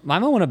 though? My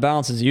moment of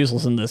balance is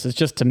useless in this. It's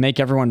just to make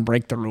everyone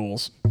break the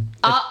rules.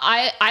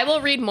 I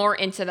will read more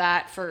into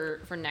that for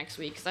next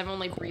week because I've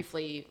only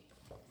briefly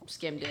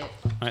skimmed it.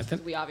 right,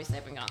 then- We obviously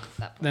haven't gotten to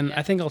that point. Then yet.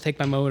 I think I'll take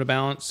my moment of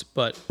balance,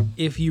 but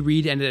if you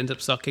read and it ends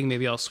up sucking,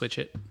 maybe I'll switch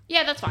it.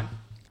 Yeah, that's fine.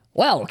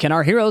 Well, can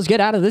our heroes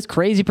get out of this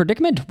crazy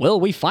predicament? Will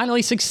we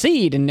finally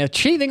succeed in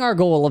achieving our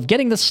goal of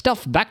getting the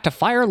stuff back to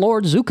Fire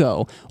Lord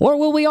Zuko? Or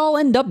will we all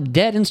end up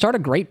dead and start a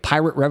great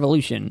pirate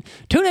revolution?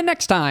 Tune in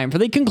next time for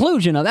the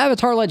conclusion of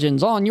Avatar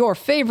Legends on your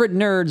favorite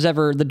nerds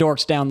ever, the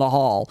dorks down the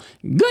hall.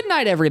 Good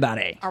night,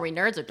 everybody. Are we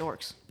nerds or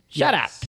dorks? Shut up.